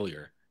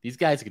 failure. These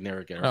guys can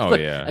never get it. Oh, Look,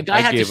 yeah. a guy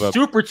I had to gave up.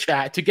 super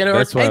chat to get our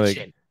That's why,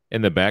 attention.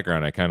 In the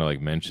background, I kind of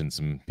like mentioned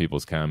some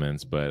people's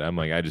comments, but I'm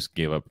like, I just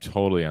gave up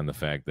totally on the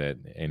fact that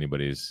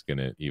anybody's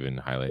gonna even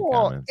highlight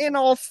Well, comments. in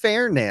all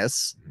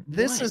fairness,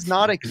 this What? is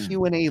not a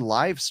Q&A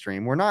live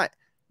stream. We're not.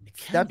 It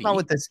can That's not be.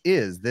 what this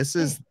is. This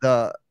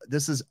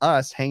is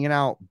us hanging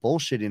out,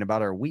 bullshitting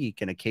about our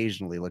week, and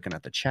occasionally looking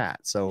at the chat.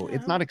 So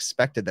it's Yeah. not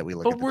expected that we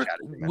look But at the chat.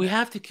 every we minute.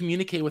 have to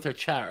communicate with our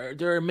chat.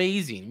 They're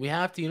amazing. We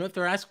have to, if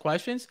they're asked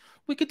questions,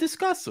 we could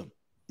discuss them.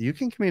 You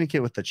can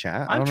communicate with the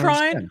chat. I I'm don't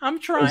trying. understand. I'm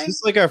Is trying.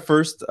 this like our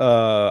first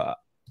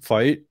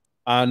fight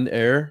on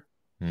air?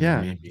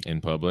 Yeah. Mhm.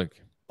 In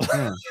public.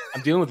 Yeah.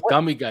 I'm dealing with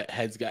gummy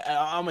heads guy.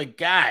 Oh my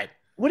god.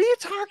 What are you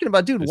talking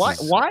about, dude? This Why?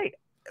 is-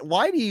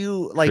 Why do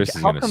you like? Chris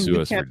is How gonna come sue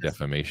you us for can't?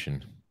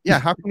 defamation. Yeah,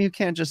 how come you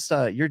can't just?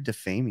 You're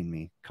defaming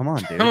me. Come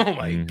on, dude. Oh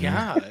my Mhm.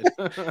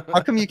 god.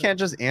 How come you can't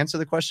just answer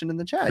the question in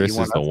the chat? Chris you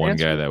want is the us to one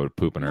answer guy it? that would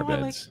poop in our No, I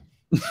like- beds.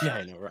 Yeah,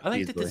 I know. Right? I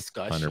like the Easily.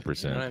 discussion.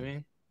 100%. You know what I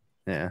mean?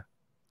 Yeah.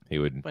 He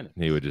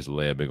would just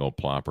lay a big old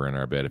plopper in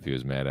our bed if he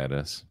was mad at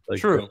us. Like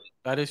True.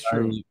 That is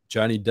true.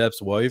 Johnny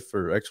Depp's wife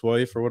or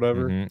ex-wife or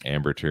whatever. Mhm.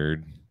 Amber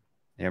Turd.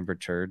 Amber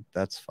turd.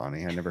 That's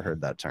funny. I never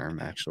heard that term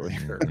actually.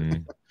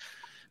 Mhm.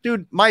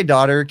 Dude, my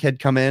daughter had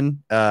come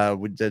in.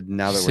 We did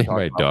now that Say we're talking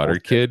my about daughter,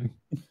 bullshit. kid.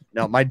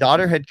 No, my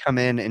daughter had come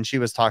in and she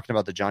was talking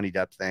about the Johnny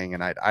Depp thing,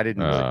 and I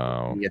didn't really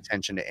Oh. pay any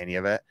attention to any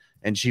of it.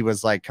 And she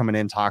was like coming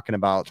in talking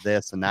about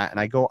this and that, and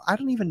I go, I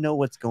don't even know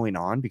what's going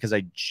on because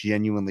I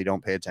genuinely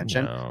don't pay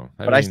attention. No,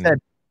 But I mean, said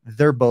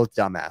they're both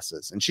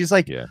dumbasses, and she's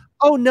like, yeah.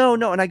 oh no,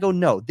 and I go,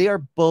 no, they are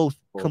both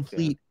Both,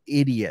 complete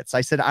idiots.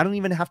 I said I don't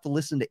even have to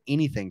listen to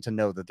anything to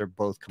know that they're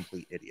both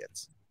complete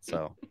idiots.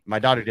 So my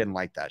daughter didn't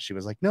like that. She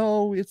was like,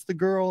 no, it's the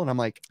girl, and I'm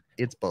like,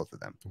 it's both of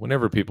them.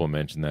 Whenever people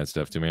mention that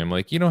stuff to me, I'm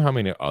like, you know how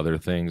many other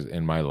things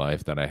in my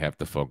life that I have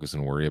to focus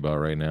and worry about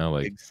right now?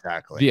 Like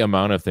Exactly. the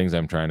amount of things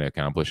I'm trying to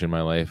accomplish in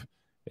my life,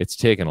 it's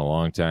taken a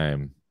long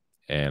time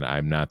and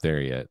I'm not there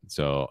yet.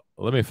 So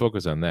let me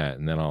focus on that.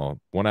 And then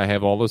when I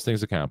have all those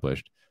things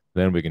accomplished,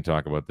 then we can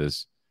talk about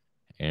this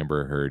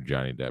Amber Heard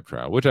Johnny Depp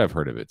trial, which I've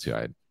heard of it too.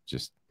 I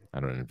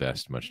don't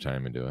invest much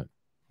time into it.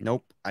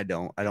 Nope, I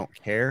don't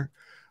care.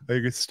 I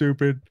think it's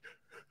stupid.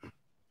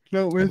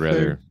 No, I'd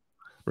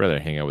rather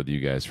hang out with you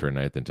guys for a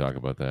night than talk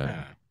about that.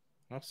 Yeah,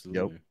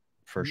 absolutely.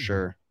 for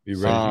sure. Be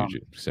Except ready.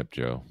 you, except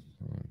Joe.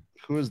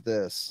 Who is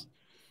this?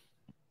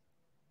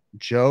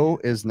 Joe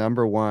is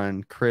number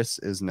one. Chris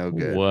is no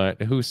good.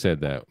 What? Who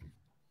said that?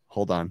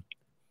 Hold on.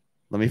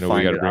 Let me You know we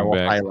find gotta it. I bring will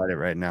back- highlight it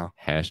right now.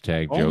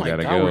 Hashtag Oh Joe my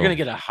gotta god, go. we're gonna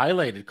get a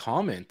highlighted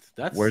comment.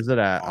 That's Where's it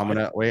at? I'm odd.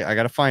 gonna wait. I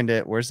gotta find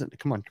it. Where's it?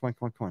 Come on.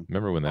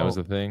 Remember when that was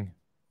Oh. the thing?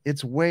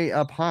 It's way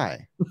up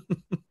high.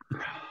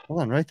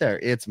 Hold on, right there.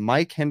 It's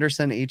Mike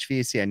Henderson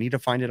HVAC. I need to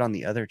find it on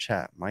the other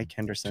chat. Mike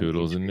Henderson.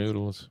 Toodles and HVAC.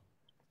 noodles.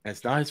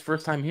 It's not his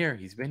first time here.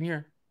 He's been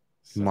here.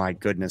 So- My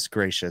goodness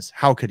gracious.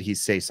 How could he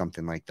say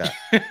something like that?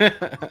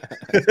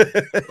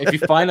 If you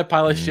find a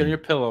pile of shit on your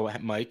pillow,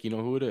 Mike, you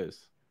know who it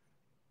is.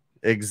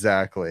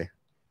 Exactly.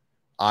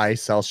 I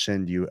shall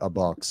send you a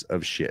box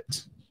of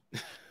shit.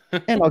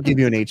 And I'll give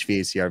you an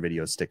HVACR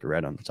video sticker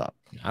right on the top.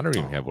 I don't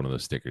even have one of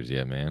those stickers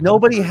yet, man.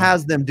 Nobody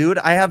has them, dude.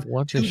 I have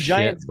What two the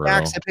giant shit, bro?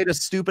 stacks. I paid a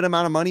stupid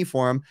amount of money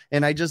for them,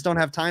 and I just don't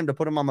have time to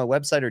put them on my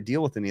website or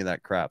deal with any of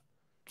that crap.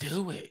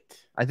 Do it.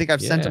 I think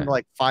I've sent them Yeah. to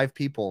like 5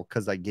 people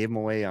because I gave them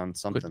away on Quit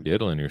something.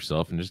 diddling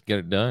yourself and just get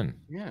it done.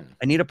 Yeah.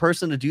 I need a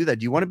person to do that.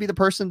 Do you want to be the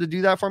person to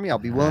do that for me? I'll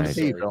be willing to Nice.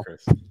 pay you, Sorry, Bill.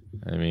 Chris.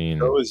 I mean,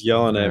 Joe was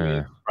yelling at me uh,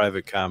 in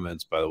private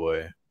comments, by the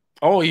way.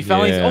 Oh, he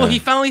finally. Yeah. Oh, he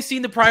finally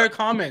seen the prior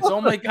comments. Oh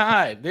my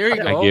god! There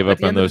you go. I gave At up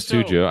the on end of those the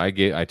too, show.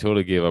 Joe. I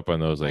totally gave up on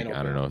those like know,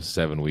 I don't bro. know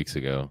 7 weeks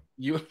ago.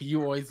 You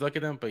always look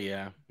at them, but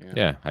yeah.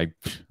 Yeah, I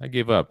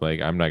gave up.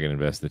 Like I'm not gonna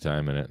invest the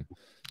time in it.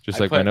 Just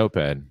I like my put-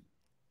 notepad.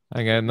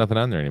 I got nothing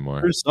on there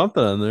anymore. There's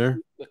something on there.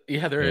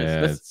 Yeah, there is.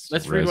 Yeah, Let's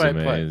it's read what I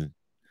put. resumes.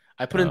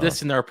 I put in Oh,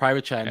 this in our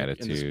private chat in this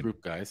attitude.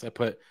 group, guys. I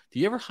put, do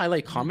you ever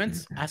highlight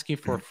comments asking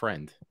for a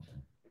friend?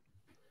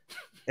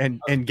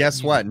 And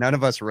guess what? None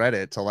of us read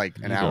it till like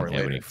an You hour don't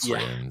have later any Yeah.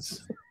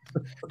 friends.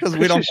 because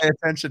we don't pay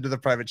attention to the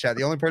private chat.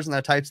 The only person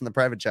that types in the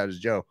private chat is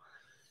Joe.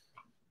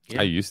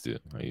 Yeah. I used to.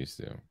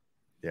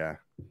 Yeah.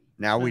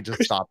 Now we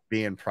just stop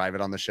being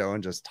private on the show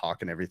and just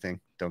talking everything.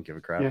 Don't give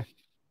a crap. Yeah.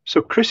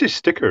 So Chris's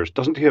stickers,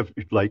 doesn't he have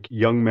like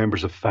young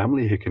members of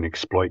family he can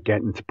exploit,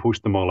 getting to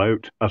post them all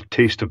out? A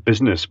taste of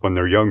business when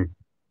they're young.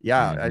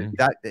 Yeah,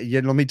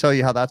 let me tell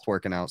you how that's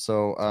working out.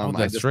 So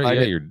that's right.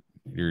 Yeah,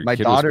 your my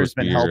daughter's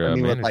been helping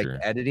me with like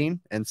manager. editing,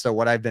 and so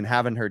what I've been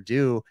having her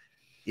do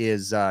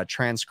is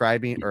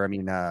transcribing, or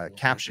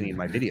captioning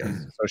my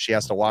videos. So she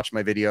has to watch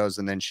my videos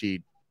and then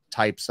she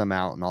types them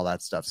out and all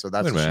that stuff. So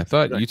that's Wait a minute, I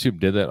thought YouTube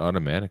did that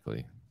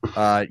automatically.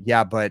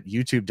 Yeah, but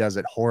YouTube does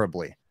it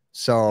horribly.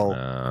 So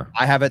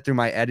I have it through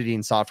my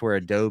editing software,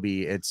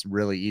 Adobe. It's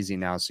really easy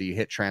now. So you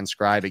hit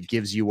transcribe, it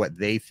gives you what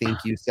they think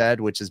you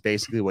said, which is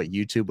basically what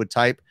YouTube would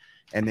type,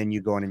 and then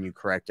you go in and you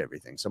correct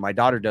everything. So my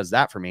daughter does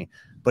that for me.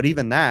 But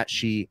even that,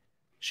 she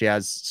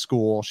has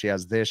school, she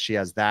has this, she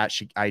has that.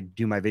 I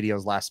do my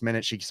videos last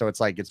minute. So it's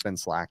like it's been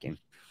slacking.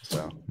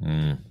 So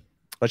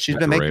but she's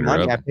been making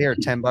money. I pay her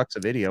 $10 a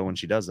video when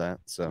she does that.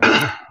 So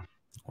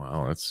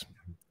wow, that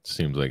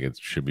seems like it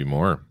should be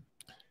more.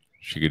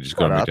 She could just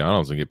go to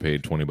McDonald's and get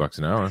paid $20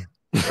 an hour.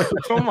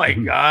 Oh my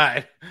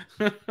god!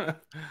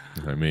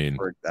 I mean,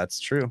 that's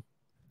true.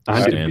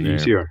 And it'd be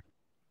easier.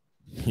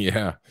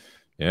 Yeah.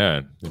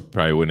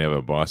 Probably wouldn't have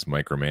a boss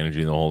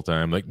micromanaging the whole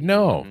time. Like,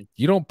 no,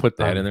 you don't put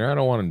that in there. I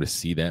don't want him to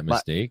see that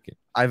mistake.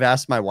 I've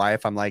asked my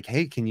wife, I'm like,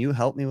 hey, can you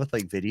help me with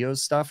like videos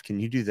stuff? Can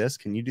you do this?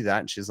 Can you do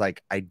that? And she's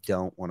like, I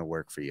don't want to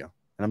work for you.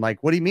 And I'm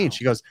like, what do you mean?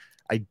 She goes,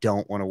 I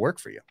don't want to work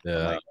for you. Yeah.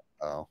 I'm like,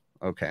 oh,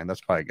 okay. And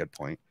that's probably a good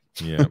point.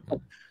 Yeah.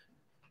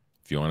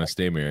 If you want to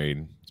stay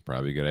married, it's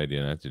probably a good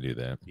idea not to do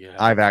that. Yeah.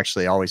 I've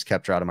actually always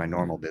kept her out of my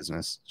normal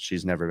business.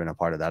 She's never been a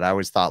part of that. I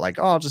always thought like,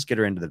 oh, I'll just get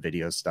her into the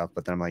video stuff.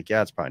 But then I'm like,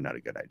 yeah, it's probably not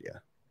a good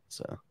idea.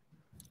 So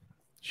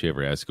she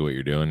ever ask you what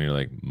you're doing? You're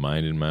like,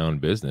 minding my own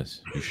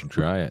business. You should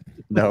try it.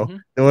 No,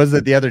 it was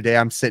the other day.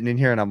 I'm sitting in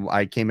here and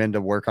I came in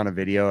to work on a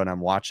video and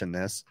I'm watching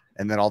this.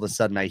 And then all of a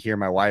sudden I hear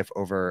my wife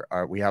over,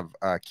 we have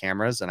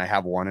cameras and I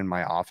have one in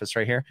my office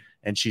right here.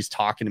 And she's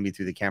talking to me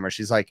through the camera.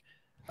 She's like,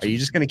 are you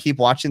just going to keep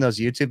watching those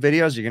YouTube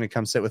videos? You're going to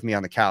come sit with me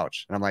on the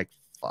couch. And I'm like,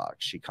 fuck,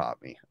 she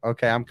caught me.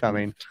 Okay, I'm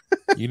coming.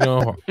 You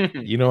know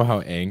how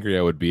angry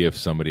I would be if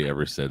somebody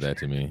ever said that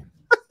to me.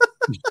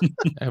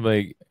 I'm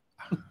like,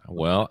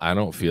 well, I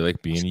don't feel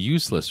like being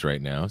useless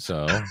right now.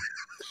 So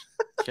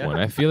when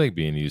I feel like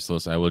being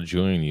useless, I will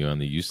join you on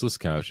the useless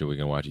couch and we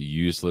can watch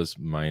useless,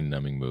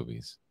 mind-numbing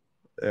movies.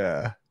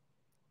 Yeah.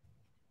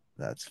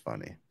 That's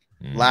funny.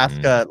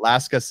 Mhm.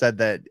 Laska said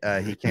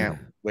that he can't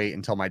wait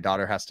until my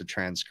daughter has to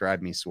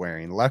transcribe me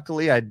swearing.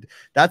 Luckily,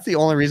 that's the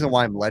only reason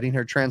why I'm letting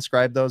her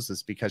transcribe those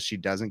is because she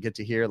doesn't get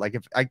to hear. Like,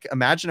 if I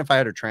imagine if I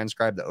had her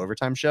transcribe the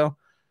Overtime show,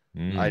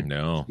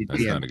 No,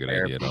 that's not a good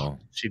idea at all.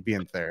 She'd be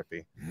in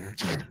therapy.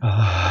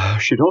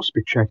 She'd also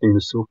be checking the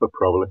sofa,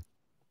 probably.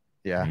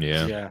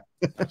 Yeah.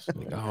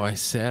 Oh, I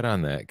sat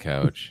on that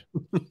couch.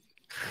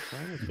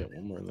 I'll get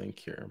one more link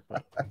here.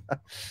 But...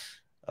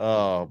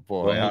 Oh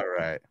boy! All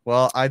right.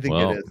 Well, I think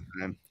it is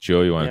time.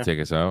 Joe, you want to take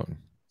us out?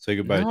 Say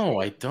goodbye. No,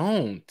 I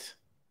don't.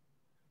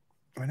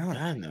 Why not?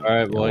 I know. All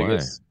right. Well, Why? I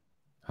guess.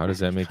 How does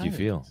that make you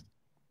feel?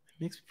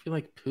 It makes me feel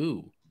like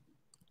poo.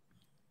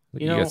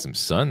 You got some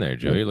sun there,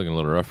 Joe. You're looking a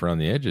little rough around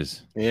the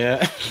edges.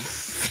 Yeah.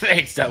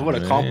 Thanks. What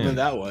a compliment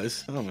that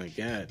was. Oh my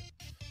god.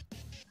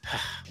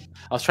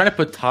 I was trying to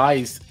put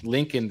Ty's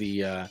link in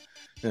the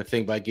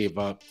thing, but I gave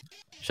up.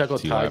 Check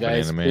out Ty,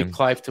 guys. Big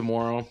Clive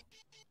tomorrow.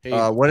 Hey,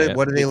 what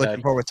are they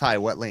looking for with Ty?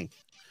 What link?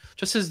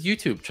 Just his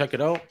YouTube. Check it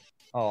out.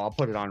 Oh, I'll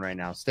put it on right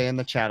now. Stay in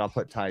the chat. I'll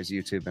put Ty's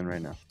YouTube in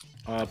right now.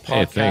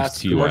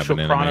 Podcast, Commercial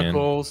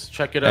Chronicles.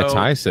 Check it out.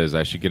 Ty says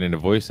I should get into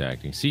voice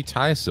acting. See,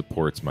 Ty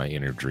supports my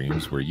inner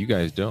dreams where you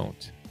guys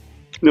don't.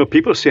 No,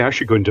 people say I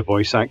should go into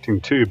voice acting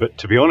too, but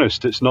to be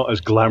honest, it's not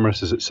as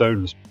glamorous as it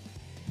sounds.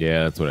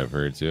 Yeah, that's what I've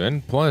heard too.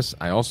 And plus,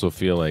 I also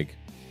feel like,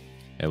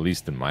 at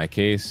least in my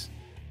case,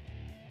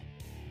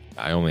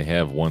 I only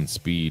have one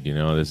speed.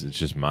 It's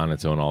just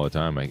monotone all the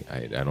time. I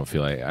don't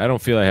feel like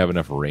I have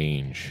enough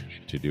range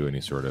to do any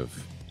sort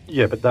of.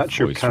 Yeah, but that's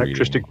your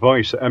characteristic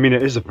voice. I mean,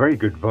 it is a very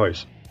good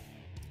voice.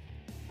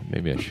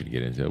 Maybe I should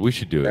get into it. We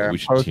should do it. We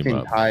should team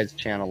up. Ty's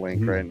channel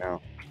link right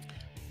now.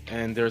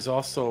 And there's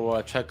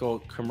also check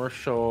out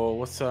commercial.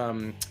 What's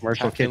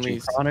Commercial Kitchen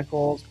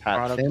Chronicles?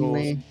 Pat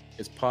Finley.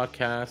 His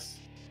podcast.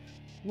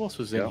 Who else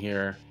was in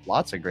here?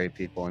 Lots of great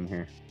people in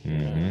here.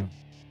 Mm-hmm.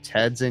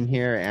 Ted's in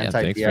here.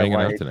 Thanks for hanging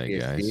out tonight,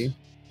 guys.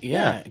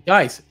 Yeah,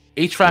 guys.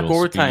 HVAC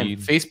Overtime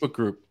Facebook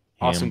group.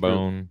 Awesome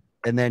group.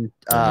 And then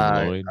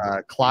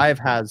Clive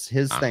has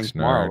his thing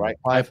tomorrow, right,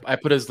 Clive? I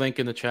put his link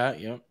in the chat.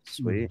 Yep.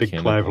 Sweet. Big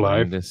Clive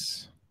Live.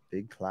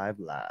 Big Clive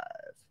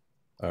Live.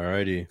 All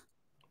righty.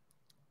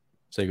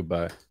 Say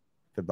goodbye.